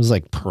remain. It was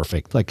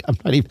perfect. I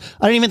don't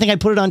even think I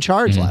put it on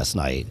charge last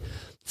night.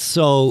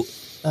 So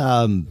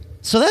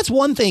that's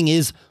one thing,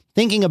 is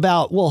thinking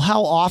about, well,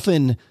 how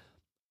often,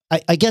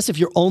 I guess if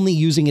you're only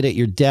using it at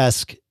your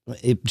desk,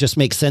 it just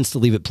makes sense to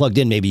leave it plugged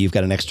in. Maybe you've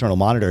got an external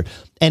monitor.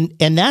 And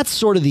that's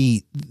sort of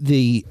the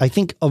I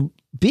think a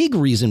big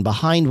reason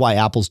behind why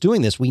Apple's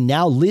doing this. We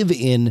now live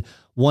in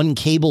one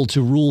cable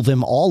to rule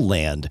them all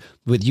land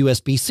with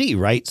USB-C,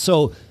 right?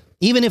 So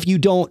even if you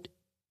don't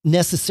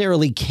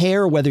necessarily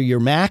care whether your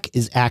Mac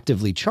is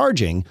actively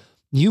charging,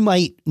 you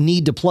might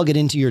need to plug it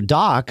into your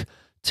dock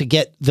to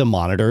get the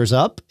monitors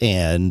up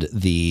and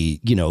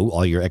the,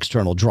 all your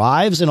external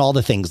drives and all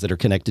the things that are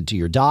connected to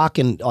your dock.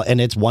 And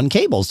it's one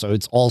cable. So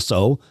it's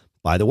also,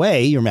 by the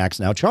way, your Mac's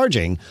now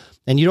charging,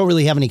 and you don't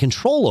really have any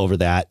control over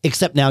that,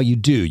 except now you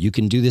do. You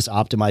can do this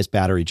optimized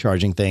battery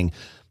charging thing.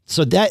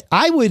 So that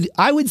I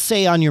would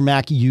say on your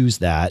Mac, use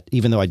that,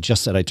 even though I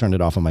just said I turned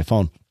it off on my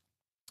phone.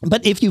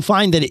 But if you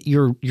find that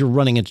you're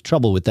running into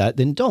trouble with that,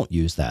 then don't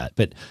use that.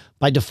 But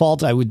by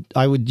default, I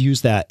would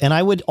use that. And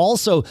I would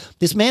also,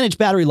 this managed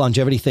battery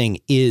longevity thing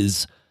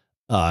is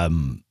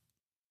the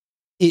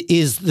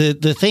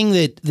thing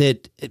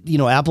that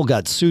Apple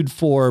got sued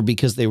for,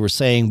 because they were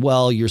saying,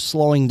 well, you're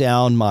slowing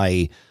down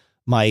my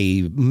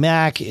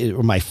Mac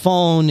or my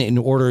phone in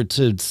order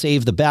to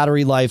save the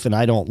battery life, and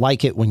I don't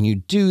like it when you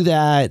do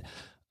that.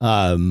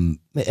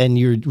 And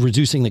you're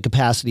reducing the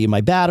capacity of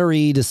my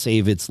battery to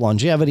save its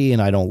longevity,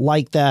 and I don't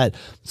like that.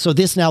 So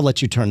this now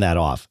lets you turn that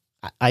off.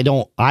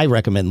 I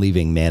recommend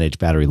leaving managed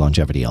battery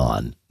longevity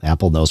on.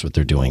 Apple knows what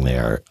they're doing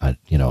there.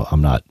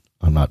 I'm not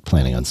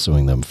planning on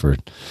suing them for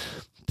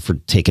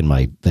taking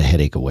the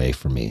headache away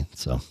from me.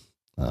 So,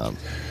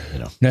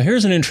 Now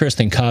here's an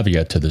interesting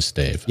caveat to this,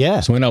 Dave.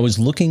 Yeah. So when I was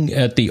looking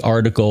at the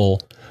article,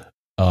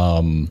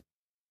 talking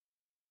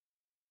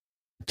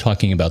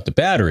about the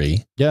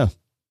battery. Yeah.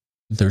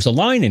 There's a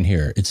line in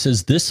here. It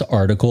says this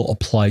article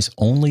applies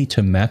only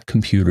to Mac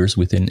computers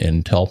with an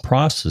Intel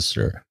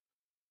processor.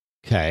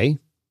 Okay.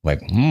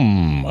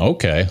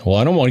 Okay. Well,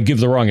 I don't want to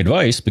give the wrong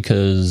advice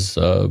because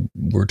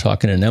we're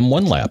talking an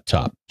M1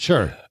 laptop.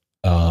 Sure.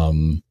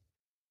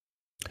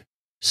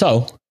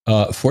 So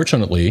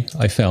fortunately,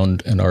 I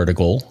found an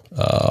article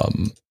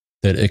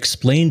that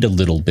explained a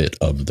little bit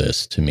of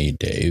this to me,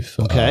 Dave.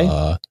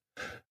 Okay.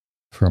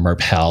 From our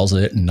pals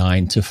at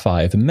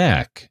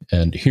 9to5Mac.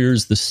 And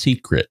here's the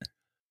secret.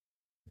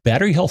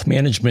 Battery health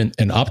management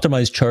and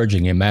optimized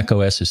charging in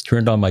macOS is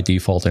turned on by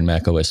default in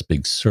macOS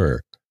Big Sur.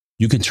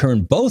 You can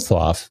turn both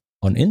off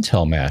on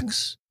Intel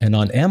Macs, and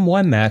on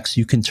M1 Macs,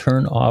 you can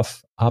turn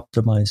off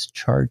optimized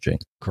charging.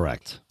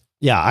 Correct.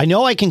 Yeah, I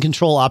know I can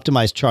control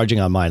optimized charging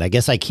on mine. I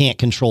guess I can't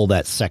control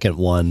that second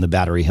one, the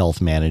battery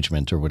health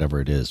management or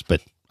whatever it is.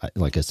 But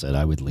like I said,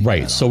 I would leave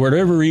right. So, for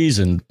whatever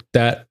reason,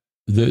 that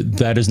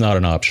is not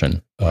an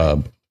option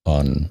on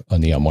the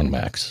M1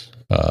 Macs.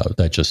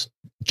 That just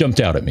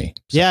jumped out at me.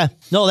 So. Yeah,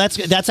 no,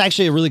 that's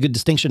actually a really good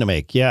distinction to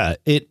make. Yeah,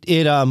 it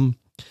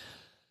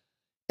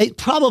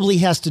probably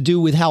has to do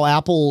with how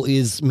Apple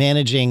is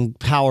managing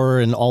power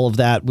and all of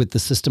that with the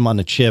system on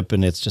the chip,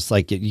 and it's just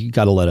like you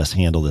got to let us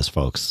handle this,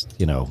 folks.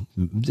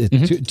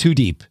 Too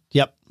deep.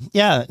 Yep.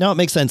 Yeah. No, it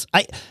makes sense.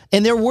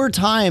 And there were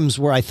times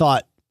where I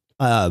thought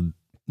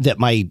that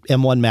my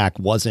M1 Mac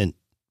wasn't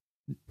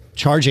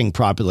charging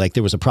properly. Like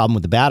there was a problem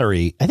with the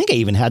battery. I think I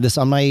even had this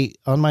on my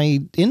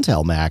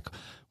Intel Mac,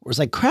 Where it's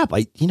like, crap,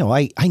 I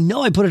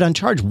know I put it on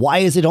charge. Why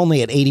is it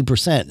only at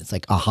 80%? It's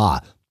like,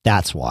 aha,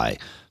 that's why,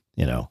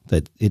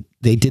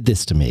 they did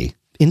this to me.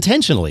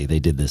 Intentionally, they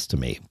did this to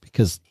me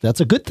because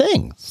that's a good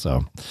thing.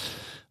 So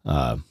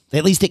at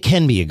least it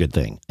can be a good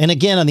thing. And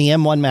again, on the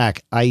M1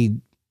 Mac,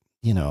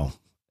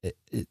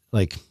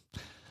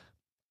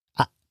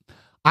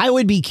 I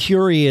would be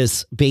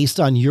curious, based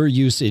on your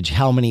usage,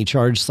 how many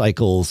charge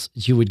cycles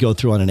you would go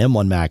through on an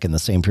M1 Mac in the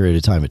same period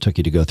of time it took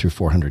you to go through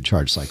 400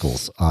 charge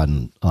cycles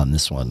on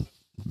this one.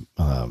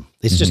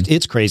 It's just,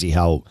 it's crazy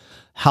how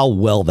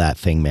well that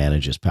thing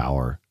manages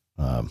power.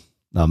 I'm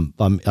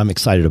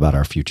excited about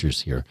our futures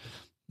here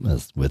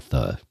with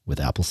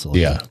Apple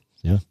Silicon.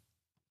 Yeah.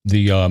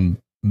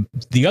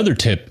 The other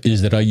tip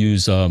is that I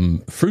use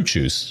fruit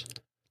juice.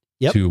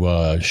 Yep.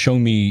 To show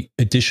me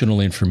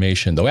additional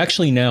information. Though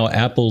actually now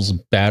Apple's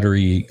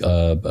battery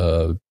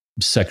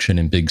section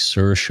in Big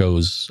Sur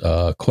shows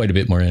quite a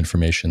bit more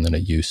information than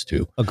it used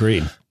to.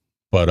 Agreed.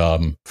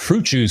 But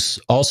Fruit Juice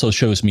also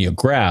shows me a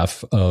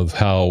graph of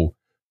how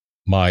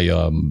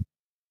my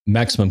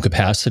maximum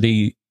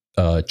capacity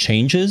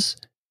changes.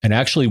 And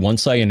actually,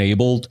 once I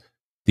enabled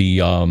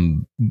the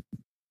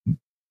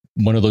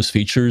one of those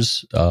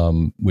features,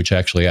 which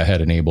actually I had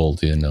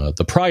enabled in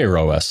the prior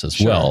OS as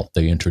well.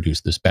 They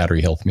introduced this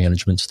battery health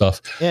management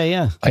stuff.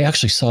 Yeah. I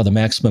actually saw the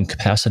maximum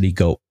capacity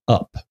go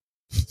up,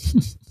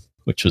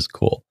 which is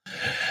cool.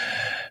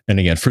 And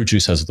again, Fruit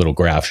Juice has a little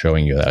graph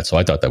showing you that. So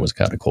I thought that was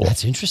kind of cool.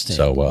 That's interesting.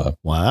 So,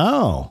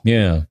 wow.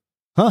 Yeah.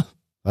 Huh.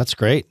 That's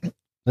great.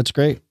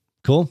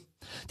 Cool.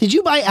 Did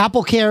you buy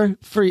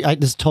AppleCare for,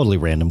 this is a totally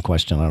random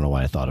question. I don't know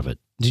why I thought of it.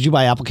 Did you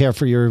buy AppleCare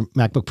for your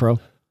MacBook Pro?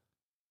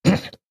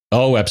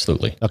 Oh,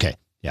 absolutely. Okay.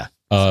 Yeah.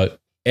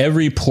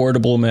 Every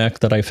portable Mac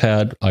that I've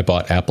had, I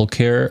bought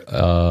AppleCare,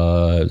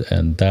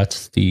 and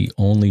that's the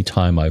only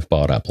time I've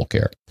bought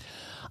AppleCare.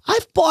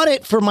 I've bought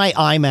it for my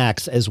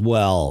iMacs as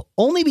well,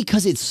 only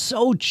because it's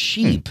so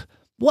cheap.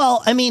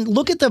 Well, I mean,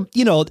 look at the,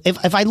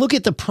 if I look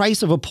at the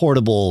price of a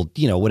portable,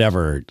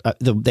 whatever,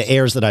 the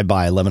Airs that I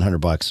buy,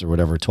 $1,100 or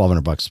whatever,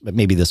 $1,200, but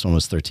maybe this one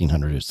was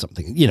 $1,300 or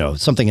something,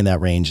 something in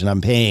that range. And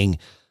I'm paying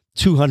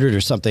 $200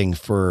 or something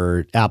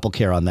for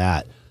AppleCare on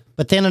that.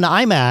 But then an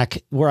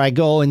iMac where I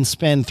go and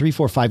spend $3,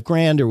 $4,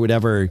 $5 or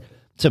whatever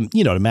to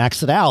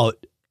max it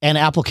out, and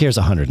AppleCare is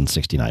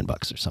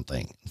 $169 or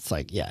something. It's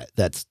like, yeah,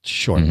 that's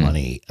short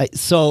money.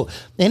 So,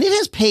 and it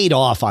has paid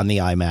off on the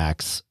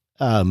iMacs.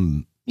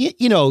 The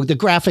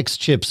graphics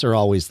chips are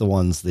always the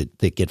ones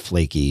that get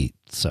flaky.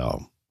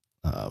 So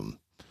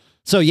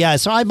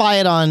I buy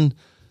it on,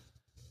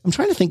 I'm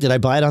trying to think, did I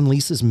buy it on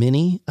Lisa's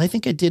Mini? I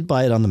think I did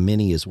buy it on the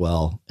Mini as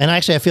well. And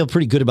actually, I feel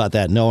pretty good about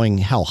that, knowing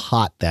how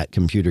hot that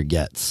computer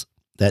gets.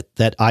 That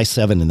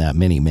i7 in that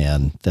Mini,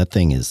 man, that's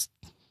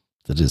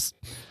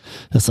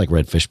like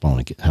red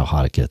fishbone, how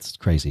hot it gets. It's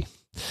crazy.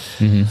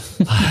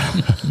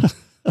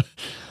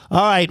 All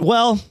right.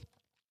 Well,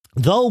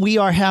 though we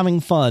are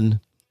having fun,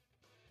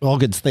 all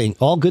good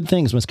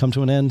things must come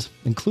to an end,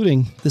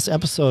 including this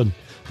episode.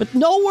 But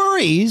no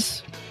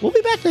worries. We'll be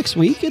back next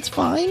week. It's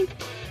fine.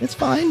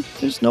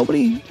 There's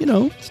nobody,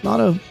 it's not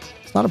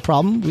a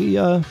problem.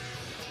 This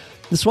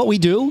is what we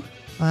do.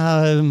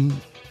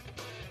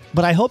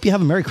 But I hope you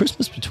have a Merry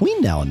Christmas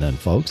between now and then,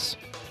 folks.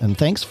 And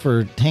thanks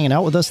for hanging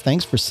out with us.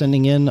 Thanks for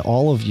sending in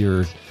all of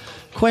your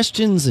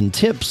questions and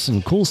tips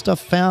and cool stuff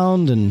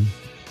found. And,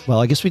 well,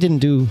 I guess we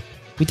did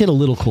a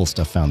little cool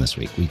stuff found this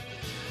week. We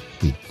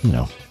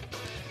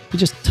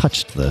just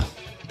touched the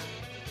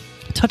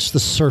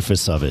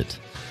surface of it.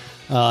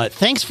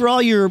 Thanks for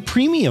all your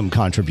premium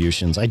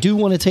contributions. I do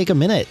want to take a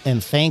minute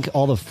and thank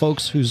all the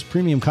folks whose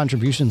premium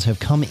contributions have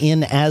come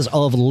in as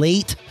of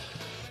late.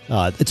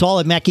 It's all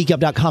at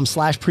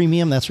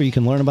macgeekup.com/premium. That's where you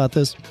can learn about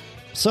this.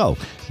 So,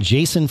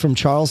 Jason from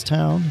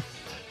Charlestown,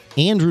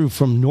 Andrew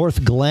from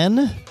North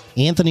Glen,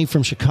 Anthony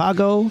from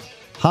Chicago,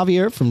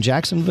 Javier from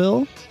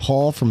Jacksonville,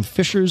 Paul from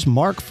Fishers,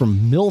 Mark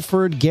from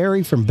Milford,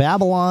 Gary from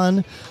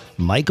Babylon,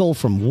 Michael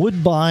from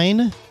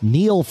Woodbine,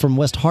 Neil from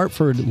West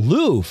Hartford,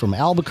 Lou from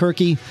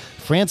Albuquerque,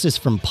 Francis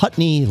from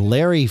Putney,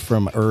 Larry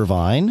from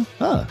Irvine,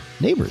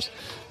 neighbors,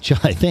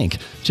 I think,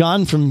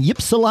 John from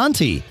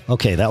Ypsilanti.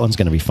 Okay, that one's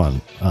going to be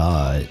fun.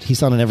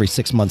 He's on an every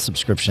 6-month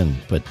subscription,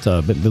 but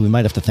we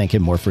might have to thank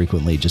him more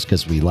frequently just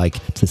because we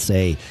like to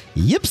say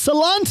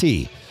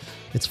Ypsilanti.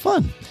 It's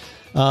fun.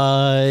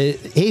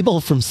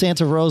 Abel from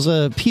Santa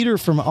Rosa, Peter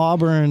from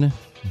Auburn,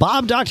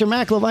 Bob Dr.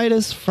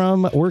 MacLevitis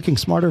from Working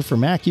Smarter for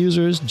Mac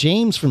Users,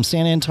 James from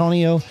San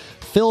Antonio,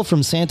 Phil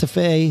from Santa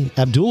Fe,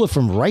 Abdullah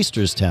from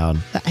Reisterstown.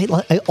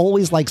 I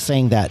always like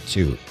saying that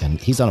too, and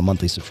he's on a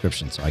monthly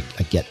subscription, so I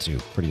get to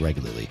pretty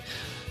regularly.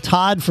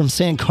 Todd from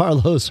San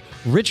Carlos,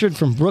 Richard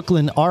from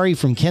Brooklyn, Ari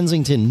from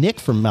Kensington, Nick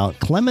from Mount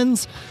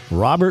Clemens,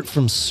 Robert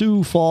from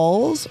Sioux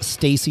Falls,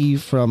 Stacy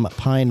from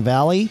Pine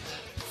Valley,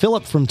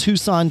 Philip from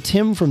Tucson,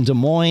 Tim from Des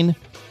Moines,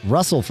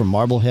 Russell from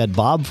Marblehead,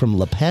 Bob from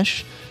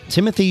LaPeche,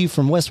 Timothy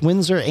from West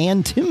Windsor,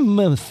 and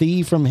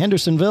Timothy from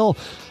Hendersonville,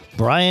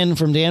 Brian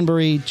from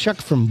Danbury, Chuck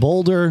from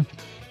Boulder,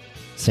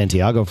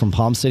 Santiago from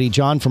Palm City,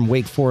 John from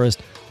Wake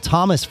Forest,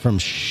 Thomas from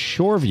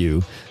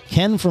Shoreview,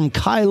 Ken from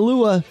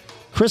Kailua,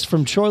 Chris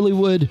from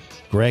Chorleywood,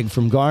 Greg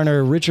from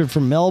Garner, Richard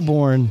from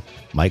Melbourne,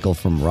 Michael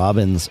from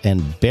Robbins,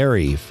 and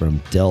Barry from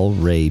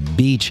Delray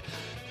Beach.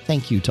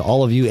 Thank you to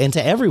all of you and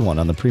to everyone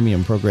on the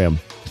premium program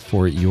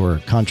for your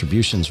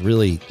contributions.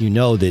 Really, you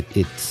know that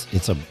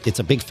it's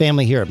a big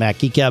family here at Mac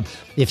Geek Gab.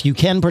 If you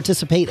can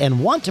participate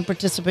and want to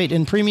participate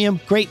in premium,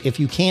 great. If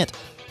you can't,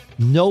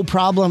 no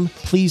problem.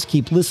 Please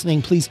keep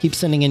listening. Please keep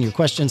sending in your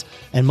questions.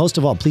 And most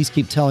of all, please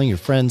keep telling your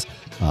friends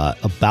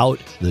about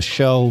the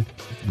show.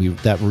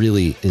 That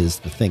really is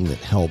the thing that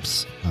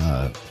helps.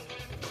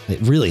 It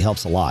really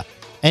helps a lot.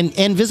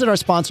 And visit our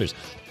sponsors.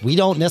 We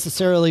don't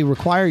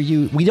require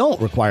you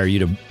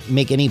to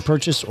make any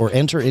purchase or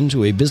enter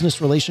into a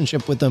business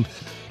relationship with them.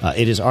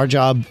 It is our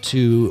job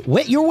to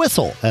wet your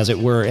whistle, as it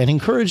were, and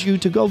encourage you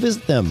to go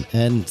visit them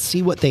and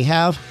see what they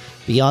have.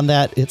 Beyond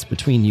that, it's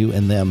between you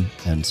and them.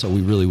 And so we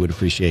really would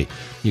appreciate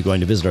you going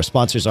to visit our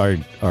sponsors.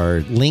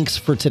 Our links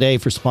for today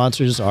for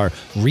sponsors are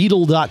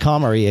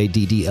Readdle.com,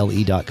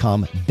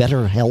 READDLE.com,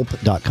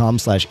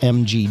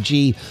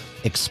 BetterHelp.com/MGG,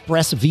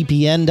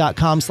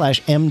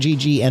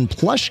 ExpressVPN.com/MGG, and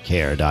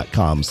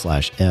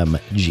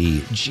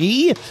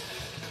PlushCare.com/MGG.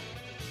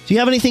 Do you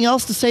have anything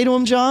else to say to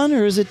him, John?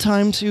 Or is it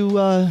time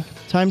to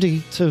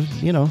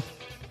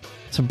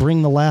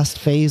bring the last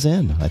phase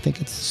in? I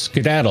think it's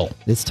skedaddle.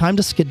 It's time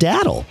to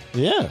skedaddle.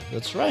 Yeah,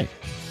 that's right.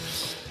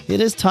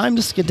 It is time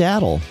to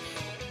skedaddle.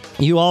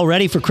 You all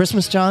ready for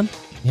Christmas, John?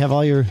 You have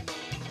all your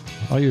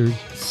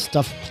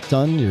stuff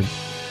done? Your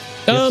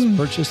gifts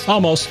purchased?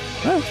 Almost.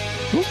 Oh,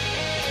 cool.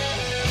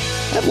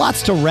 I have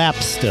lots to wrap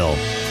still.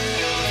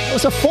 I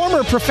was a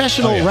former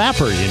professional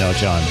rapper,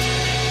 John.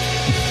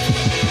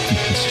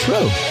 It's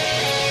true.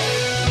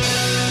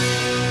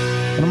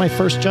 One of my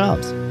first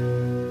jobs.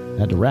 I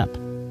had to rap.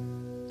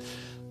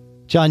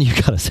 John, you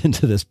got us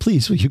into this.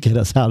 Please, will you get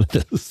us out of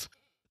this?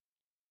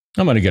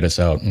 I'm going to get us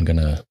out. I'm going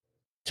to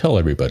tell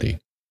everybody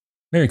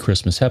Merry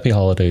Christmas, Happy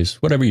Holidays,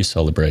 whatever you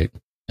celebrate,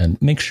 and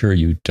make sure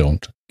you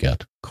don't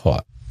get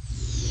caught.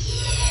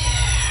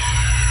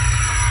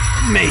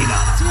 See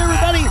you,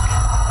 everybody.